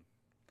 and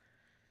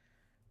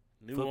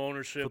new Flip-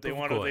 ownership. flip They of a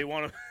want to. coin. They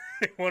want to.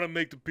 They want to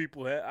make the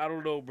people. I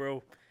don't know,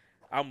 bro.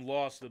 I'm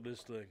lost in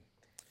this thing.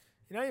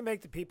 You know, you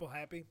make the people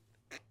happy.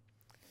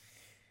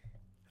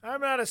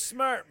 I'm not a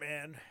smart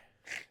man,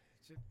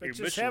 but You're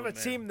just have a Michelin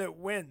Man. team that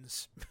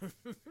wins.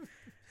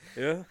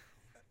 Yeah.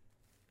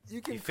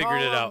 You can You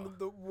figured it call out. them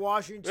the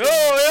Washington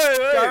Oh,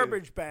 hey, hey.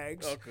 garbage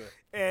bags, Okay.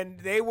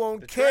 and they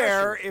won't The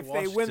care trashers, if the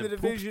they win the Washington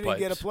poop division and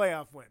get a pipes.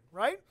 playoff win,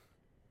 right?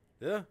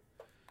 Yeah.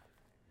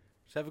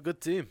 Just have a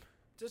good team.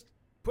 Just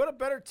put a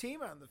better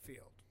team on the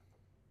field.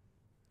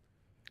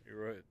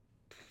 You're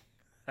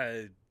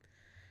right.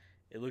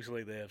 It looks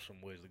like they have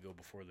some ways to go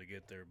before they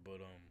get there,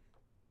 but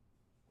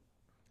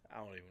I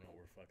don't even know what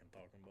we're fucking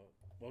talking about.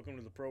 Welcome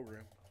to the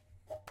program.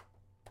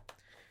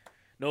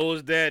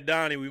 Nola's dad,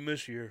 Donnie, we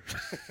miss you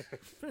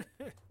here.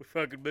 We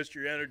fucking missed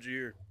your energy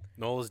here.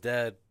 Nola's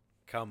dad,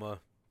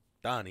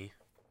 Donnie.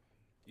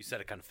 You said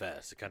it kind of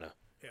fast. It kind of,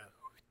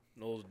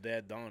 Nola's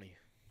dad, Donnie.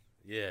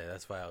 yeah,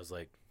 that's why I was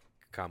like,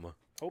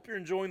 Hope you're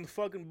enjoying the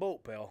fucking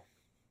boat, pal.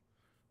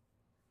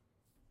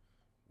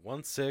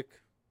 One sick,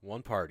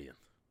 one partying.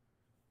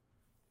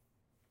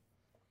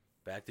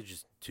 Back to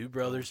just two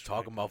brothers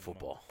talking about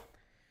football.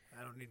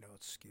 I don't need no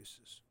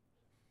excuses.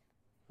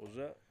 What's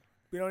that?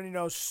 We don't need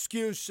no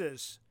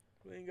excuses.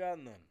 We ain't got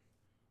none.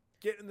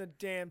 Get in the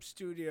damn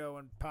studio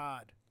and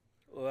pod.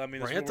 Well, I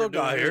mean, that's what Ranto we're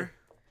doing got here.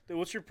 Dude,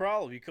 what's your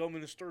problem? You come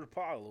in and stir the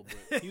pot a little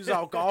bit. He was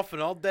out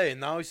golfing all day,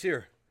 and now he's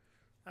here.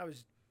 I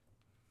was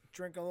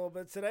drinking a little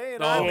bit today,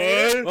 and Oh, I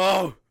made it.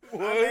 oh, I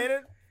made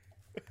it.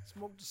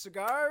 Smoked a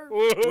cigar.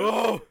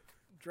 oh,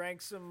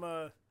 Drank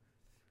some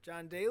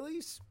John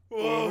Daly's.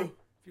 oh. A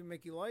few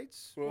Mickey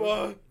Lights.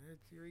 What?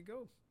 Here you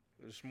go.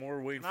 There's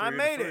more waiting And for I you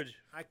made in the it. fridge.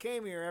 I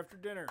came here after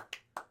dinner.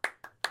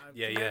 I'm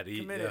Yeah, you had to eat,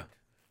 committed. yeah.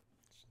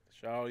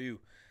 Shout out to you.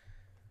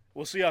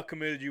 We'll see how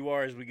committed you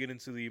are as we get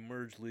into the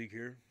Emerge League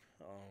here.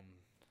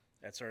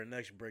 That's our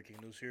next breaking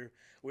news here.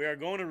 We are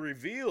going to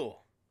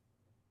reveal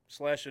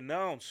 /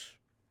 announce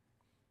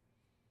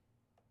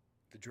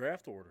the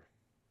draft order.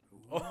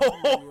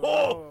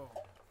 Whoa.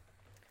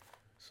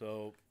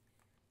 So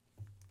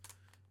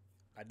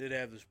I did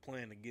have this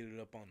plan to get it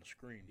up on the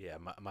screen. Yeah,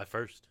 my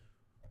first.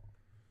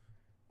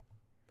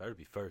 Better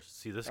be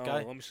first. See this Oh,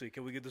 guy? let me see.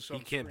 Can we get this He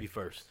on the can't be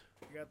screen? first.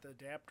 You got the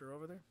adapter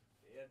over there?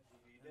 Yeah,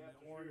 And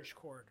the orange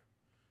cord.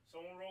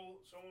 Someone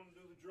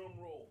do the drum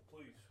roll,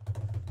 please.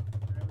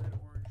 Grab that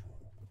orange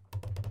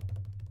one. This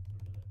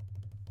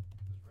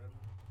red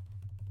one?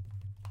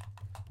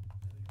 I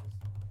think that's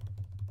the one.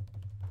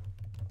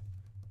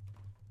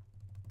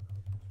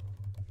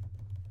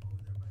 Over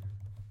there by your,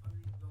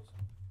 underneath those.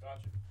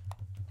 Gotcha. The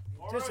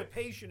All right.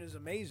 anticipation is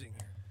amazing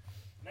here.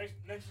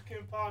 Next to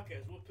Kim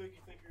podcast, what pick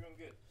you think you're gonna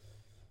get?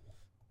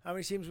 How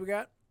many teams we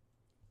got?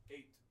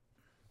 8.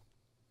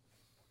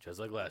 Just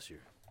like last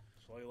year.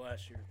 Just like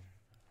last year.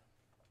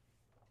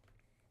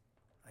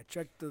 I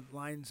checked the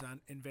lines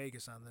in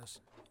Vegas on this,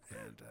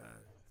 and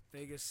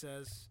Vegas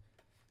says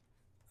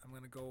I'm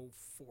going to go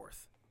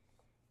 4th.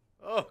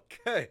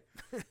 Okay.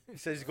 He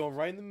says he's going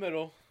right in the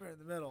middle. Right in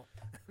the middle.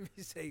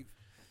 Be safe.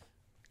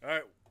 All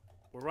right,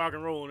 we're rock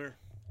and rolling here.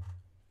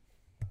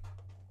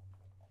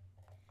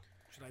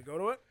 Should I go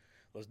to it?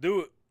 Let's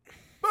do it.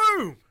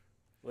 Boom!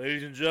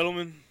 Ladies and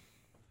gentlemen,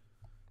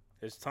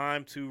 it's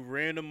time to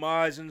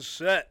randomize and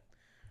set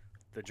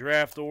the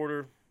draft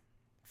order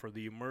for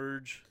the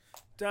Emerge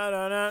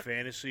Da-da-da.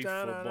 Fantasy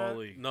Da-da-da. Football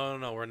League.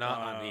 No, we're not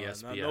on E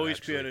ESPN. No ESPN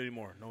actually.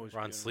 anymore. No ESPN We're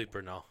on anymore.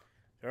 Sleeper now.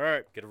 All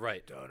right, Get it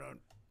right. Dun-dun.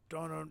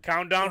 Dun-dun.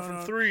 count down Dun-dun.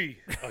 from 3.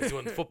 Oh, he's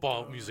doing the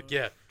football music,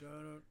 yeah.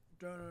 Dun-dun.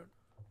 Dun-dun.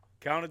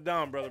 Count it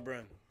down, brother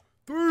Bren.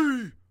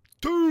 3,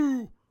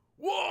 2,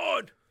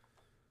 1.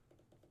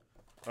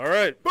 All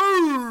right.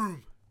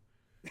 Boom!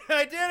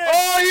 I did it!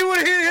 Oh, you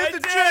would hit I the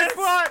did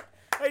jackpot.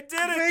 I did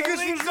it! Vegas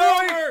the league's was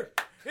right. over!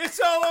 It's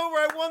all over!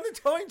 I won the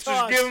coin Just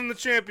toss! give him the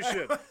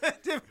championship.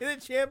 Give me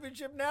the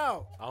championship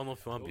now! I don't know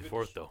if you want to be get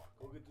fourth, though.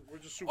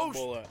 Where's the Super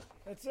Bowl at?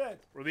 That's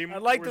it. Where the,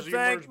 I'd like to where's the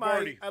thank Emerge my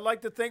party? I'd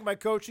like to thank my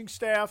coaching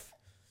staff.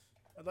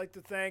 I'd like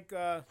to thank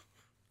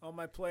all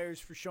my players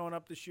for showing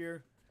up this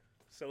year.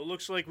 So it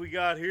looks like we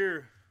got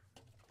here.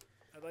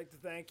 I'd like to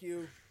thank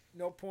you.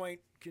 No point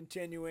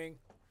continuing,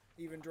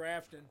 even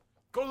drafting.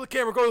 Go to the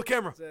camera, go to the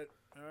camera. That's it.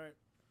 All right.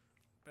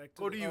 Back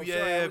Go to you, sorry,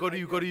 yeah, I go would to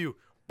you, like go to you.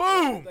 I'd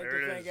Boom! like There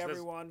to it thank is.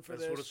 everyone for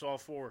That's this. what it's all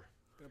for.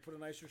 Gonna put a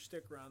nicer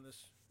sticker on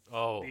this.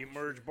 Oh. The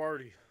Emerge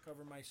party.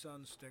 Cover my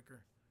son's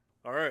sticker.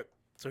 All right.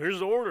 So here's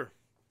the order.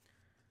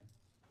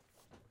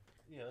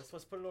 Yeah,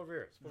 let's put it over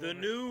here. The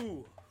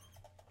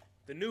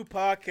new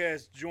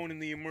podcast joining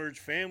the Emerge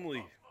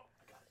family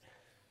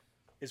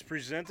is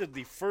presented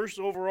the first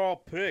overall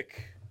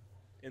pick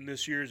in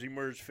this year's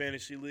Emerge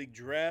Fantasy League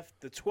draft,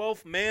 the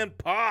 12th man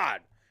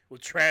pod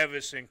with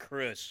Travis and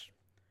Chris.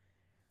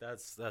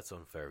 That's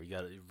unfair. You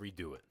got to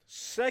redo it.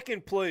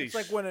 Second place. It's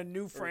like when a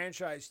new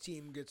franchise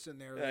team gets in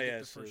there, they get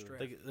the so first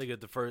draft. They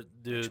get the first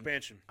dude.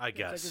 expansion. I It's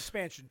like an guess.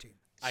 expansion team.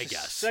 I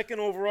guess. Second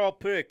overall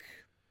pick,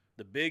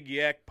 the Big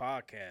Yak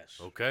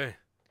Podcast. Okay.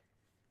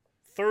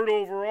 Third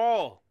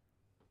overall,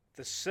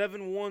 the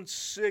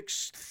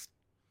 716th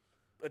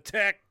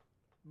Attack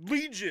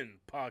Legion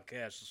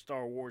Podcast, the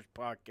Star Wars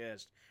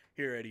podcast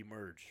here at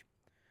Emerge.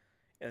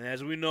 And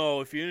as we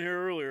know, if you didn't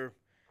hear earlier,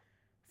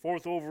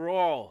 fourth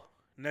overall,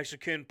 Next of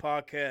Kin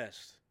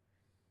Podcast.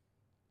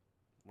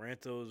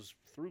 Ranto's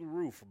through the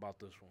roof about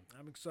this one.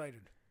 I'm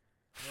excited.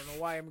 I don't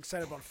know why I'm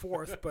excited about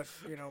fourth, but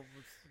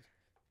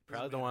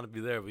Probably don't want to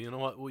be there, but you know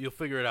what? Well, you'll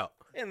figure it out.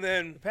 And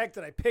then the fact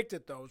that I picked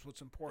it though is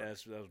what's important.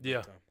 that was Yeah.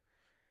 big time.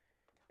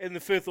 And the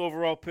fifth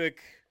overall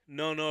pick,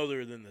 none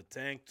other than the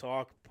Tank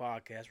Talk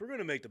Podcast. We're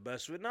gonna make the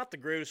best of it. Not the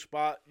greatest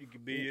spot you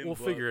could be in. We'll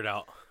but figure it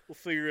out. We'll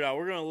figure it out.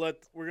 We're gonna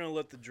let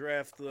the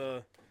draft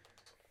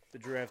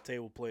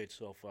table play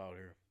itself out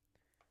here.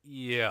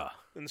 Yeah.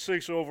 And the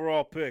sixth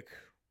overall pick,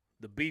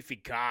 the Beefy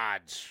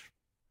Cods.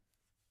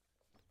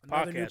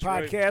 Another new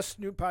podcast,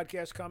 new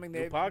podcast coming.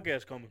 They New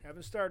podcast coming.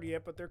 haven't started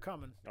yet, but they're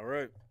coming. All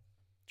right.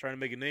 Trying to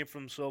make a name for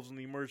themselves in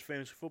the Emerge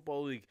Fantasy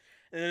Football League.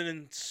 And then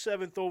in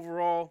seventh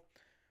overall,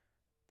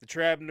 the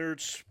Trap Nerd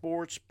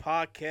Sports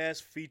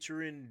Podcast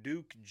featuring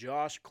Duke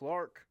Josh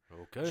Clark,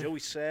 Okay. Joey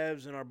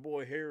Sabs, and our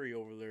boy Harry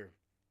over there.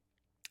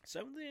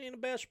 Seventh ain't a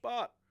bad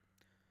spot.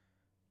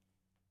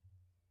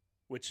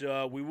 Which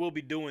we will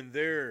be doing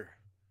their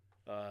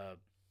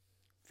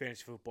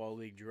Fantasy Football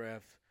League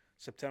draft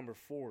September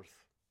 4th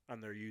on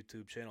their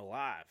YouTube channel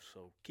live.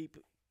 So keep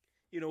it.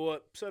 You know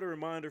what? Set a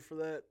reminder for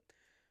that.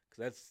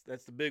 Because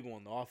that's the big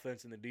one, the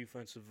offense and the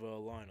defensive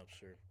lineups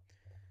here.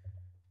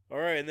 All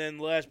right, and then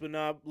last but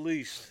not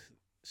least,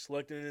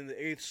 selected in the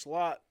 8th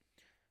slot,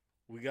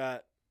 we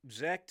got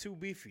Zach Too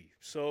Beefy.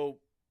 So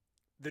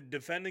the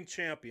defending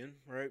champion,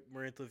 right,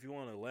 Marantha, if you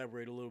want to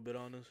elaborate a little bit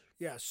on this.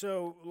 Yeah,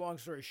 so long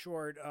story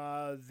short,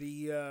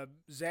 the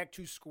Zach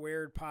 2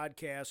 Squared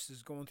podcast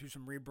is going through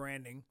some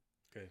rebranding.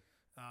 Okay.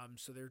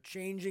 So they're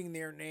changing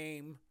their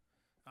name,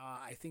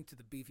 I think, to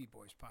the Beefy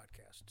Boys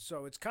podcast.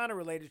 So it's kind of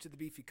related to the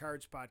Beefy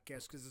Cards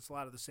podcast because it's a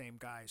lot of the same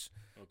guys.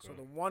 Okay. So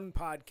the one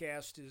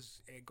podcast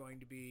is going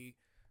to be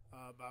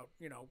about,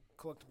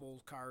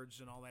 collectible cards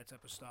and all that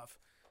type of stuff.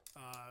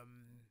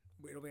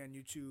 It'll be on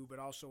YouTube, but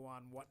also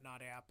on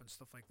Whatnot app and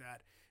stuff like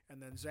that.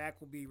 And then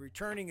Zach will be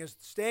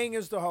staying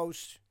as the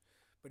host,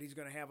 but he's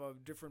going to have a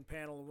different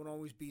panel. It won't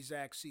always be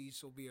Zach C.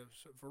 So it'll be a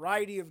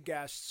variety of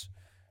guests.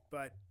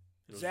 But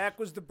Zach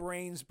was the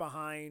brains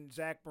behind.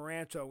 Zach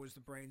Moranto was the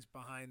brains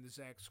behind the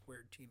Zach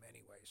Squared team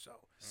anyway. So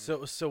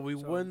he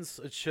wins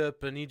a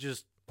chip and he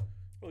just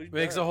Well, he's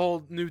makes bad. a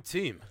whole new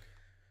team.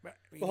 I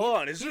mean, Well, hold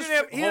on. Is he this didn't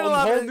have, he whole- didn't have a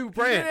lot whole of- new He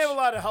branch? didn't have a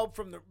lot of help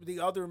from the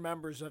other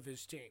members of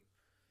his team.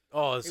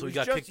 Oh, It so he was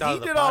got just- kicked out of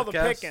the He podcast? did all the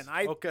picking.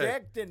 Okay.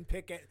 Zach didn't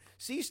pick it.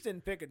 Cease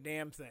didn't pick a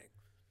damn thing.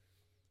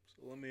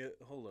 So let me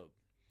hold up.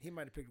 He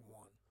might have picked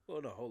one. Oh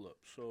no, hold up.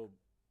 So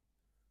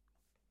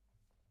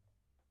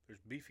there's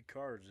Beefy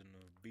Cards and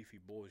the Beefy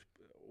Boys.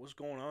 What's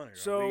going on here?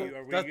 So-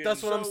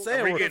 That's what I'm So-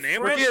 saying. Are we We're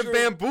getting we're ambushed? getting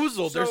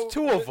bamboozled. There's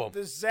two of them.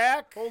 The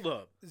Zach, Hold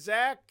up.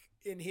 Zach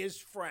and his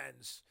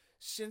friends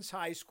since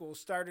high school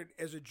started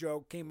as a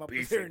joke, came up with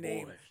Beefy their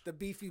name, Boys. the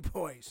Beefy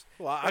Boys.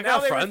 Well, I And now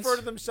got they friends. refer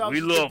to themselves We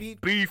as love the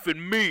beef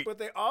and meat. But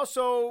they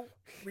also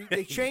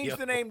they changed Yo.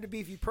 the name to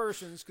Beefy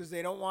Persons because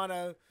they don't want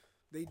to.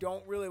 They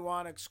don't really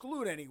want to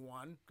exclude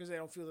anyone because they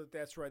don't feel that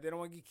that's right. They don't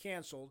want to get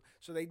canceled,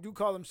 so they do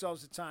call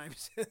themselves at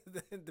times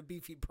the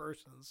Beefy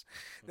Persons.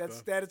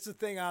 That's the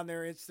thing on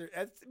there. It's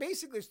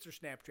basically it's their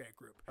Snapchat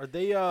group. Are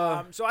they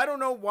So I don't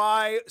know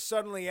why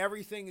suddenly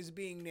everything is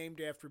being named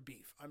after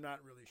beef. I'm not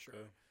really sure.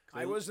 Okay.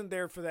 I wasn't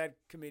there for that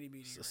committee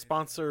meeting. or anything.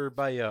 sponsored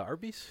by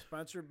Arby's?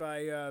 Sponsored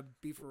by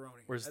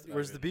Beefaroni. Where's That'd be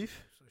where's good. the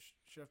beef? So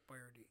Chef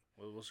Boyardee.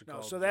 What's it No,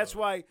 called? so that's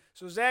why.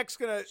 So Zach's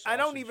gonna. I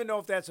don't sausage. even know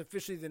if that's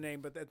officially the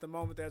name, but at the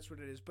moment that's what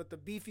it is. But the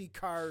Beefy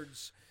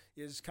Cards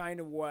is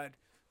kind of what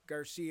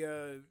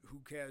Garcia,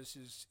 who has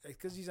his,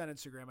 because he's on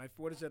Instagram.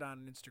 What is it on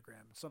Instagram?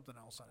 It's something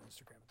else on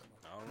Instagram at the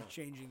moment. I don't know. He's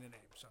changing the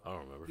name. So I don't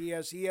remember. he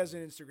has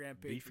an Instagram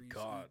page Beefy for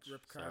Cards.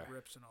 rip card Sorry.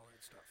 rips and all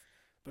that stuff.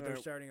 But Alright.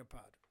 they're starting a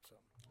pod. So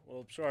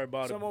Well, sorry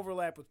about some it.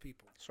 overlap with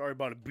people. Sorry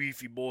about it,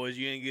 Beefy Boys.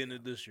 You ain't getting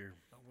it this year.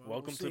 Well,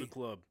 Welcome we'll to the see.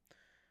 club.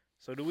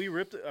 So do we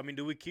rip it? I mean,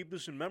 do we keep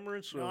this in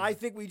remembrance? Or No, I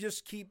think we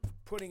just keep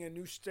putting a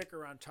new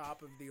sticker on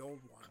top of the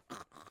old one.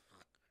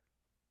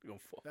 we gonna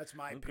fuck? That's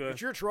my Okay. opinion.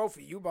 It's your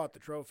trophy. You bought the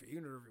trophy. You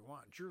can do whatever you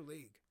want. It's your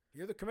league.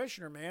 You're the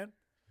commissioner, man.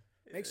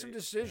 Make some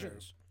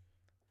decisions.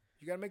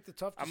 You got to make the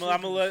tough I'm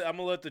decisions.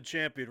 gonna let the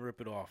champion rip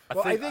it off.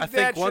 Well, I think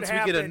that once should we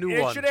happen. get a new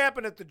it one, should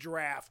happen at the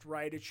draft,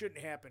 right? It shouldn't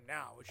happen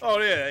now. It should Oh,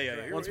 happen yeah, at the yeah,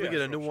 draft. you're once we Yeah, get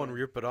a sure, new one, sure.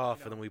 we rip it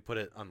off and then we put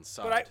it on the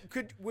side.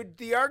 But would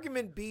the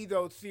argument be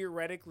though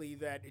theoretically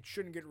that it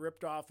shouldn't get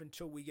ripped off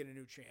until we get a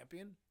new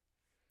champion?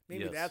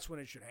 Maybe Yes. that's when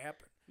it should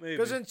happen. Maybe.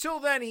 Because until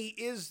then, he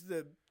is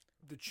the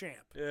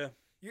champ. Yeah.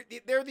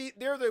 They're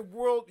the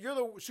world. You're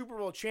the Super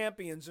Bowl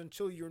champions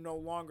until you're no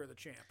longer the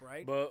champ,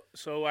 right? But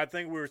so I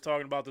think we were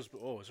talking about this.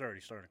 Oh, it's already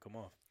starting to come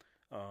off.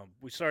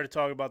 We started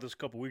talking about this a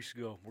couple weeks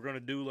ago. We're gonna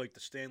do like the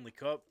Stanley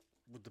Cup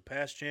with the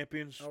past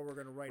champions. Oh, we're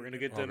gonna write. We're it gonna in.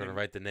 get We're them. gonna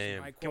write the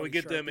name. Can we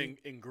get them Sharpie.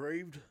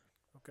 engraved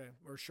Okay,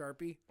 or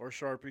Sharpie. or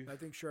Sharpie? I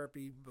think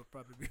Sharpie would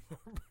probably be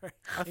more.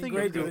 I think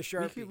engraved we with a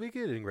could, Sharpie. we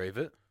could engrave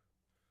it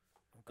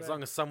as Okay.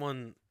 long as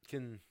someone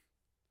can.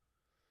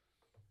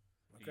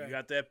 Okay. You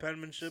got that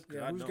penmanship? 'Cause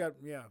Yeah, I who's don't. got?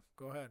 Yeah,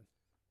 go ahead.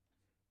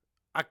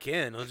 I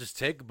can. It'll just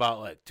take about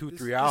like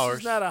 2-3 This hours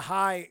is not a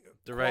high.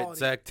 to write quality,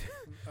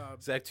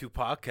 Zach 2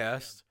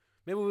 podcast.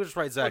 Maybe we'll just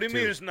write Zach What do you 2.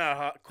 mean it's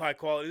not high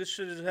quality? This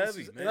shit is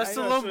heavy, man. that's I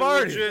the know,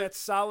 Lombardi. That's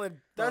solid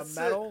That's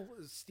metal,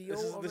 steel.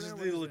 This is over this there? is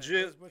What the that?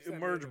 legit What's that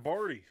Emerge made of?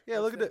 Barty, Yeah,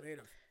 What's look at that that. made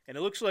of? and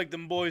it looks like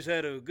them boys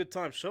had a good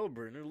time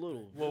celebrating. They're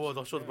little. Whoa,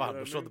 don't show the Yeah, bottom. you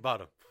know Don't show what I the mean?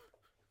 bottom.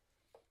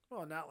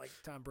 Well, not like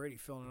Tom Brady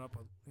filling it up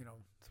with,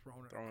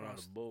 throwing it Throwing on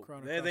across. a boat.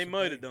 throwing They across the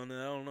might have bay. done that.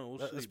 I don't know. We'll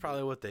That's see,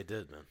 probably what they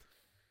did, man.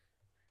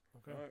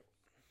 Okay. All right.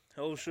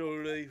 Hell of a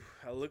show today.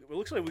 It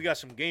looks like we got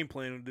some game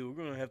planning to do.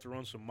 We're gonna have to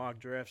run some mock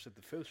drafts at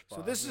the fifth spot.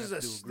 So this We're is gonna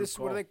a have to do group this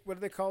what do call.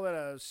 they call it,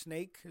 a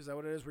snake? Is that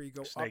what it is? Where you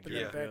go Snake up and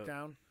then draft, back yeah.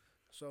 down.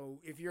 So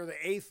if you're the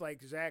eighth,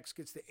 like Zach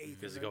gets the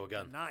eighth, Gets to and go then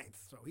again. the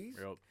ninth. So he's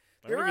Yep.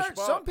 there Very good are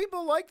spot. some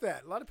people like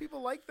that. A lot of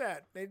people like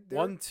that. They're-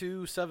 1,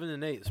 2, 7,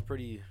 and 8 is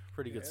pretty Yeah,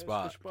 good it's a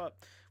spot.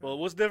 Well,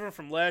 what's different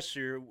from last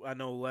year? I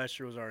know last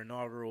year was our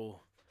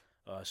inaugural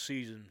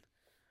season.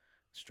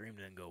 Stream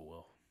didn't go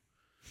well.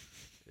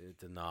 It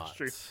did not.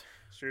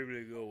 Stream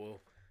didn't go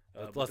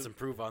well. Let's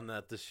improve on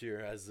that this year.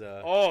 As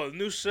Oh,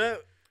 new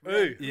set.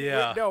 Hey,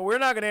 yeah, No, we're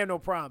not gonna have no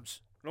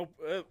problems. nope.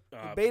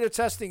 Beta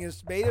testing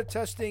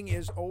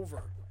is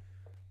over.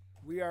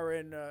 We are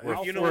in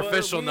alpha. you know we're what?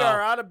 official we now.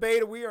 are out of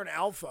beta. We are in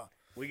alpha.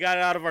 We got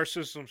it out of our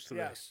systems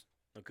today. Yes.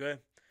 Okay.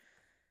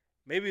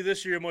 Maybe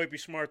this year it might be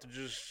smart to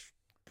just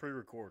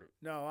pre-record it.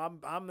 No,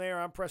 I'm there.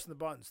 I'm pressing the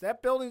buttons.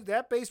 That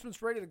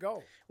basement's ready to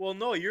go. Well,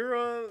 no,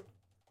 you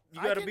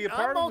got to be a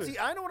part of it.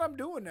 I know what I'm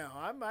doing now.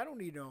 I don't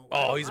need no.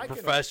 Oh, he's a a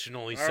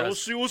professional. He All right,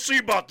 says. we'll see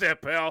about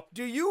that, pal.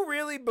 Do you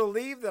really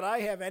believe that I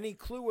have any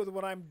clue with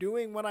what I'm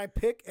doing when I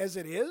pick as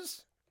it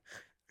is?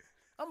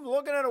 I'm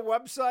looking at a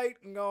website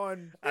and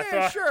going, I yeah,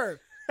 thought- sure.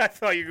 I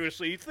thought you were going to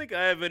say, you think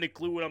I have any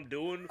clue what I'm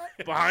doing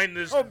behind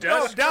this Oh, no,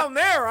 desk? down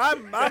there,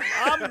 I'm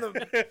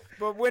the.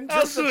 But when I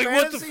was just the like,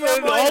 what the fantasy, fuck?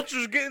 I'm The like,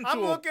 ultra's getting to I'm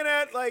him. looking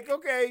at like,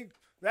 okay,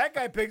 that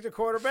guy picked a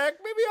quarterback.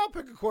 Maybe I'll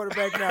pick a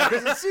quarterback now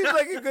because it seems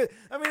like a good.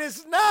 I mean,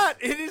 it's not.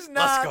 It is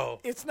not. go.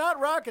 It's not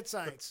rocket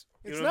science.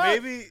 It's You know,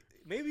 not.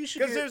 maybe you should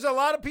Because get, there's a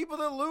lot of people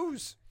that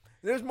lose.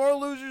 There's more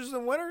losers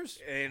than winners.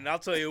 and I'll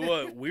tell you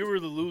what, we were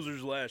the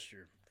losers last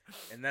year,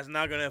 and that's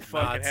not going to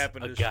fucking Not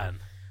happen this year. again.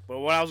 But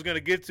what I was going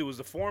to get to was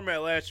the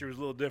format last year was a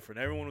little different.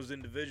 Everyone was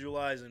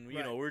individualized, and,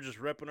 Right. we're just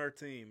repping our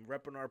team,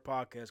 repping our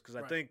podcast, because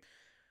I Right. think,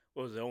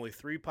 what was it, only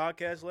 3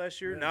 podcasts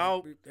last year? Yeah,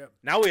 Now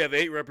now we have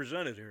 8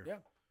 represented here. Yeah.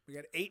 We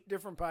got 8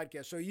 different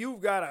podcasts. So you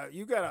got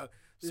to.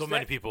 So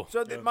many people.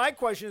 So my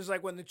question is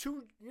like when the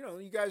two,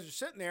 you guys are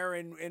sitting there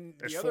and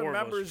There's the other 4 of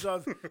us. members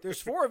of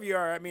there's 4 of you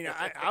are. I mean,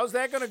 how's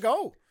that going to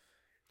go?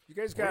 You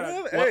guys got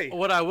to Hey,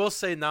 What I will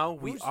say now,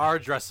 we Who's- are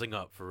dressing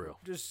up for real.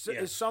 just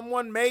Yes. is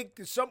someone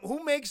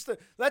who makes the?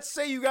 Let's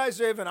say you guys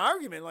have an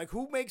argument. Like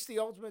who makes the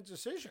ultimate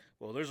decision?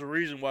 well, there's a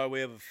reason why we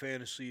have a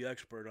fantasy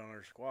expert on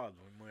our squad.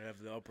 We might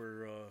have the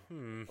upper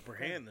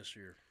hand this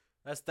year.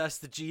 That's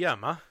the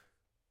GM, huh?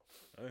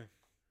 Hey.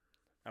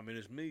 I mean,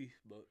 it's me,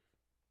 but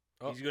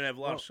Oh, he's gonna have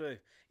a lot well. of say.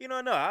 No,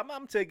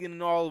 I'm taking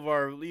in all of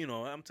our,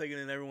 I'm taking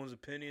in everyone's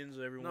opinions.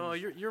 No,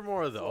 you're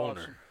more of the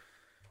thoughts. owner.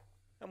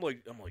 I'm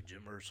like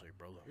Jim Irsay,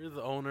 brother. You're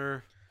the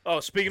owner. Oh,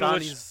 speaking of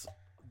which, Donnie's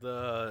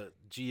the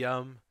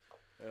GM.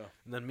 Yeah.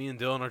 And then me and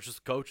Dylan are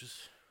just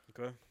coaches.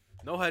 okay.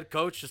 No head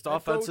coach, just Head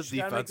offensive, coach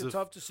gotta make the defensive.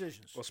 tough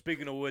decisions. Well,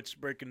 speaking of which,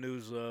 breaking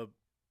news.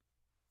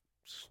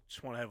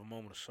 Just want to have a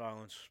moment of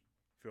silence.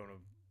 If you want to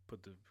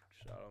put the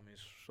shout out, I mean,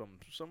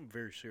 it's something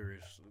very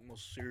serious. The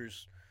most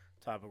serious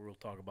topic we'll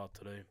talk about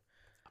today.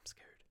 I'm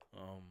scared.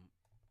 Um,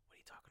 What are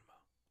you talking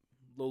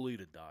about?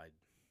 Lolita died.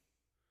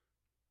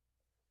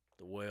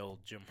 The whale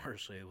Jim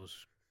Irsay was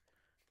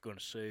going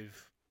to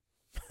save.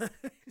 I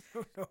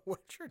don't know what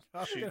you're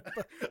talking She-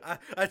 about.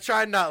 I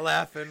tried not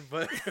laughing,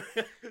 but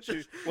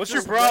What's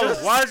your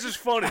problem? Why is this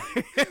funny?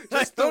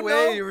 just the don't way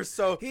know. you were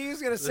so. He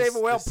was going to save a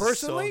whale this is so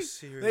personally.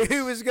 serious.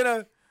 He was going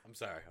to. I'm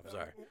sorry.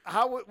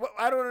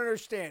 I don't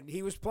understand.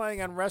 He was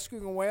planning on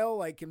rescuing a whale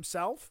like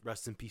himself.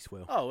 Rest in peace,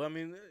 Will. Oh, I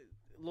mean,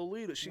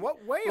 Lolita.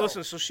 What whale?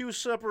 Listen, so she was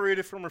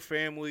separated from her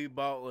family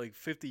about like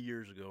 50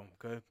 years ago.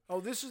 Okay. Oh,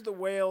 this is the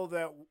whale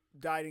that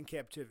died in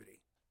captivity,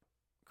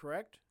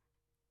 correct?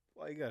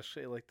 Why you gotta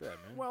say it like that,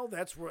 man? Well,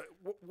 that's what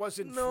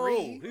wasn't no,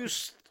 free. he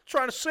was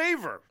trying to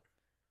save her.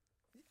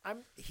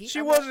 She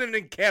I'm wasn't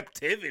in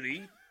captivity.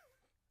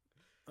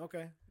 not-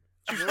 okay.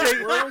 She's Where-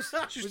 taken, where was-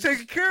 she's was-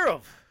 taken care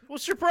of.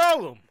 What's your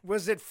problem?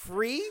 Was it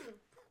free?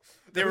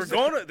 They were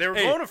going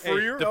to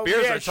free her. The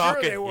beers yeah, are sure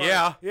talking. they were.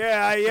 Yeah.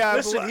 Yeah.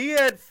 Listen, he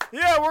had.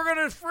 Yeah, we're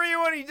gonna free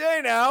you any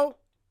day now.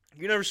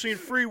 You never seen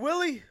Free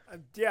Willy? I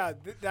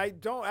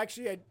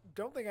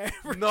don't think I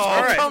ever. No,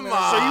 All right, come so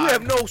on. you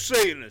have no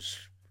say in this.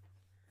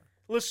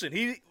 Listen,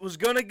 he was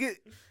gonna get.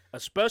 A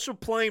special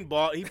plane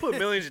bought. He put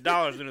millions of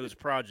dollars into this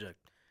project.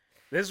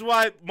 This is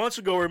why months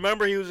ago,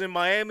 remember, he was in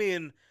Miami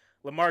and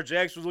Lamar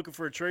Jackson was looking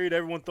for a trade.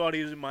 Everyone thought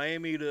he was in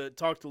Miami to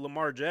talk to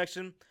Lamar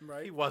Jackson.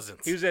 Right. He wasn't.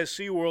 He was at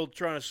SeaWorld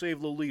trying to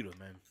save Lolita,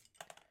 man.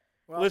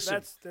 Well,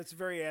 Listen. that's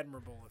very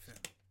admirable of him.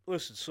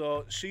 Listen,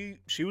 so she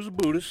was a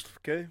Buddhist,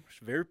 okay?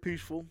 She's very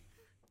peaceful.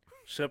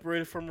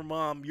 Separated from her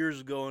mom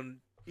years ago, and,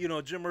 you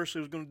know, Jim Irsay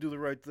was going to do the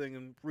right thing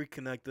and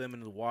reconnect them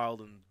into the wild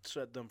and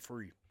set them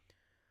free.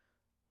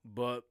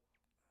 But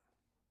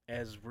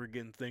as we're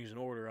getting things in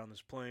order on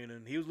this plane,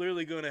 and he was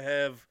literally going to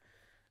have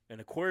an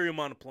aquarium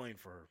on the plane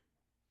for her,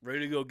 ready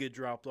to go get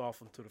dropped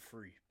off into the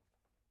free.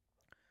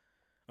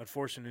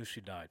 Unfortunately, she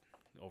died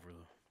over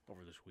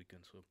this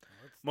weekend. So,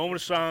 moment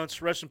of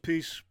silence. Rest in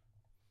peace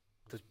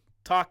to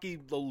Taki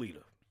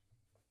Lolita.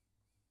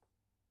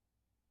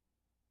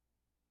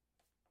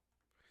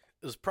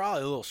 It was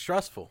probably a little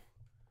stressful.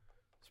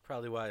 It's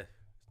probably why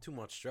too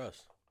much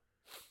stress.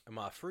 Am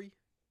I free?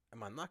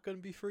 Am I not going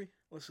to be free?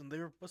 Listen,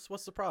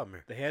 What's the problem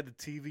here? they had the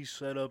TV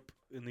set up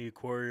in the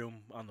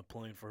aquarium on the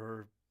plane for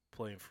her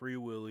playing Free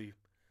Willy.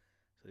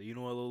 So, you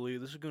know what, Lolita,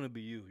 this is going to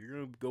be you. You're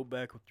going to go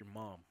back with your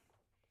mom.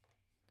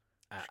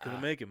 She's going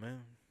to make it,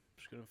 man.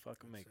 She's going to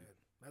fucking make it.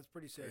 That's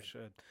pretty sad. Very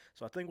sad.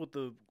 So I think what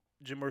the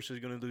Jim Irsay is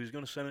going to do, he's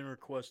going to send in a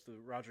request to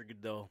Roger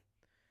Goodell.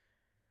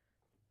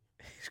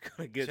 He's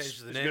going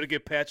to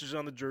get patches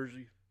on the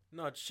jersey.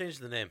 No, just change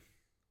the name.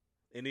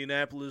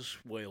 Indianapolis,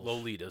 Wales.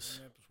 Lolitas.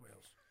 Indianapolis,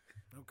 Wales.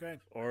 Okay.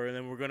 Or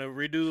then we're going to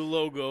redo the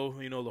logo,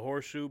 you know, the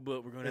horseshoe,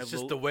 but we're going to It's have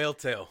just the whale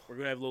tail. we're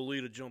going to have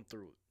Lolita jump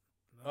through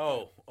it.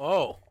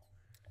 Oh.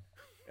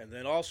 And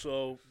then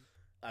also,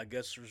 I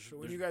guess So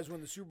when you guys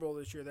win the Super Bowl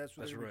this year, that's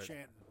what That's they're right.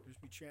 chanting.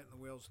 Just be chanting the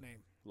whale's name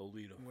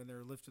Lolita. when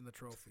they're lifting the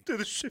trophy. Do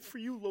this shit for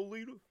you,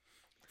 Lolita.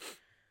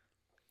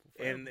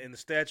 And in the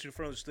statue in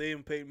front of the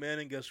stadium, Peyton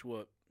Manning, guess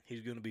what?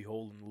 He's going to be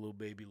holding the little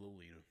baby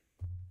Lolita.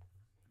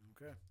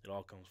 Okay. It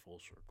all comes full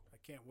circle. I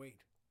can't wait.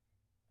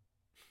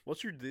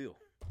 What's your deal?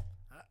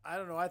 I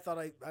don't know. I thought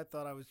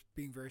I was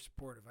being very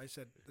supportive. I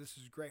said this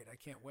is great. I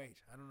can't wait.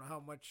 I don't know how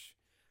much.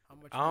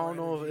 I don't more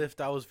know energy- if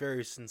that was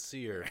very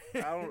sincere.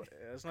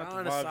 That's not the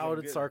Kind of vibe I'm sounded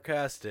getting.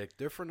 sarcastic.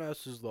 Different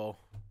S's, though.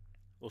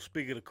 Well,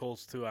 speaking of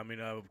Colts, too, I mean,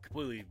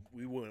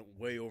 we went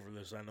way over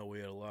this. I know we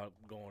had a lot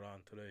going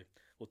on today.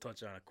 We'll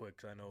touch on it quick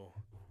because I know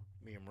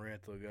me and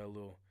Marantha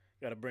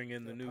got to bring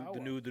in the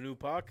new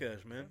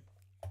podcast, man.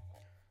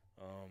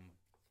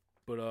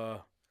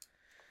 But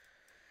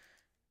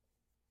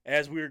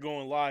as we were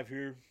going live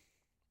here,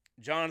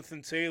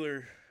 Jonathan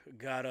Taylor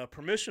got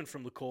permission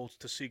from the Colts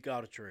to seek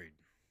out a trade,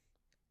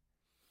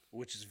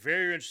 which is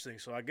very interesting.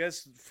 So I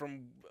guess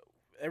from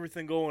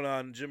everything going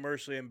on, Jim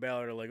Irsay and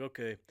Ballard are like,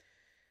 okay,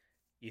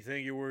 you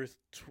think you're worth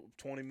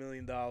 $20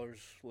 million?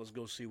 Let's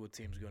go see what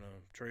team's going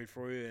to trade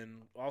for you.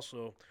 And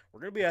also, we're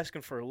going to be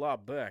asking for a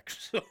lot back.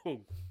 So,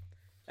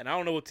 and I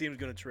don't know what team's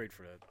going to trade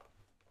for that.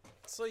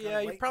 So, Kinda yeah,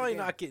 late you're in probably the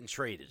game. not getting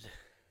traded.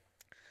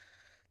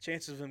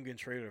 Chances of him getting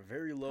traded are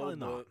very low, Probably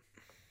not.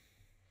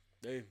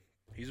 but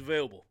he's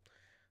available.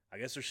 I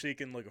guess they're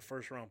seeking like a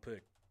first-round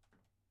pick,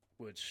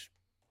 which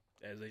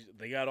as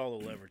they got all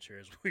the leverage here,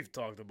 as we've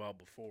talked about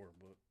before.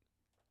 But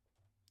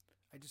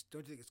I just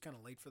don't you think it's kind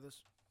of late for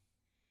this.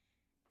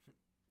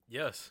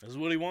 Yes. this is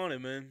what he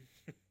wanted, man.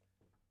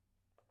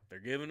 They're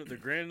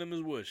granting him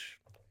his wish,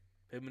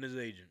 him and his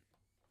agent.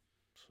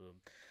 So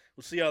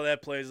we'll see how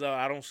that plays out.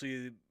 I don't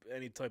see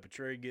any type of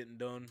trade getting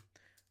done.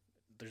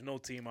 There's no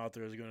team out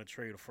there that's going to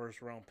trade a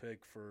first-round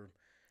pick for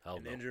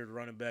an injured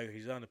running back.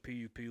 He's on the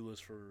PUP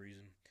list for a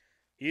reason.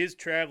 He is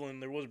traveling.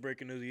 There was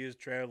breaking news. He is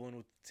traveling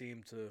with the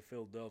team to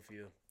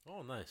Philadelphia.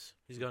 Oh, nice.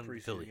 He's going to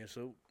preseason Philly. game.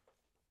 So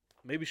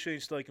maybe Shane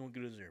Steichen will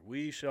get in there.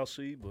 We shall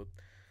see, but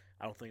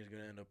I don't think it's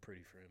going to end up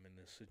pretty for him in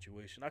this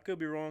situation. I could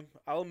be wrong.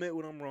 I'll admit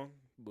when I'm wrong,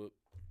 but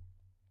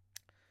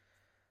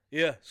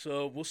yeah.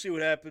 So we'll see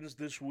what happens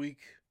this week.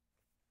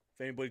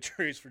 If anybody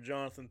trades for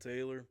Jonathan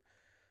Taylor,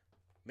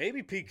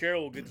 maybe Pete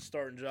Carroll will get the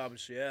starting job in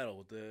Seattle.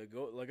 With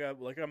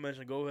like I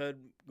mentioned, go ahead,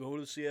 go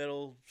to the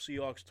Seattle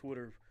Seahawks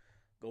Twitter,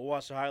 go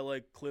watch the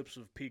highlight clips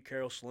of Pete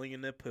Carroll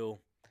slinging that pill.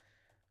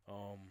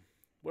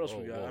 What else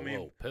we got?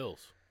 Pills.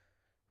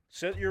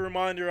 Set your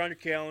reminder on your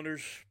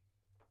calendars.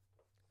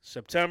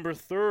 September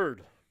 3rd,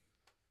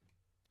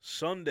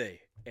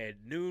 Sunday at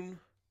noon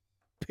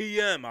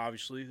p.m.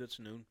 Obviously, that's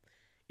noon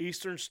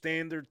Eastern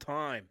Standard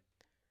Time.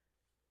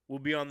 We'll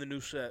be on the new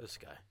set. This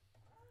guy.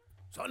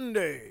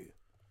 Sunday.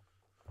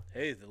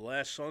 Hey, the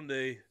last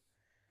Sunday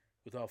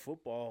without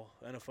football,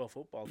 NFL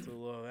football,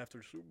 till after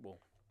the Super Bowl.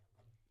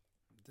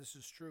 This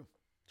is true.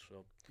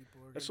 So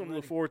People are that's getting something to ready.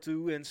 look forward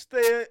to. And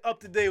stay up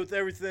to date with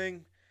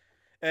everything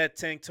at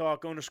Tank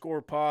Talk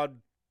 _pod.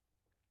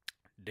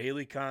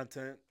 Daily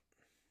content.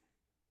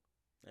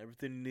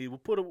 Everything you need.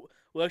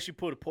 We'll actually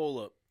put a poll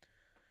up.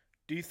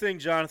 Do you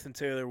think Jonathan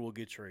Taylor will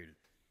get traded?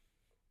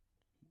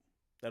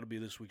 That'll be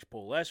this week's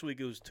poll. Last week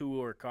it was Tua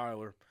or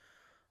Kyler.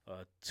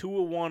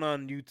 Tua won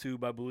on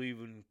YouTube, I believe,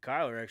 and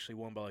Kyler actually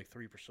won by like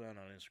 3% on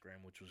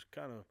Instagram, which was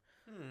kind of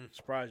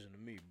surprising to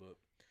me. But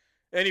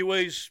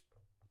anyways,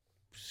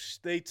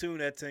 stay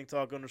tuned at Tank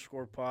Talk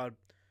 _pod.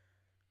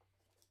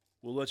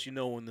 We'll let you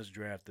know when this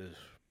draft is.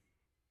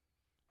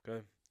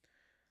 Okay?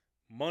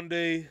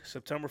 Monday,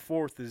 September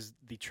 4th is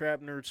the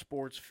Trap Nerd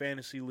Sports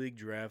Fantasy League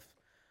draft.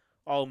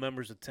 All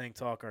members of Tank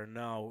Talk are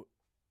now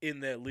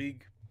in that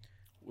league.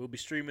 We'll be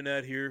streaming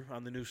that here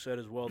on the new set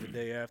as well the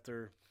day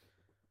after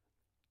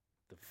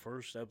the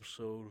first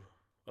episode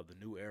of the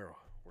new era,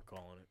 we're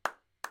calling it.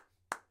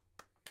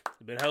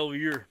 It's been a hell of a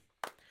year.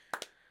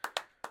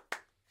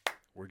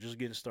 We're just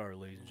getting started,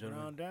 ladies and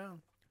gentlemen.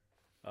 Down.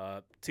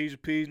 T's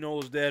and P's,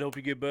 Nola's dad, hope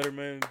you get better,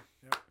 man.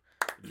 Yep.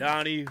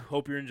 Donnie,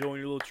 hope you're enjoying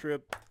your little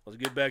trip. Let's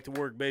get back to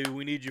work, baby.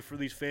 We need you for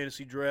these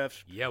fantasy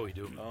drafts. Yeah, we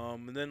do.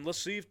 And then let's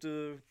see if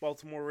the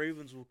Baltimore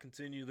Ravens will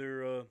continue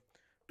their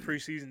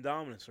preseason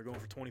dominance. They're going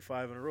for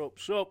 25 in a row.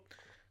 So,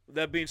 with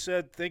that being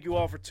said, thank you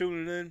all for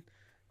tuning in.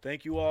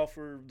 Thank you all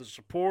for the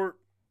support,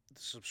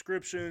 the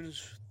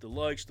subscriptions, the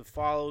likes, the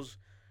follows,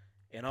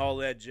 and all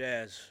that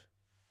jazz.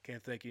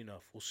 Can't thank you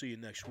enough. We'll see you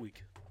next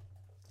week.